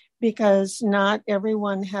issues because not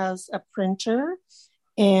everyone has a printer,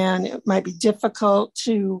 and it might be difficult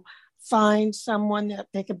to find someone that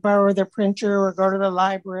they could borrow their printer or go to the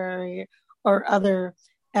library or other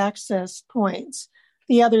access points.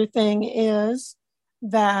 The other thing is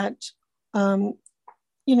that you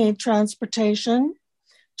need transportation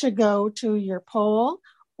to go to your poll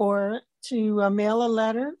or to mail a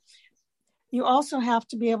letter. You also have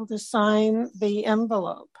to be able to sign the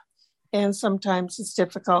envelope. And sometimes it's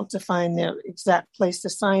difficult to find the exact place to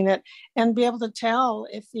sign it and be able to tell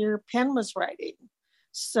if your pen was writing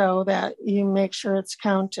so that you make sure it's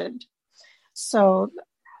counted. So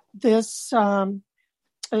this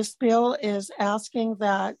bill is asking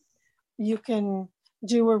that you can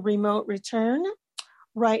do a remote return.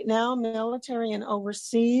 Right now, military and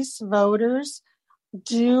overseas voters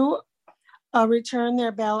do return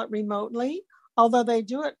their ballot remotely. Although they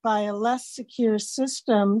do it by a less secure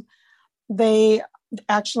system, they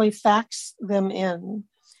actually fax them in.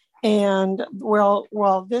 And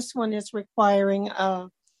while this one is requiring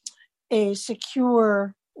a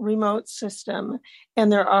secure remote system,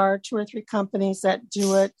 and there are 2 or 3 companies that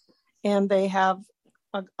do it, and they have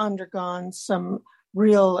undergone some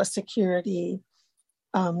real security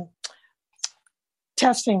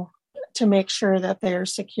testing to make sure that they're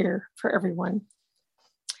secure for everyone.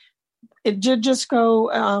 It did just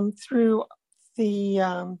go through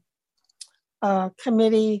the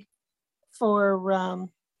committee for,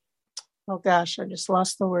 oh gosh, I just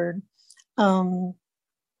lost the word.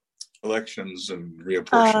 Elections and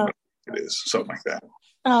reapportionment, it is, something like that.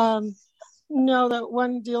 No, the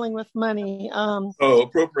one dealing with money.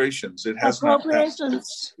 Appropriations. It has appropriations. Not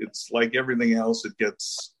passed. It's like everything else. It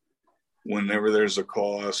gets, whenever there's a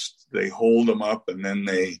cost, they hold them up and then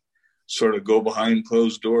they sort of go behind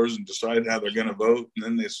closed doors and decide how they're going to vote. And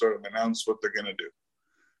then they sort of announce what they're going to do.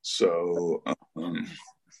 So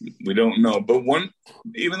we don't know. But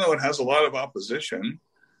even though it has a lot of opposition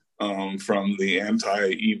from the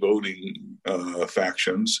anti-e-voting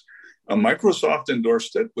factions, Microsoft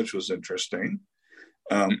endorsed it, which was interesting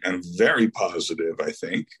and very positive, I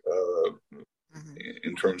think,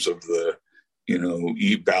 in terms of the,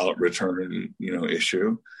 e-ballot return,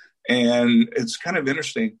 issue. And it's kind of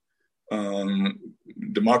interesting.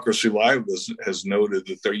 Democracy Live has noted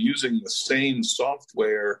that they're using the same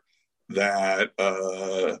software that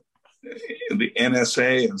the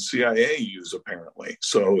NSA and CIA use, apparently.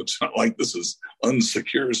 So it's not like this is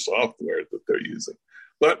unsecure software that they're using.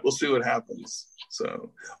 But we'll see what happens.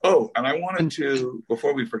 So, and I wanted to,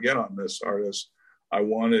 before we forget on this, Artis, I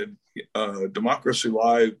wanted Democracy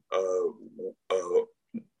Live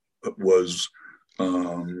was,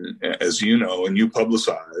 as you know, and you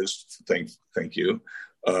publicized, thank you,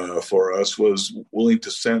 for us, was willing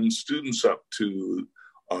to send students up to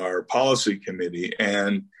our policy committee.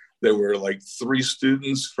 And there were like 3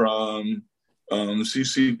 students from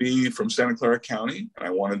CCB from Santa Clara County. And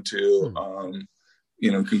I wanted to,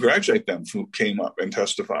 congratulate them who came up and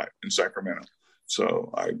testified in Sacramento.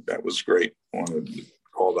 So that was great. I wanted to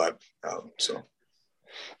call that out. So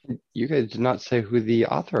you guys did not say who the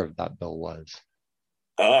author of that bill was.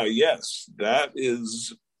 Yes, that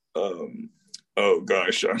is. Oh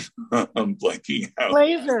gosh, I'm blanking out.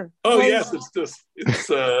 Glazer. Oh Glazer. Yes, it's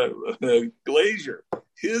Glazer.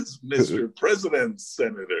 His Mr. President,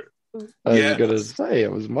 Senator. I was going to say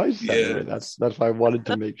it was my senator. That's why I wanted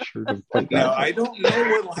to make sure to point that out. Now, I don't know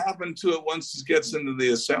what will happen to it once it gets into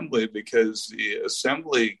the assembly, because the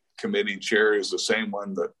assembly committee chair is the same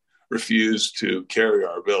one that refused to carry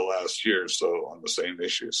our bill last year, so on the same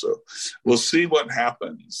issue. So we'll see what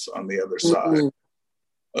happens on the other side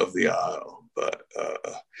of the aisle. But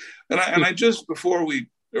and I just, before we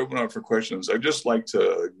open up for questions, I'd just like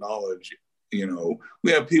to acknowledge,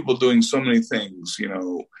 we have people doing so many things,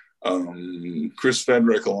 Chris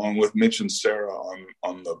Fedrick, along with Mitch and Sarah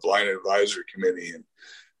on the Blind Advisory Committee, and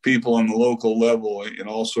people on the local level in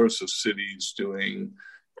all sorts of cities doing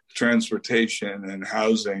transportation and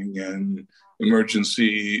housing and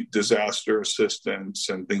emergency disaster assistance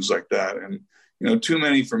and things like that. And, too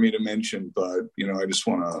many for me to mention, but, I just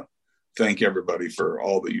want to thank everybody for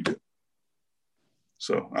all that you do.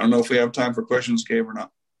 So I don't know if we have time for questions, Gabe, or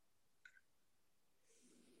not.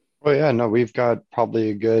 Well, yeah, no, we've got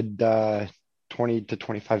probably a good 20 to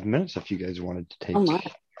 25 minutes if you guys wanted to take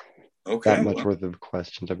that much worth of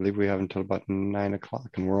questions. I believe we have until about 9 o'clock,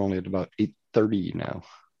 and we're only at about 8:30 now.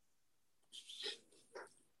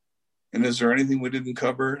 And is there anything we didn't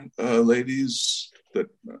cover, ladies, that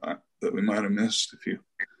we might have missed?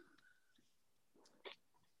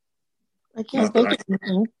 I can't think of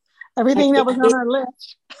anything. Everything that was on our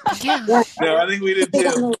list. Yeah. No, I think we did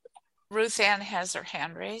too. Ruth Ann has her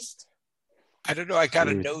hand raised. I don't know. I got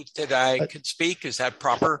a note that I could speak. Is that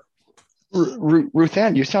proper? Ruth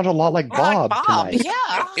Ann, you sound a lot like Bob tonight.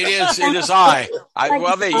 Yeah. It is I.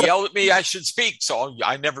 Well, they yelled at me I should speak, so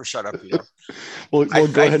I never shut up either. Well, go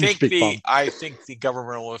ahead and speak, Bob. I think the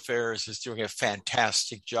Governmental Affairs is doing a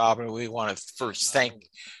fantastic job, and we want to first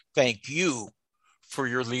thank you for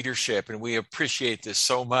your leadership, and we appreciate this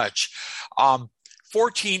so much.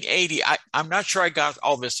 1480, I'm not sure I got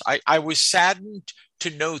all this. I was saddened to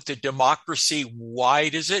note that Democracy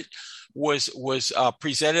Wide, was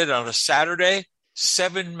presented on a Saturday.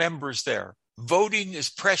 7 members there. Voting is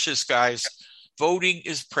precious, guys. Voting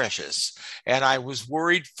is precious. And I was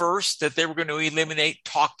worried first that they were going to eliminate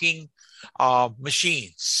talking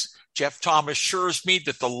machines. Jeff Tom assures me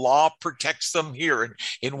that the law protects them here.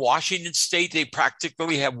 In Washington State, they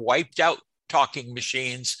practically have wiped out talking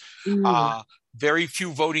machines. Very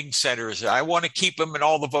few voting centers. I want to keep them in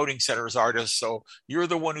all the voting centers, Artis. So you're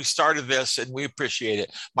the one who started this, and we appreciate it.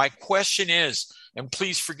 My question is, and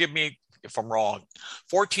please forgive me if I'm wrong,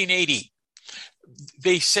 1480,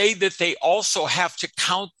 they say that they also have to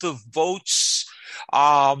count the votes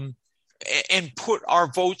and put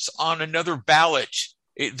our votes on another ballot.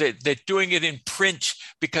 That doing it in print,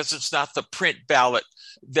 because it's not the print ballot,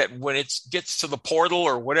 that when it gets to the portal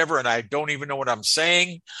or whatever, and I don't even know what I'm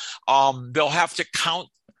saying, they'll have to count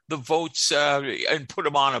the votes and put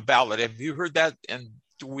them on a ballot. Have you heard that? And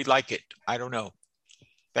do we like it? I don't know.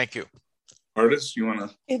 Thank you. Artis, you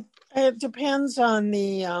want to? It depends on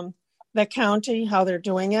the county, how they're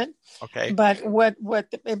doing it. Okay. But what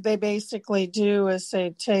they basically do is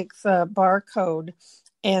they take the barcode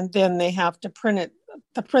and then they have to print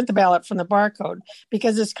the ballot from the barcode,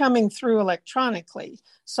 because it's coming through electronically.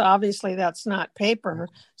 So obviously that's not paper.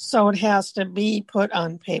 So it has to be put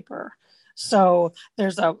on paper. So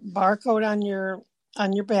there's a barcode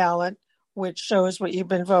on your ballot, which shows what you've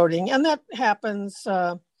been voting. And that happens,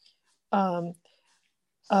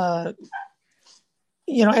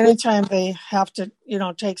 anytime they have to,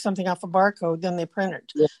 take something off a barcode, then they print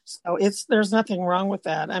it. Yeah. So there's nothing wrong with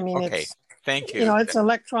that. I mean, okay. Thank you. It's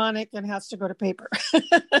electronic and has to go to paper.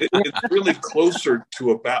 It's really closer to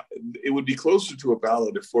a ballot. It would be closer to a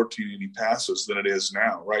ballot if 1480 passes than it is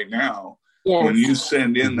now. Right now, yes. When you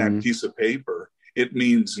send in that piece of paper, it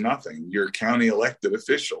means nothing. Your county elected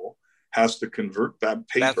official has to convert that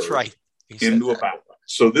paper That's right. into a ballot.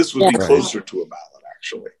 So this would be closer to a ballot,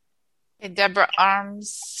 actually. Hey, Deborah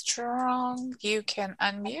Armstrong, you can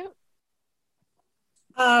unmute.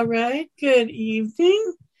 All right. Good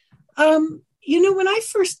evening. When I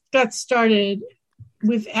first got started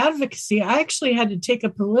with advocacy, I actually had to take a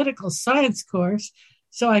political science course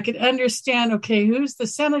so I could understand, okay, who's the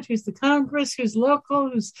Senate, who's the Congress, who's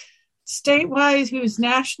local, who's statewide, who's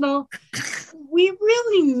national. We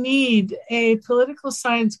really need a political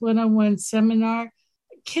science one-on-one seminar.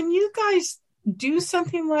 Can you guys do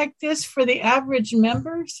something like this for the average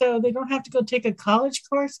member so they don't have to go take a college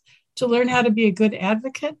course to learn how to be a good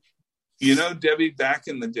advocate? Debbie, back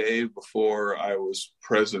in the day before I was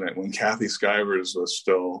president, when Kathy Skyvers was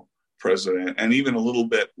still president, and even a little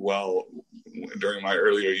bit during my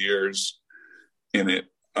earlier years in it,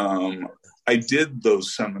 I did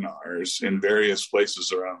those seminars in various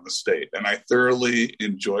places around the state, and I thoroughly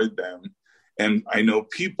enjoyed them. And I know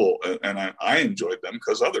people, and I enjoyed them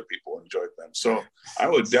because other people enjoyed them. So I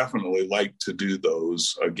would definitely like to do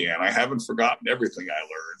those again. I haven't forgotten everything I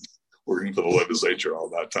learned working for the legislature all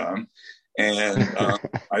that time. And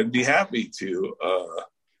I'd be happy to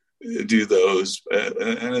do those.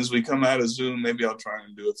 And as we come out of Zoom, maybe I'll try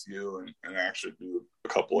and do a few and actually do a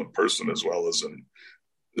couple in person as well as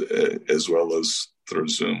through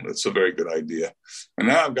Zoom. It's a very good idea. And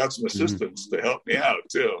now I've got some assistants to help me out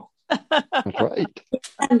too. That's right.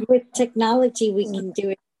 And with technology, we can do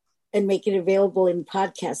it and make it available in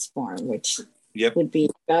podcast form, which would be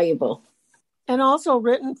valuable. And also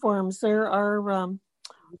written forms. There are,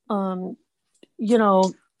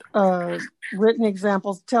 written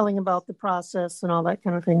examples telling about the process and all that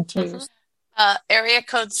kind of thing too. Area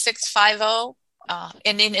code 650,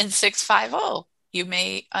 ending in 650. You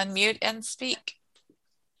may unmute and speak.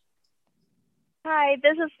 Hi,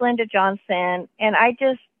 this is Linda Johnson, and I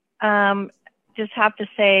just have to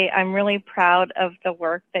say I'm really proud of the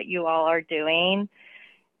work that you all are doing.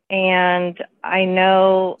 And I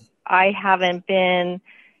know I haven't been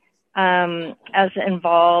as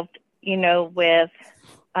involved, with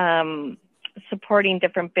supporting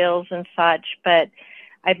different bills and such, but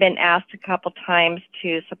I've been asked a couple times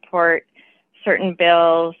to support certain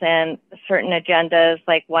bills and certain agendas.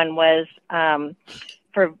 Like one was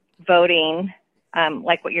for voting,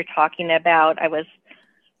 like what you're talking about. I was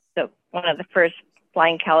one of the first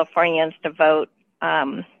blind Californians to vote,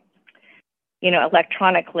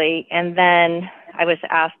 electronically. And then I was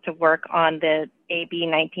asked to work on the AB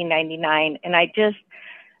 1999. And I just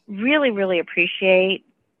really, really appreciate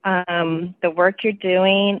the work you're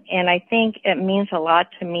doing. And I think it means a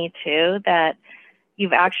lot to me too, that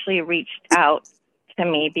you've actually reached out to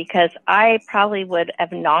me, because I probably would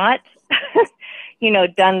have not,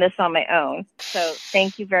 done this on my own. So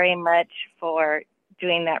thank you very much for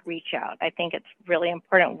doing that reach out. I think it's really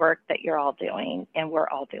important work that you're all doing and we're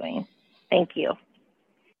all doing. Thank you.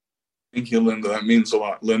 Thank you, Linda. That means a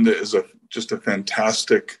lot. Linda is just a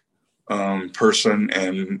fantastic person,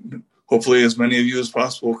 and hopefully as many of you as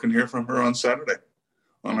possible can hear from her on Saturday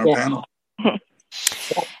on our panel.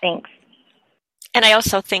 Thanks. And I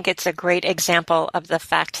also think it's a great example of the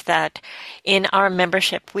fact that in our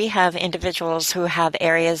membership, we have individuals who have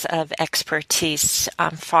areas of expertise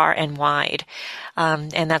far and wide.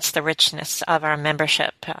 And that's the richness of our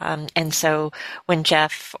membership. And so when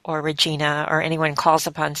Jeff or Regina or anyone calls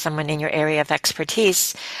upon someone in your area of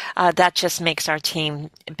expertise, that just makes our team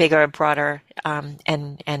bigger, broader,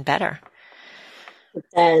 and better. It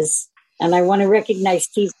does. And I want to recognize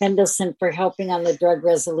Steve Mendelson for helping on the drug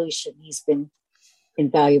resolution. He's been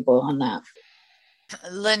invaluable on that.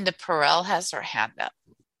 Linda Perel has her hand up.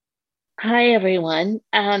 Hi, everyone.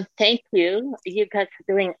 Thank you. You guys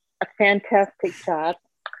are doing a fantastic job.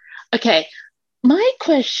 Okay, my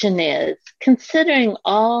question is, considering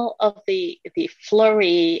all of the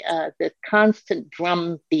flurry, the constant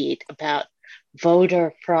drumbeat about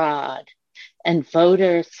voter fraud and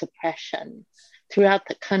voter suppression throughout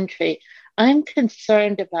the country, I'm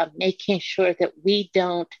concerned about making sure that we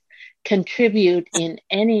don't contribute in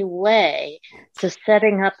any way to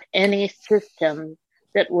setting up any system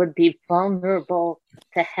that would be vulnerable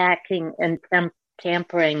to hacking and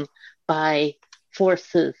tampering by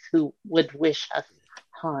forces who would wish us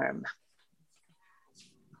harm.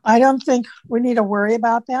 I don't think we need to worry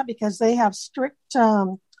about that because they have strict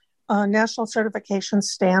national certification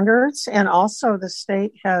standards, and also the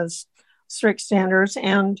state has strict standards.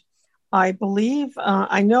 And I believe,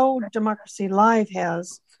 I know Democracy Live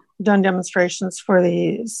has done demonstrations for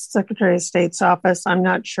the Secretary of State's office. I'm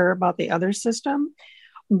not sure about the other system,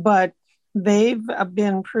 but they've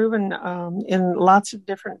been proven in lots of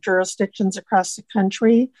different jurisdictions across the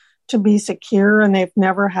country to be secure, and they've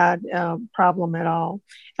never had a problem at all.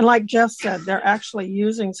 And like Jeff said, they're actually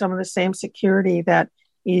using some of the same security that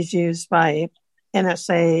is used by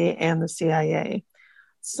NSA and the CIA.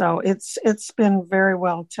 So it's been very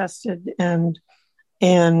well tested and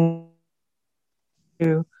to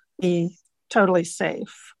be totally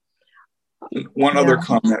safe. One other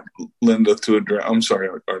comment, Linda, to address. I'm sorry,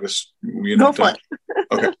 Artis. Go for it.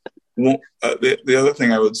 Okay. Well, the other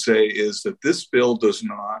thing I would say is that this bill does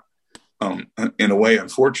not, in a way,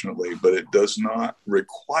 unfortunately, but it does not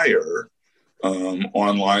require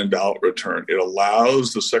online ballot return. It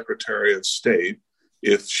allows the Secretary of State,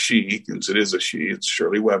 if she, since it is a she, it's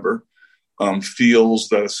Shirley Weber, feels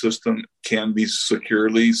that a system can be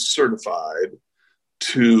securely certified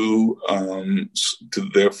to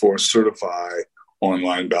therefore certify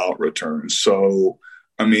online ballot returns. So,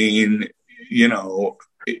 I mean,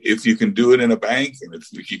 if you can do it in a bank and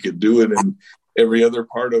if you could do it in every other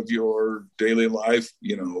part of your daily life,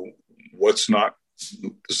 what's not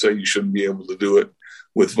to say you shouldn't be able to do it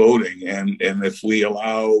with voting. And if we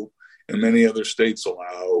allow, and many other states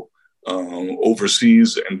allow,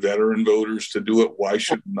 overseas and veteran voters to do it, why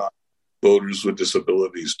should not voters with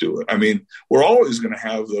disabilities do it? I mean, we're always going to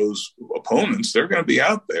have those opponents. They're going to be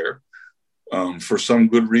out there for some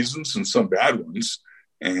good reasons and some bad ones.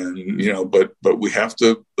 And, but we have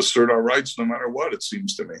to assert our rights no matter what, it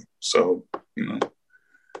seems to me. So,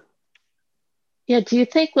 Yeah, do you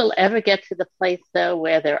think we'll ever get to the place, though,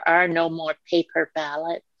 where there are no more paper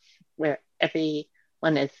ballots, where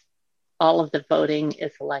all of the voting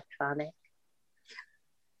is electronic?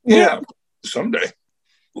 Yeah, someday.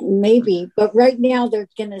 Maybe, but right now they're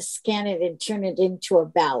going to scan it and turn it into a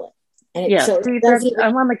ballot. And I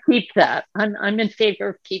want to keep that. I'm in favor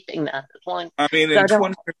of keeping that. I mean, in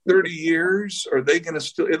 20 or 30 years, are they going to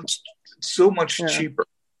still? It's so much cheaper.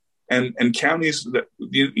 And counties that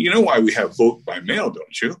you know why we have vote by mail,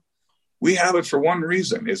 don't you? We have it for one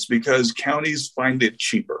reason. It's because counties find it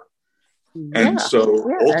cheaper. And so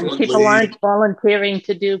ultimately, and people aren't volunteering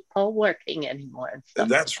to do poll working anymore. And stuff.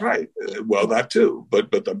 That's right. Well, that too.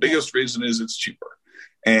 But the biggest reason is it's cheaper.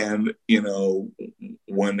 And,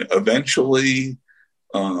 when eventually,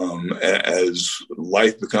 as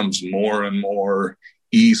life becomes more and more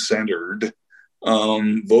e-centered,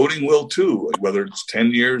 voting will too, whether it's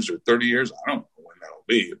 10 years or 30 years. I don't know when that'll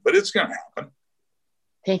be, but it's going to happen.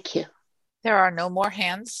 Thank you. There are no more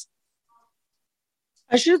hands.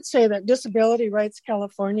 I should say that Disability Rights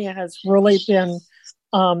California has really been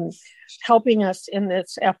helping us in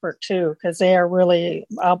this effort too, because they are really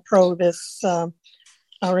pro this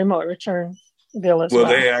remote return bill as well.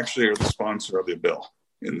 Well, they actually are the sponsor of the bill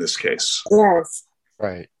in this case. Yes.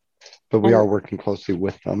 Right. But we are working closely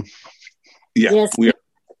with them. Yeah. Yes. We are.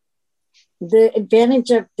 The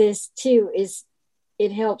advantage of this too is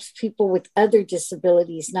it helps people with other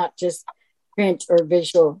disabilities, not just print or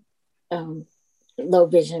visual, low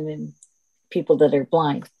vision and people that are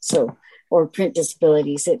blind. So, or print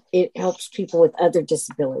disabilities. It helps people with other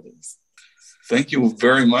disabilities. Thank you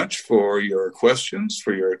very much for your questions,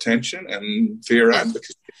 for your attention, and for your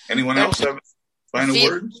advocacy. Anyone else have final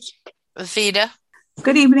words? Vida.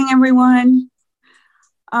 Good evening, everyone.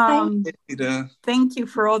 Vida. Thank you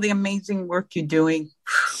for all the amazing work you're doing.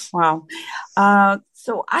 Wow.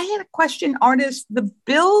 So I had a question, Artis. The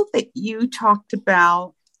bill that you talked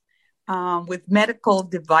about with medical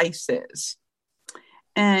devices,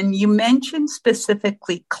 and you mentioned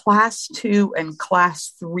specifically class 2 and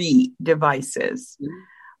class 3 devices.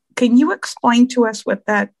 Can you explain to us what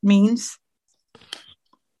that means?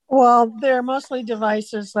 Well, they're mostly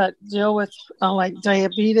devices that deal with like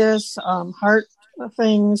diabetes, heart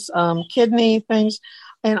things, kidney things.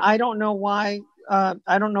 And I don't know why,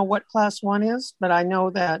 I don't know what class 1 is, but I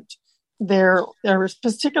know that there are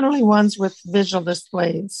particularly ones with visual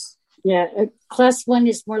displays. Yeah, class 1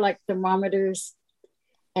 is more like thermometers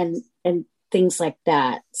and things like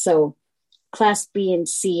that. So class B and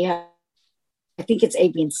C, I think it's A,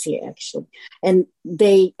 B, and C actually. And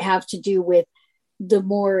they have to do with the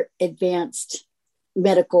more advanced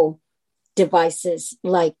medical devices,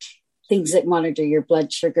 like things that monitor your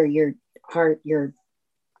blood sugar, your heart, your,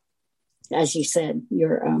 as you said,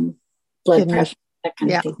 your blood pressure, that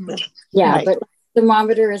kind of thing. Yeah, right. But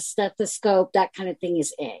thermometer, a stethoscope, that kind of thing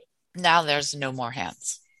is A. Now there's no more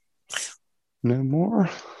hands. No more?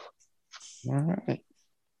 All right.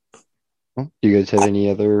 Well, do you guys have any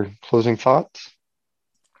other closing thoughts?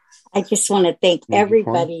 I just want to thank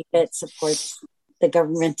everybody that supports the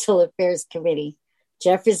Governmental Affairs Committee.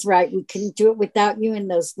 Jeff is right. We couldn't do it without you, and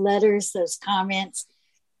those letters, those comments,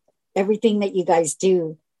 everything that you guys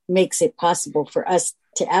do makes it possible for us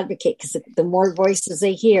to advocate, because the more voices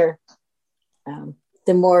they hear,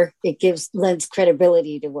 the more it lends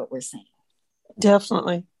credibility to what we're saying.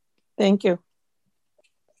 Definitely. Thank you.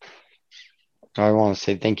 I want to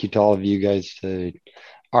say thank you to all of you guys, to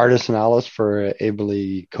Artis and Alice for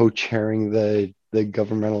ably co-chairing the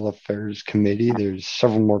Governmental Affairs Committee. There's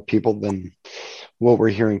several more people than what we're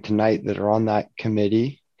hearing tonight that are on that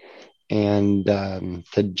committee. And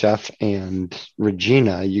to Jeff and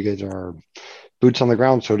Regina, you guys are boots on the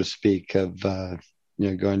ground, so to speak, of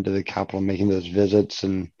going to the Capitol, making those visits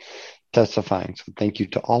and testifying. So thank you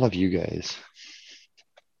to all of you guys.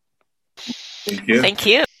 Thank you. Thank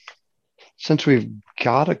you. Since we've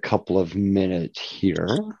got a couple of minutes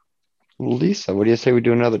here, Lisa, what do you say we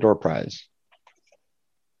do another door prize?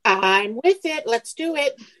 I'm with it. Let's do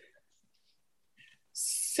it.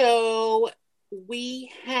 So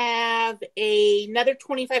we have another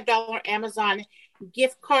 $25 Amazon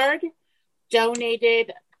gift card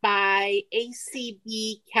donated by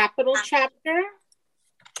ACB Capital Chapter.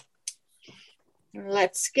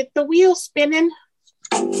 Let's get the wheel spinning.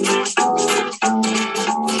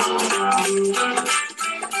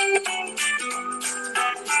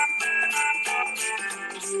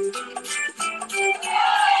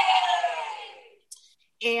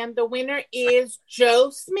 And the winner is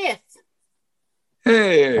Joe Smith.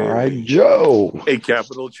 Hey. All right, Joe. A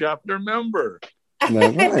Capital Chapter member. That's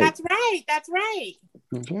right. That's right. That's right.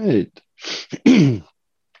 That's right.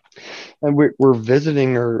 And we're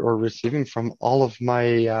visiting or receiving from all of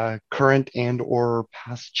my current and or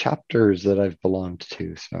past chapters that I've belonged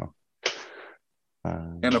to. So,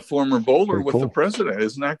 and a former bowler with the president,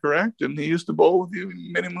 isn't that correct? Didn't he used to bowl with you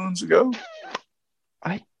many moons ago?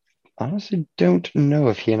 I honestly don't know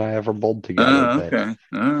if he and I ever bowled together. Okay,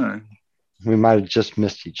 all right. We might have just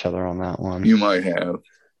missed each other on that one. You might have.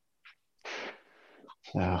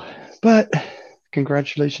 So, but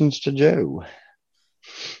congratulations to Joe.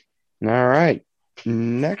 All right.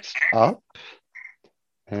 Next up,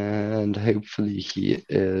 and hopefully he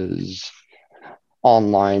is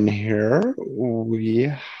online here,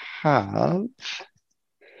 we have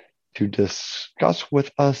to discuss with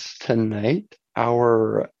us tonight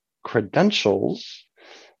our credentials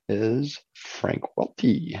is Frank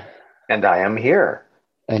Welty. And I am here.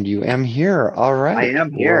 And you am here. All right. I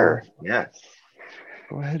am here. Yes.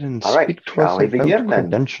 Go ahead and all speak to us about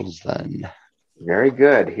credentials then. Very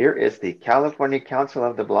good. Here is the California Council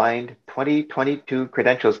of the Blind 2022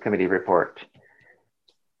 Credentials Committee report.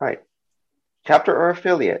 All right. Chapter or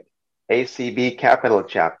affiliate, ACB Capital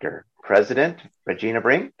Chapter. President, Regina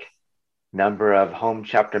Brink. Number of home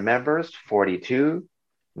chapter members, 42.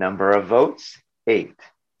 Number of votes, 8.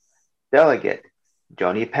 Delegate,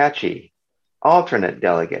 Joni Patchy. Alternate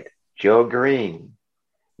delegate, Joe Green.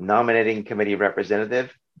 Nominating committee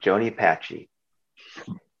representative, Joni Patchy.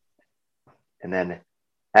 And then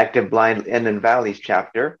Active Blind Inland Valleys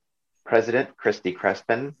Chapter, President Christy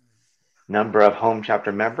Crespin. Number of home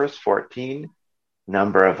chapter members, 14.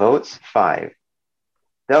 Number of votes, 5.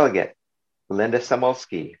 Delegate, Linda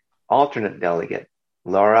Samolsky. Alternate delegate,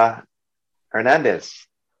 Laura Hernandez.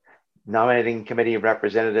 Nominating committee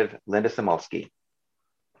representative, Linda Samolsky.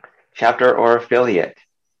 Chapter or affiliate,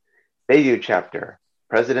 Bayview Chapter,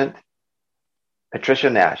 President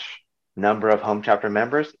Patricia Nash. Number of home chapter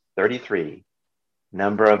members, 33.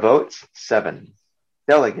 Number of votes, 7.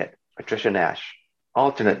 Delegate, Patricia Nash.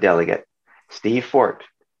 Alternate delegate, Steve Fort.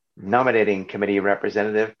 Nominating committee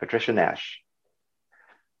representative, Patricia Nash.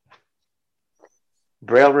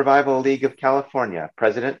 Braille Revival League of California,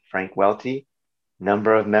 President Frank Welty.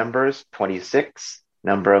 Number of members, 26.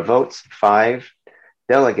 Number of votes, 5.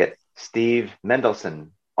 Delegate, Steve Mendelson.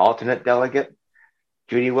 Alternate delegate,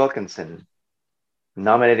 Judy Wilkinson.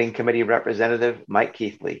 Nominating Committee Representative, Mike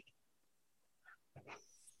Keithley.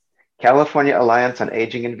 California Alliance on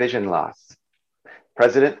Aging and Vision Loss,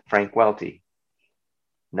 President Frank Welty.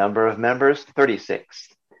 Number of members, 36.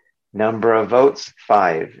 Number of votes,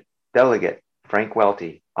 5. Delegate, Frank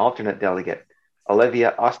Welty. Alternate delegate,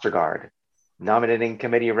 Olivia Ostergaard. Nominating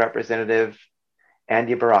Committee Representative,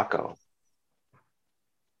 Andy Baracco.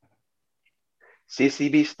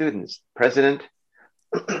 CCB students, President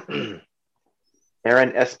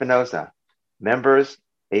Aaron Espinoza. Members,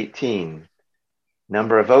 18.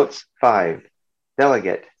 Number of votes, 5.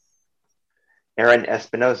 Delegate, Aaron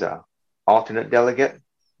Espinoza. Alternate delegate,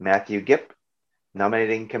 Matthew Gipp.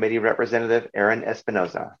 Nominating Committee Representative, Aaron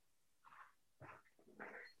Espinoza.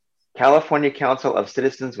 California Council of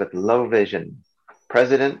Citizens with Low Vision,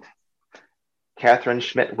 President Catherine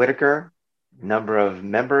Schmidt Whitaker. Number of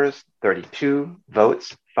members, 32.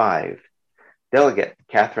 Votes, 5. Delegate,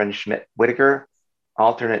 Catherine Schmidt Whitaker.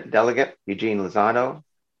 Alternate delegate, Eugene Lozano.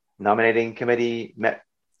 Nominating Committee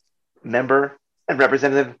member and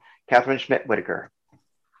Representative, Catherine Schmidt Whitaker.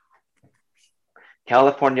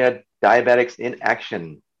 California Diabetics in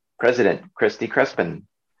Action, President Christy Crespin.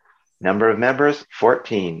 Number of members,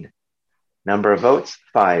 14. Number of votes,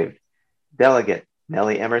 5. Delegate,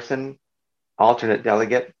 Nellie Emerson. Alternate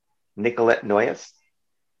delegate, Nicolette Noyes.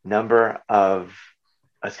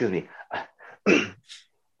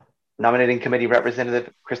 Nominating Committee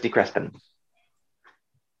Representative, Christy Crespin.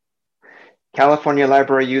 California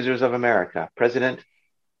Library Users of America, President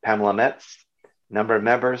Pamela Metz. Number of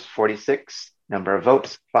members, 46. Number of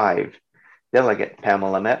votes, 5. Delegate,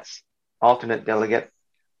 Pamela Metz. Alternate delegate,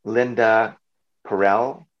 Linda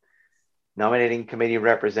Perrell. Nominating Committee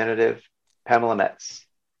Representative, Pamela Metz.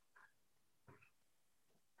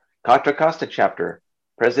 Contra Costa Chapter,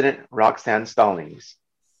 President Roxanne Stallings.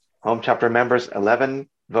 Home Chapter members, 11.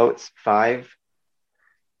 Votes, 5.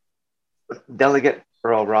 Delegate,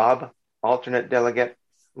 Earl Robb. Alternate delegate,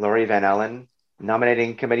 Lori Van Allen.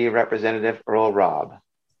 Nominating Committee Representative, Earl Robb.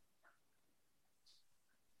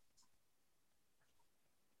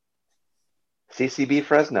 CCB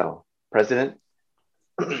Fresno, President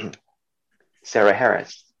Sarah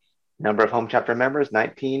Harris. Number of Home Chapter members,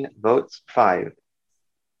 19. Votes, 5.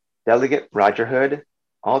 Delegate, Roger Hood.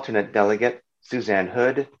 Alternate delegate, Suzanne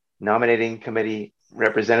Hood. Nominating Committee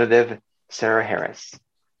Representative, Sarah Harris.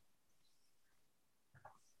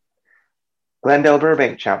 Glendale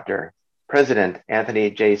Burbank Chapter, President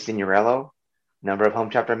Anthony J. Signorello. Number of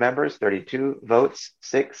Home Chapter members, 32. Votes,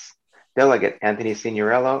 6. Delegate, Anthony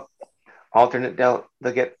Signorello. Alternate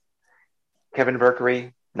delegate, Kevin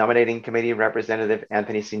Berkery. Nominating Committee Representative,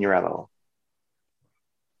 Anthony Signorello.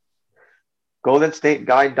 Golden State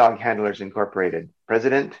Guide Dog Handlers Incorporated,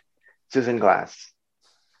 President Susan Glass.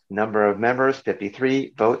 Number of members,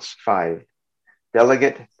 53. Votes, 5.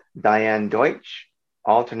 Delegate, Diane Deutsch.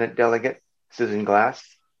 Alternate delegate, Susan Glass.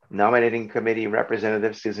 Nominating Committee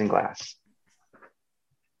Representative, Susan Glass.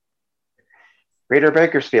 Greater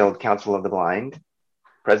Bakersfield Council of the Blind,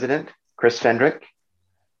 President Chris Fendrick.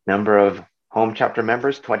 Number of Home Chapter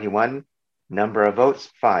members, 21. Number of votes,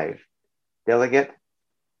 5. Delegate,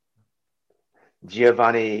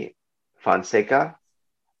 Giovanni Fonseca.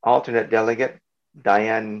 Alternate delegate,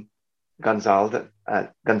 Diane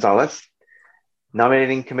Gonzalez.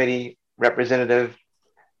 Nominating Committee Representative,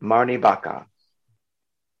 Marnie Baca.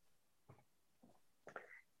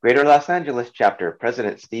 Greater Los Angeles Chapter,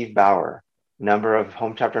 President Steve Bauer. Number of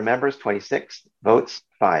Home Chapter members, 26. Votes,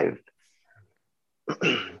 5.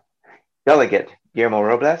 Delegate, Guillermo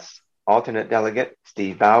Robles. Alternate delegate,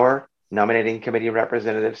 Steve Bauer. Nominating Committee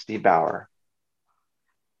Representative, Steve Bauer.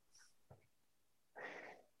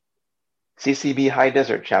 CCB High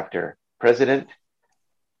Desert Chapter, President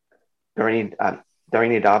Doreen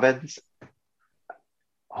Dobbins.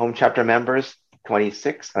 Home Chapter members,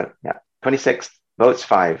 26. 26. Votes,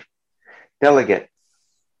 5. Delegate,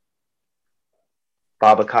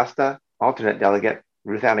 Bob Acosta. Alternate delegate,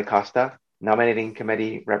 Ruth Ann Acosta. Nominating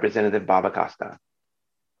Committee Representative, Bob Acosta.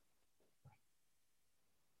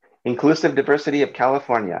 Inclusive Diversity of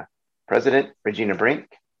California, President Regina Brink.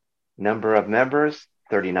 Number of members,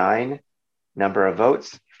 39. Number of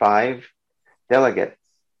votes, 5. Delegate,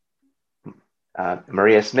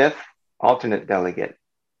 Maria Smith. Alternate delegate,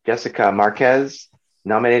 Jessica Marquez.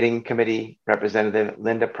 Nominating Committee Representative,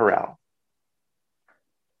 Linda Perrell.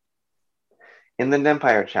 Inland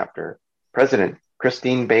Empire Chapter, President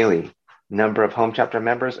Christine Bailey. Number of Home Chapter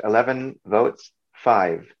members, 11. Votes,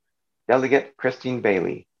 5. Delegate Christine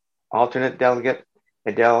Bailey. Alternate Delegate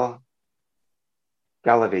Adele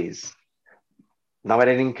Galaviz.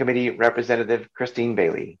 Nominating Committee Representative Christine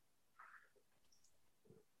Bailey.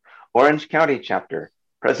 Orange County Chapter.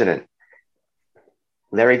 President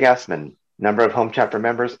Larry Gassman. Number of home chapter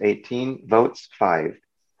members 18. Votes 5.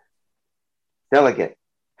 Delegate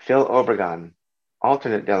Phil Obregon.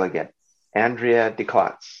 Alternate Delegate Andrea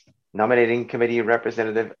DeClotz. Nominating Committee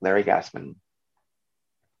Representative Larry Gassman.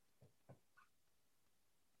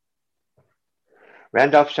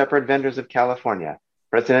 Randolph-Sheppard Vendors of California.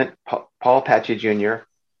 President Paul Patchy Jr.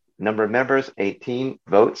 Number of members 18.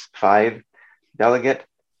 Votes 5. Delegate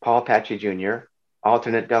Paul Patchy Jr.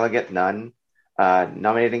 Alternate Delegate none.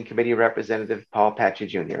 Nominating Committee Representative Paul Patchy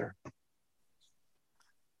Jr.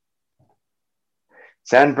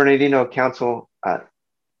 San Bernardino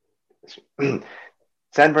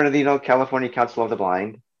California Council of the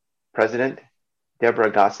Blind. President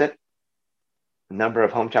Deborah Gossett. Number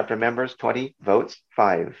of home chapter members 20. Votes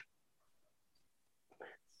 5.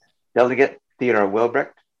 Delegate Theodore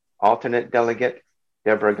Wilbrecht. Alternate Delegate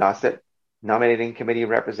Deborah Gossett. Nominating Committee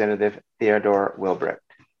Representative Theodore Wilbrecht.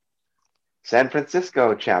 San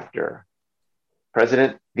Francisco Chapter.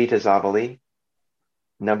 President Vita Zavoli.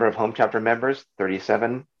 Number of home chapter members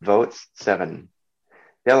 37. Votes 7.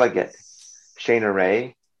 Delegate Shana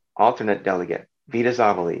Ray. Alternate Delegate Vita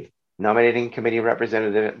Zavoli. Nominating Committee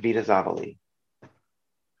Representative Vita Zavoli.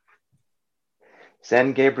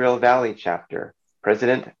 San Gabriel Valley Chapter.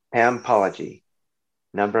 President Pam Polagy.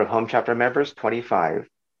 Number of home chapter members 25.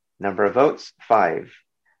 Number of votes 5.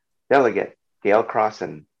 Delegate Gail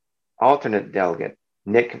Crossan. Alternate Delegate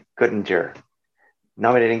Nick Guttinger.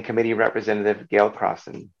 Nominating Committee Representative Gail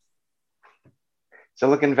Crossan.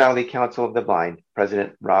 Silicon Valley Council of the Blind.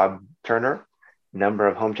 President Rob Turner. Number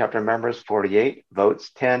of home chapter members 48.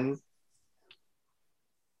 Votes 10.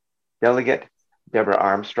 Delegate Deborah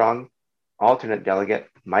Armstrong. Alternate Delegate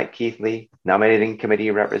Mike Keithley. Nominating Committee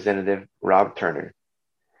Representative Rob Turner.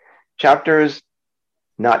 Chapters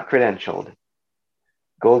not credentialed.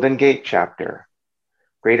 Golden Gate Chapter.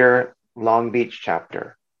 Greater Long Beach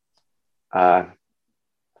Chapter.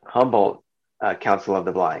 Humboldt Council of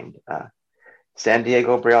the Blind. San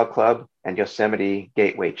Diego Braille Club and Yosemite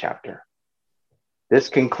Gateway Chapter. This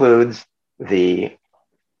concludes the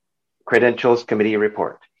Credentials Committee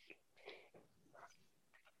report.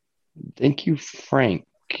 Thank you, Frank.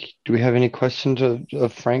 Do we have any questions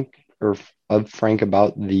of Frank or of Frank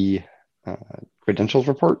about the credentials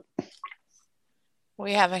report?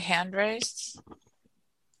 We have a hand raised.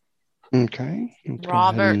 Okay.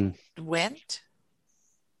 Robert Wint.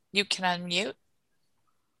 You can unmute.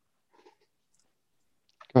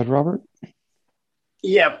 Go ahead, Robert.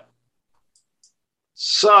 Yep.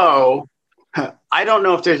 So I don't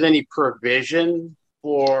know if there's any provision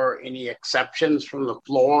for any exceptions from the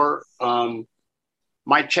floor.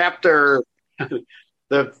 My chapter,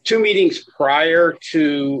 the 2 meetings prior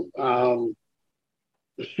to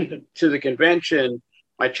the convention,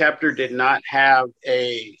 my chapter did not have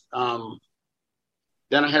a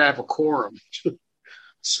quorum.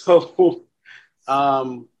 So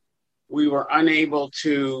we were unable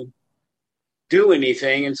to do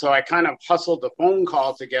anything. And so I kind of hustled the phone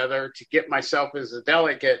call together to get myself as a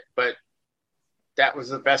delegate, but that was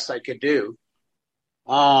the best I could do.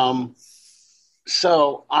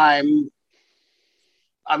 So I'm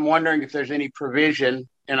wondering if there's any provision,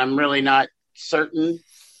 and I'm really not certain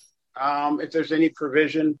if there's any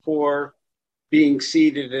provision for being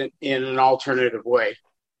seated in an alternative way.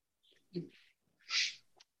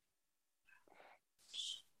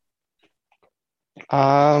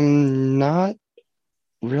 Not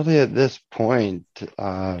really at this point.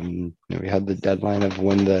 We had the deadline of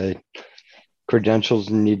when the credentials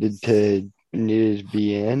needed to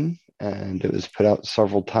be in, and it was put out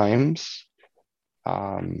several times.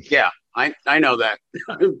 Yeah, I know that.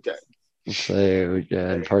 So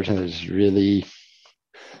unfortunately, there's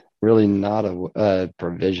really not a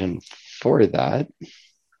provision for that.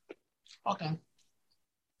 Okay.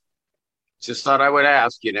 Just thought I would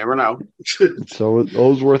ask. You never know. So it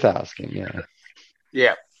was worth asking. Yeah.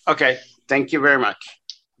 Yeah. Okay. Thank you very much.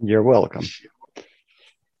 You're welcome. Do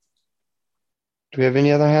we have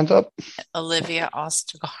any other hands up? Olivia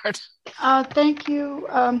Ostergaard. Thank you,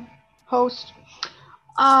 host.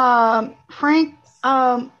 Frank,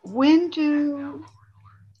 when do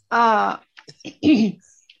our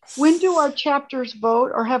chapters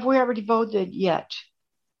vote, or have we already voted yet?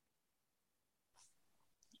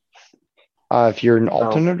 If you're an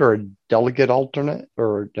alternate or a delegate alternate,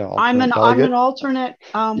 or I'm an alternate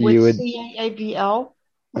with you would, CAAVL.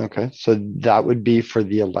 Okay, so that would be for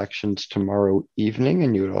the elections tomorrow evening,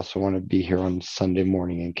 and you would also want to be here on Sunday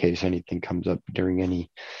morning in case anything comes up during any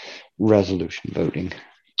resolution voting.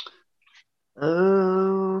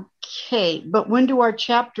 Okay, but when do our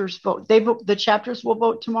chapters vote? The chapters will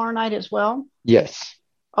vote tomorrow night as well? Yes.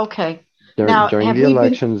 Okay. During the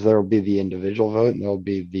elections, there will be the individual vote, and there will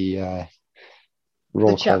be the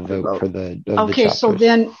roll call vote for the Okay, chapters. so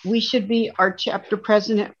then our chapter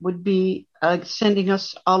president would be sending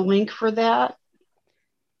us a link for that?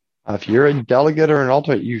 If you're a delegate or an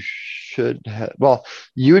alternate, you should have,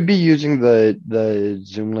 you would be using the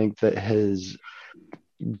Zoom link that has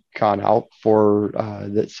gone out for,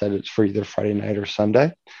 that said it's for either Friday night or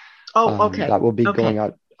Sunday. Oh, okay. That will be going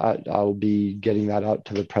out. I'll be getting that out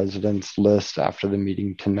to the president's list after the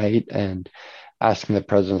meeting tonight and asking the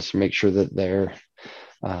presidents to make sure that their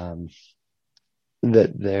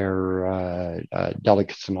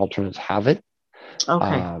delegates and alternates have it.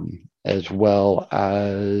 Okay. As well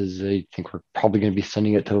as I think we're probably going to be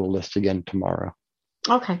sending it to the list again tomorrow.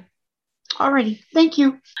 Okay. Alrighty. Thank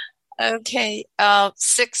you. Okay.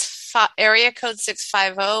 Area code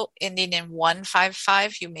 650 ending in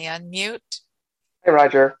 155. You may unmute. Hey,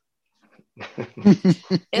 Roger.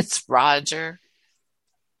 It's Roger.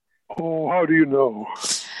 Oh, how do you know?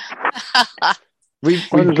 Why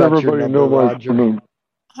does everybody know my phone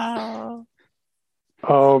number?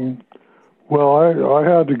 Well, I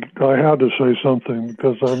had to say something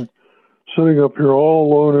because I'm sitting up here all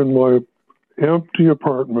alone in my empty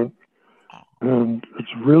apartment, and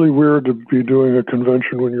it's really weird to be doing a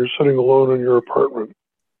convention when you're sitting alone in your apartment.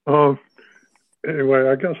 Anyway,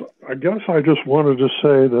 I guess I just wanted to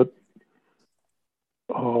say that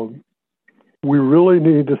we really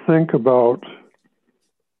need to think about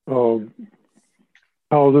how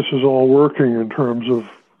this is all working in terms of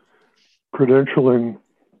credentialing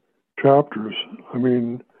chapters. I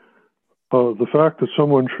mean, the fact that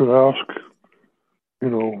someone should ask,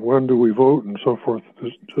 when do we vote and so forth,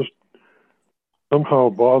 just somehow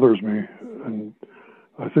bothers me. And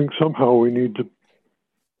I think somehow we need to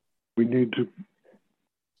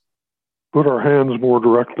put our hands more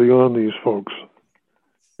directly on these folks,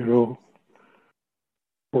 or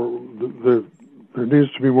there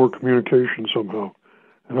needs to be more communication somehow.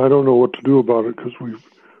 And I don't know what to do about it because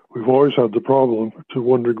we've always had the problem to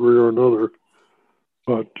one degree or another.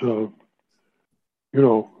 But,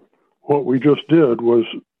 what we just did was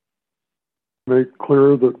make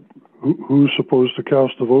clear that who's supposed to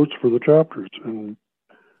cast the votes for the chapters. And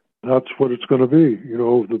that's what it's going to be.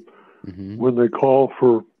 When they call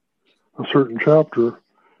for a certain chapter,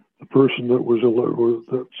 the person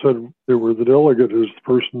that said they were the delegate is the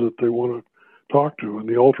person that they want to talk to, and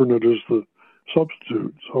the alternate is the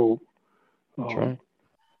substitute. So, right.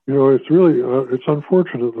 It's really it's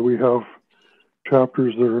unfortunate that we have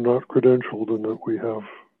chapters that are not credentialed, and that we have,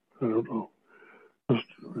 I don't know, just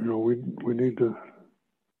we need to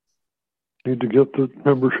get the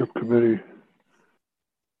membership committee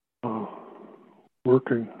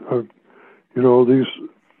working.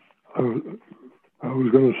 I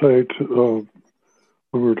was going to say when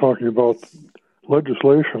we were talking about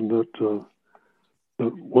legislation that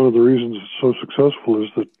one of the reasons it's so successful is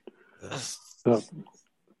that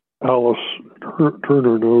Alice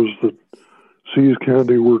Turner knows that See's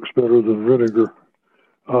candy works better than vinegar.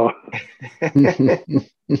 For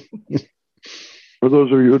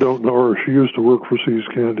those of you who don't know her, she used to work for See's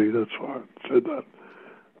Candy. That's why I said that.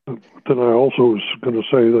 But then I also was going to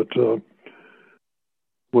say that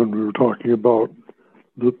when we were talking about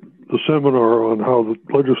the seminar on how the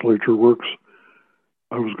legislature works,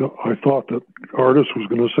 I thought that Artis was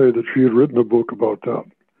going to say that she had written a book about that,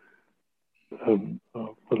 and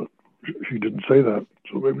but she didn't say that.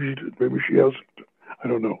 So maybe she did. Maybe she hasn't. I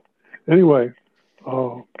don't know. Anyway,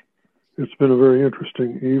 it's been a very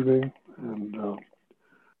interesting evening, and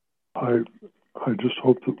I just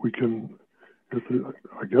hope that we can.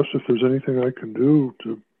 I guess if there's anything I can do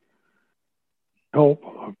to help,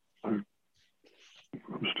 I'm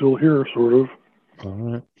still here, sort of. All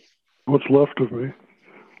right. What's left of me.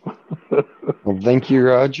 Well, thank you,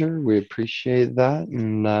 Roger. We appreciate that.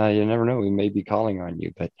 And you never know, we may be calling on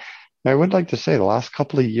you. But I would like to say the last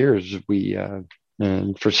couple of years,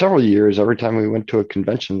 and for several years, every time we went to a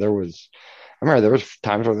convention, there was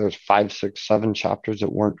times where there was 5, 6, 7 chapters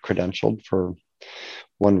that weren't credentialed for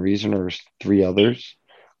one reason or 3 others.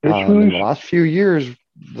 In the last few years,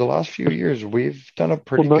 we've done a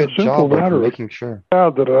pretty good job of making sure.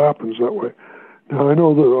 Sad that it happens that way. Now I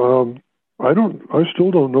know that I still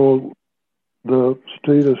don't know the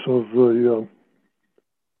status of the.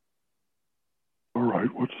 All right,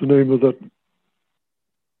 what's the name of that?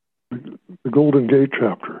 The Golden Gate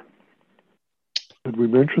chapter. Did we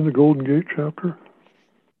mention the Golden Gate chapter?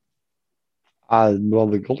 Well,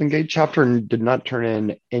 the Golden Gate chapter did not turn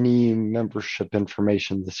in any membership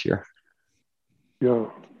information this year. Yeah.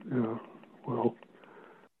 Well,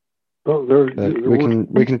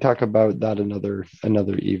 we can talk about that another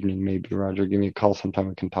evening, maybe. Roger, give me a call sometime.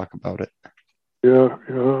 We can talk about it. Yeah,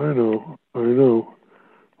 I know.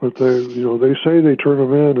 But they say they turn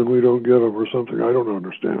them in and we don't get them or something. I don't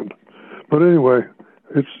understand. But anyway,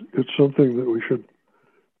 it's something that we should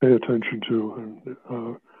pay attention to.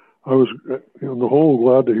 And I was, on the whole,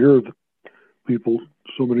 glad to hear that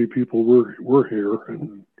so many people were here,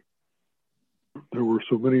 and there were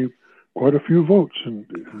quite a few votes in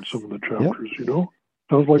some of the chapters. Yep.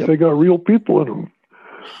 Sounds like they got real people in them.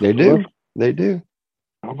 They do. They do.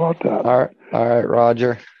 How about that? All right,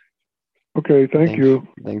 Roger. Okay, thank you.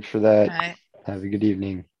 Thanks for that. Right. Have a good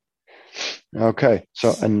evening. Okay,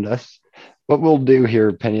 so what we'll do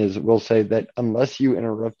here, Penny, is we'll say that unless you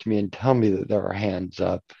interrupt me and tell me that there are hands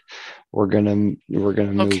up, we're gonna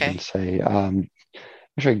move and say.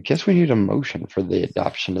 Actually, I guess we need a motion for the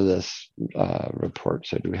adoption of this report.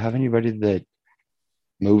 So, do we have anybody that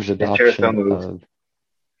moves adoption of?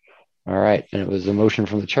 All right, and it was a motion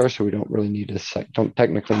from the chair, so we don't really need don't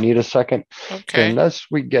technically need a second. Okay. So unless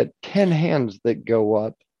we get 10 hands that go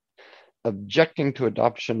up objecting to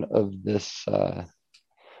adoption of this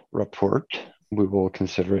report, we will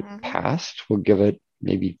consider it passed. We'll give it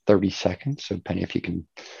maybe 30 seconds. So Penny, if you can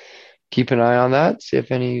keep an eye on that, see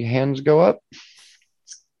if any hands go up.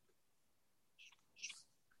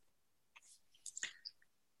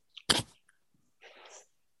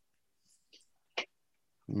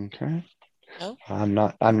 Okay. Oh. I'm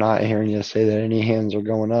not hearing you say that any hands are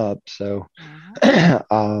going up. So,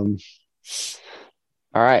 all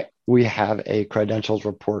right, we have a credentials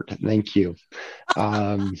report. Thank you.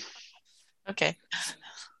 Okay.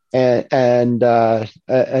 And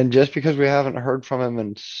just because we haven't heard from him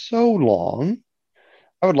in so long,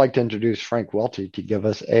 I would like to introduce Frank Welty to give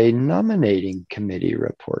us a nominating committee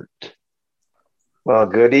report. Well,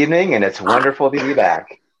 good evening, and it's wonderful to be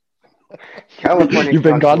back. California You've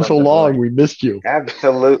been Council gone so of the long, Blind. we missed you.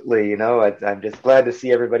 Absolutely. I'm just glad to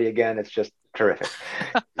see everybody again. It's just terrific.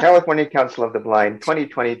 California Council of the Blind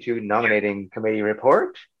 2022 Nominating Committee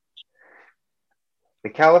Report. The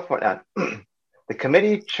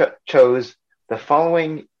committee chose the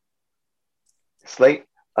following slate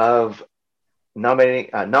of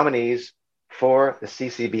nominees for the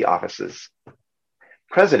CCB offices.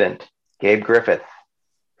 President, Gabe Griffith.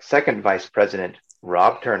 Second Vice President,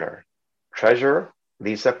 Rob Turner. Treasurer,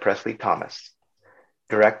 Lisa Presley Thomas.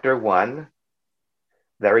 Director 1,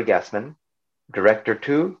 Larry Gassman. Director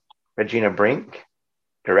 2, Regina Brink.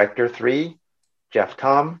 Director 3, Jeff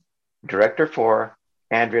Tom. Director 4,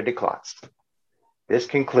 Andrea DeClotz. This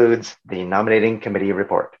concludes the nominating committee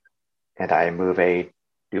report, and I move a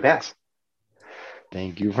do pass.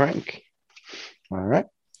 Thank you, Frank. All right.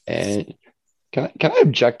 And can I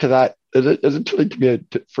object to that? Is it too late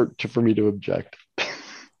for me to object?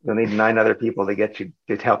 You'll need 9 other people to get you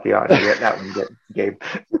to help you out and get that one, Gabe.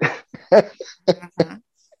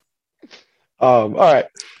 All right.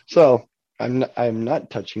 So I'm not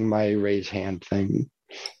touching my raise hand thing.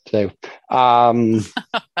 So,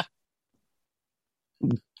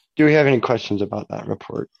 do we have any questions about that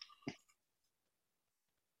report?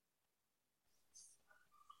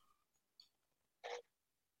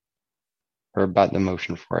 Or about the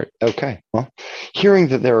motion for it? Okay. Well, hearing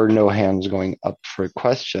that there are no hands going up for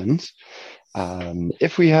questions,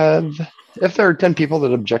 if there are 10 people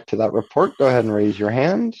that object to that report, go ahead and raise your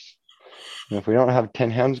hands. And if we don't have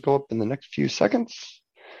 10 hands go up in the next few seconds,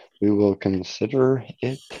 we will consider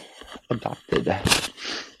it adopted.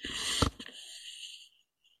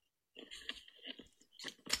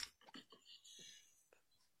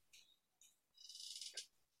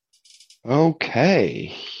 Okay,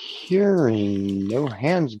 hearing no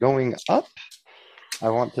hands going up, I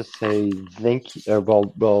want to say thank you.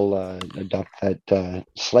 We'll adopt that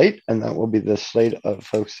slate, and that will be the slate of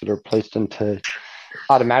folks that are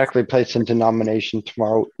automatically placed into nomination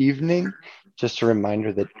tomorrow evening. Just a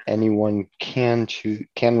reminder that anyone can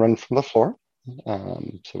run from the floor.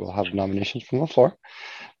 So we'll have nominations from the floor,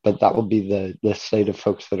 but that will be the slate of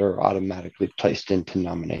folks that are automatically placed into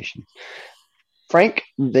nomination. Frank,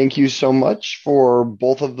 thank you so much for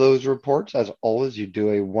both of those reports. As always, you do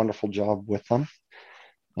a wonderful job with them.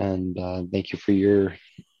 And thank you for your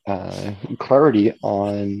clarity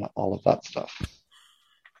on all of that stuff.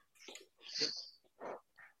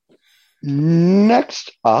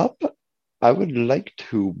 Next up, I would like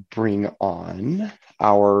to bring on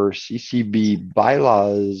our CCB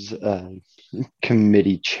bylaws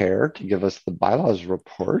committee chair to give us the bylaws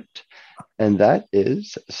report, and that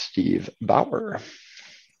is Steve Bauer.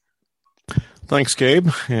 Thanks, Gabe,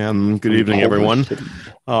 and good evening, everyone.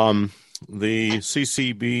 The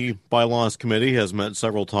CCB Bylaws Committee has met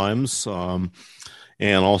several times, and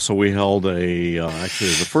also we held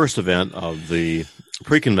actually the first event of the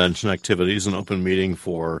pre-convention activities, an open meeting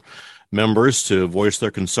for members to voice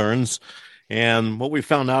their concerns. And what we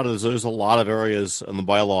found out is there's a lot of areas in the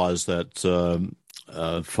bylaws that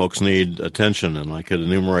folks need attention, and I could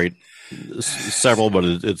enumerate several, but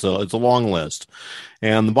it's a long list.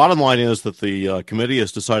 And the bottom line is that the committee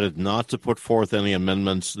has decided not to put forth any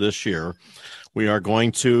amendments this year. We are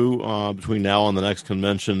going to, between now and the next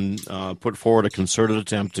convention, put forward a concerted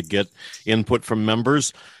attempt to get input from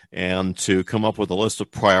members and to come up with a list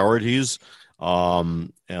of priorities.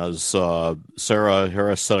 As Sarah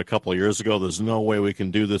Harris said a couple of years ago, there's no way we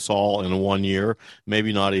can do this all in 1 year,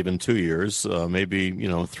 maybe not even 2 years, maybe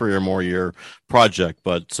 3 or more year project.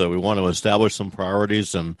 But we want to establish some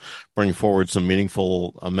priorities and bring forward some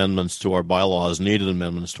meaningful amendments to our bylaws, needed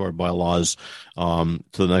amendments to our bylaws to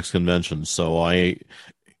the next convention. So I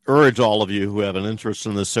urge all of you who have an interest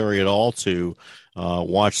in this area at all to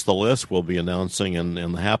watch the list. We'll be announcing in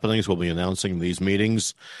the happenings. We'll be announcing these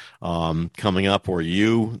meetings coming up where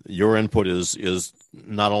your input is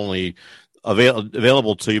not only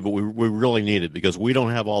available to you, but we really need it because we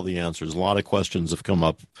don't have all the answers. A lot of questions have come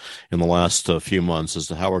up in the last few months as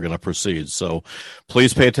to how we're going to proceed. So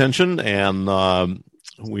please pay attention, and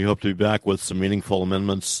we hope to be back with some meaningful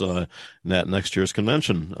amendments at next year's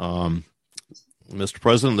convention. Mr.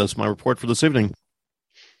 President, that's my report for this evening.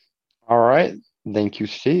 All right. Thank you,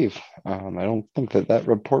 Steve. I don't think that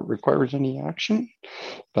report requires any action,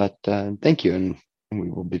 but thank you. And we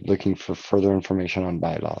will be looking for further information on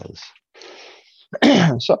bylaws.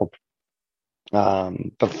 So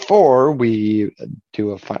before we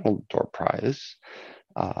do a final door prize,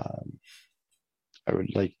 I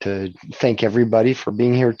would like to thank everybody for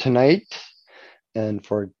being here tonight and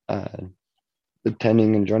for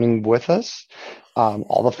attending and joining with us.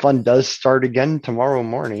 All the fun does start again tomorrow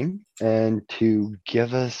morning, and to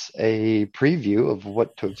give us a preview of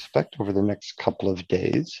what to expect over the next couple of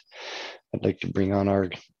days, I'd like to bring on our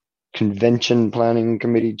Convention Planning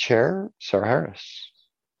Committee Chair, Sarah Harris.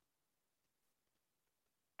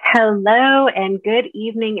 Hello and good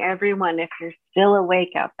evening, everyone, if you're still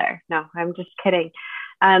awake out there. No, I'm just kidding.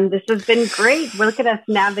 This has been great. Look at us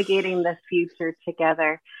navigating the future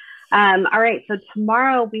together. All right, so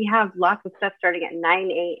tomorrow we have lots of stuff starting at 9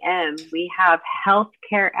 a.m. We have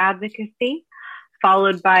healthcare advocacy,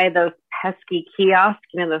 followed by those pesky kiosks,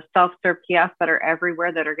 those self-serve kiosks that are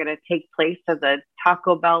everywhere that are going to take place of the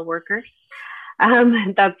Taco Bell workers.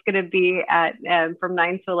 That's going to be at from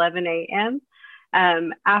 9 to 11 a.m.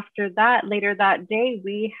 After that, later that day,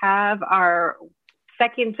 we have our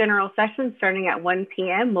second general session starting at 1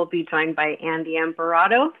 p.m. We'll be joined by Andy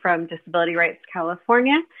Amberato from Disability Rights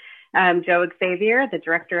California, Joe Xavier, the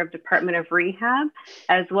Director of Department of Rehab,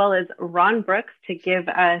 as well as Ron Brooks to give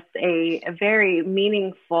us a very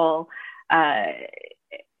meaningful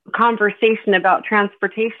conversation about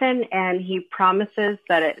transportation. And he promises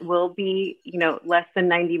that it will be, less than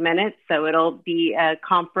 90 minutes. So it'll be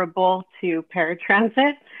comparable to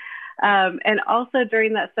paratransit. And also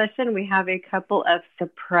during that session, we have a couple of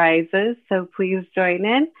surprises. So please join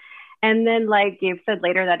in. And then, like Gabe said,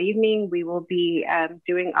 later that evening, we will be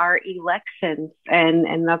doing our elections.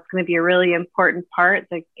 And that's going to be a really important part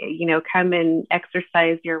that, come and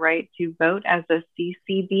exercise your right to vote as a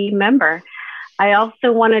CCB member. I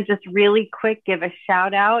also want to just really quick give a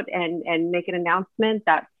shout out and make an announcement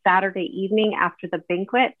that Saturday evening after the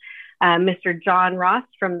banquet, Mr. John Ross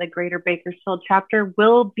from the Greater Bakersfield chapter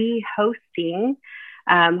will be hosting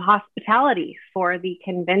hospitality for the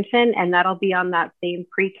convention, and that'll be on that same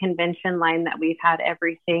pre-convention line that we've had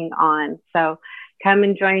everything on. So come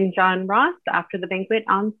and join John Ross after the banquet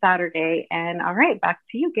on Saturday. And all right, back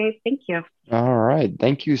to you, Gabe. Thank you. All right.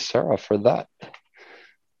 Thank you, Sarah, for that.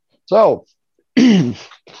 So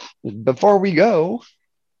before we go,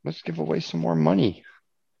 let's give away some more money.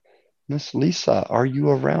 Miss Lisa, are you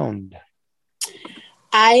around?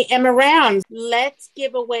 I am around. Let's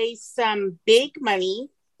give away some big money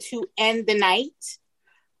to end the night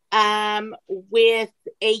with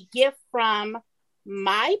a gift from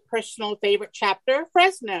my personal favorite chapter,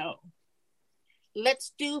 Fresno.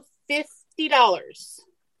 Let's do $50.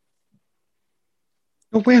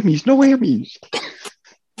 No whammies, no whammies.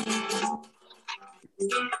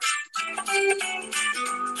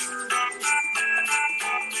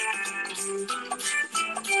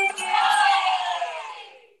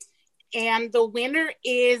 And the winner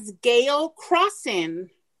is Gail Crossan.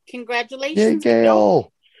 Yay, Congratulations,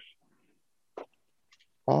 Gail.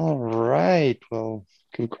 All right. Well,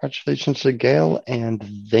 congratulations to Gail, and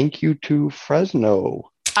thank you to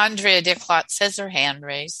Fresno. Andrea Dicklot says her hand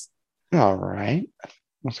raised. All right.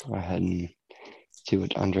 Let's go ahead and see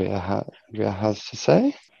what Andrea has to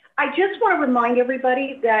say. I just want to remind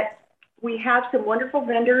everybody that we have some wonderful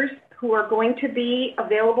vendors who are going to be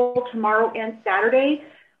available tomorrow and Saturday.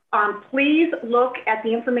 Please look at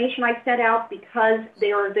the information I sent out because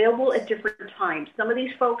they are available at different times. Some of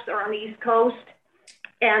these folks are on the East Coast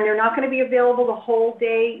and they're not going to be available the whole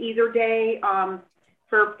day, either day.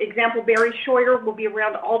 For example, Barry Schroeder will be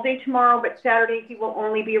around all day tomorrow, but Saturday he will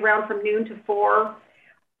only be around from noon to 4.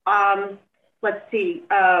 Let's see.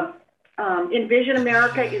 Envision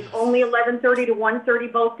America is only 11:30 to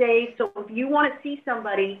 1:30 both days. So if you want to see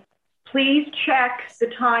somebody, please check the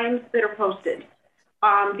times that are posted.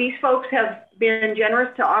 These folks have been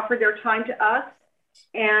generous to offer their time to us,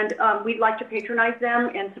 and we'd like to patronize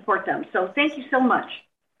them and support them. So thank you so much.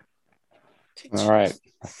 All right.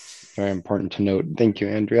 Very important to note. Thank you,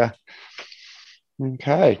 Andrea.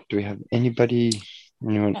 Okay. Do we have any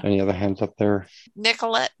other hands up there?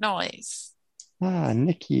 Nicolette Noyes.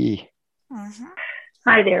 Nikki. Mm-hmm.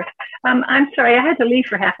 Hi there. I'm sorry, I had to leave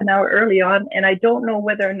for half an hour early on, and I don't know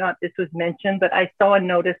whether or not this was mentioned, but I saw a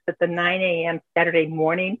notice that the 9 a.m. Saturday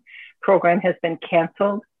morning program has been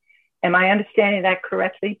canceled. Am I understanding that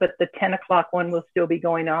correctly? But the 10 o'clock one will still be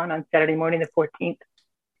going on Saturday morning, the 14th.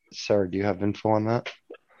 Sarah, do you have info on that?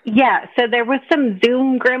 Yeah, so there was some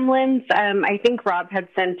Zoom gremlins. I think Rob had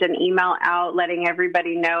sent an email out letting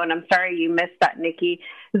everybody know, and I'm sorry you missed that, Nikki.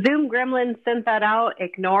 Zoom gremlins sent that out.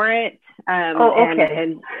 Ignore it.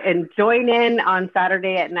 Okay. And join in on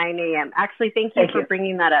Saturday at 9 a.m. Actually, thank you for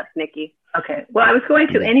bringing that up, Nikki. Okay. Well, I was going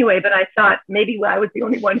to anyway, but I thought maybe I was the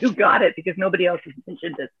only one who got it because nobody else has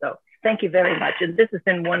mentioned it. So thank you very much. And this has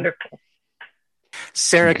been wonderful.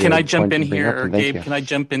 Sarah, can I jump in here? Or Gabe, can I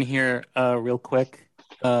jump in here real quick?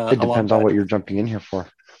 It depends on what you're jumping in here for.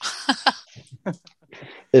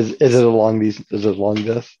 Is it along these? Is it along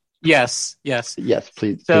this? Yes.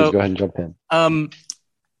 Please go ahead and jump in.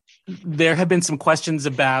 There have been some questions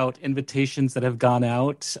about invitations that have gone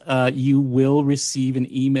out. You will receive an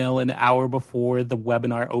email an hour before the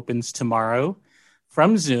webinar opens tomorrow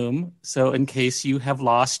from Zoom. So in case you have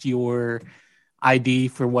lost your ID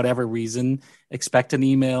for whatever reason, expect an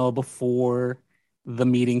email before the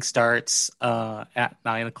meeting starts at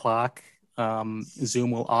 9 o'clock.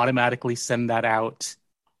 Zoom will automatically send that out.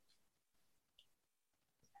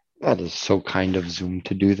 That is so kind of Zoom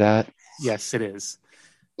to do that. Yes, it is.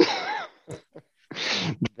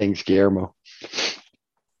 Thanks, Guillermo. All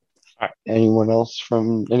right.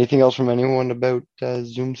 Anything else from anyone about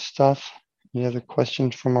Zoom stuff? Any other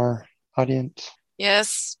questions from our audience?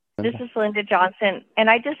 Yes. This is Linda Johnson, and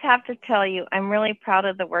I just have to tell you, I'm really proud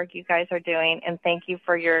of the work you guys are doing, and thank you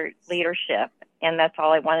for your leadership. And that's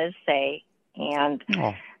all I wanted to say. And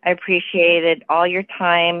I appreciated all your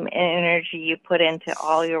time and energy you put into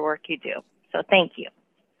all your work you do. So thank you.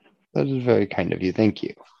 That is very kind of you. Thank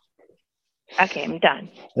you. Okay, I'm done.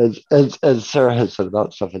 As Sarah has said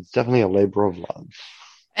about stuff, it's definitely a labor of love.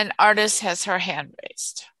 An artist has her hand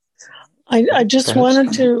raised. I just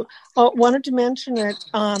wanted to mention it.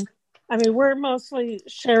 I mean, we're mostly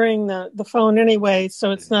sharing the phone anyway,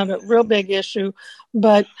 so it's not a real big issue.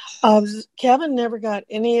 But Kevin never got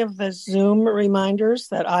any of the Zoom reminders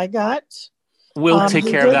that I got. We'll take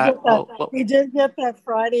care of that. He did get that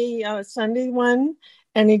Friday, Sunday one,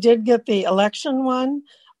 and he did get the election one.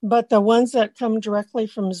 But the ones that come directly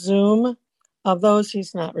from Zoom, of those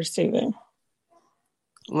he's not receiving.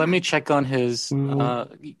 Let me check on his.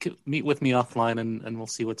 Meet with me offline, and we'll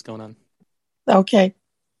see what's going on. Okay.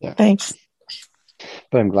 Yeah. Thanks.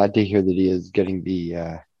 But I'm glad to hear that he is getting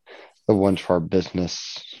the ones for our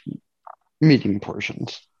business meeting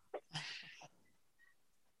portions.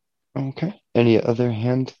 Okay. Any other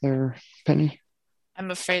hands there, Penny? I'm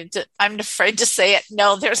afraid to say it.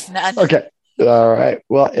 No, there's none. Okay. All right.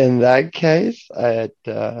 Well, in that case, at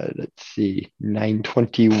let's see,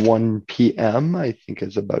 9:21 p.m. I think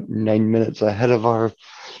is about 9 minutes ahead of our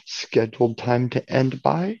scheduled time to end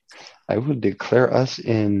by. I will declare us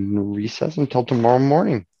in recess until tomorrow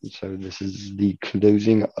morning. So this is the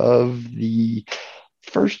closing of the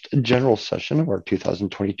first general session of our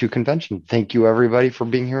 2022 convention. Thank you, everybody, for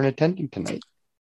being here and attending tonight.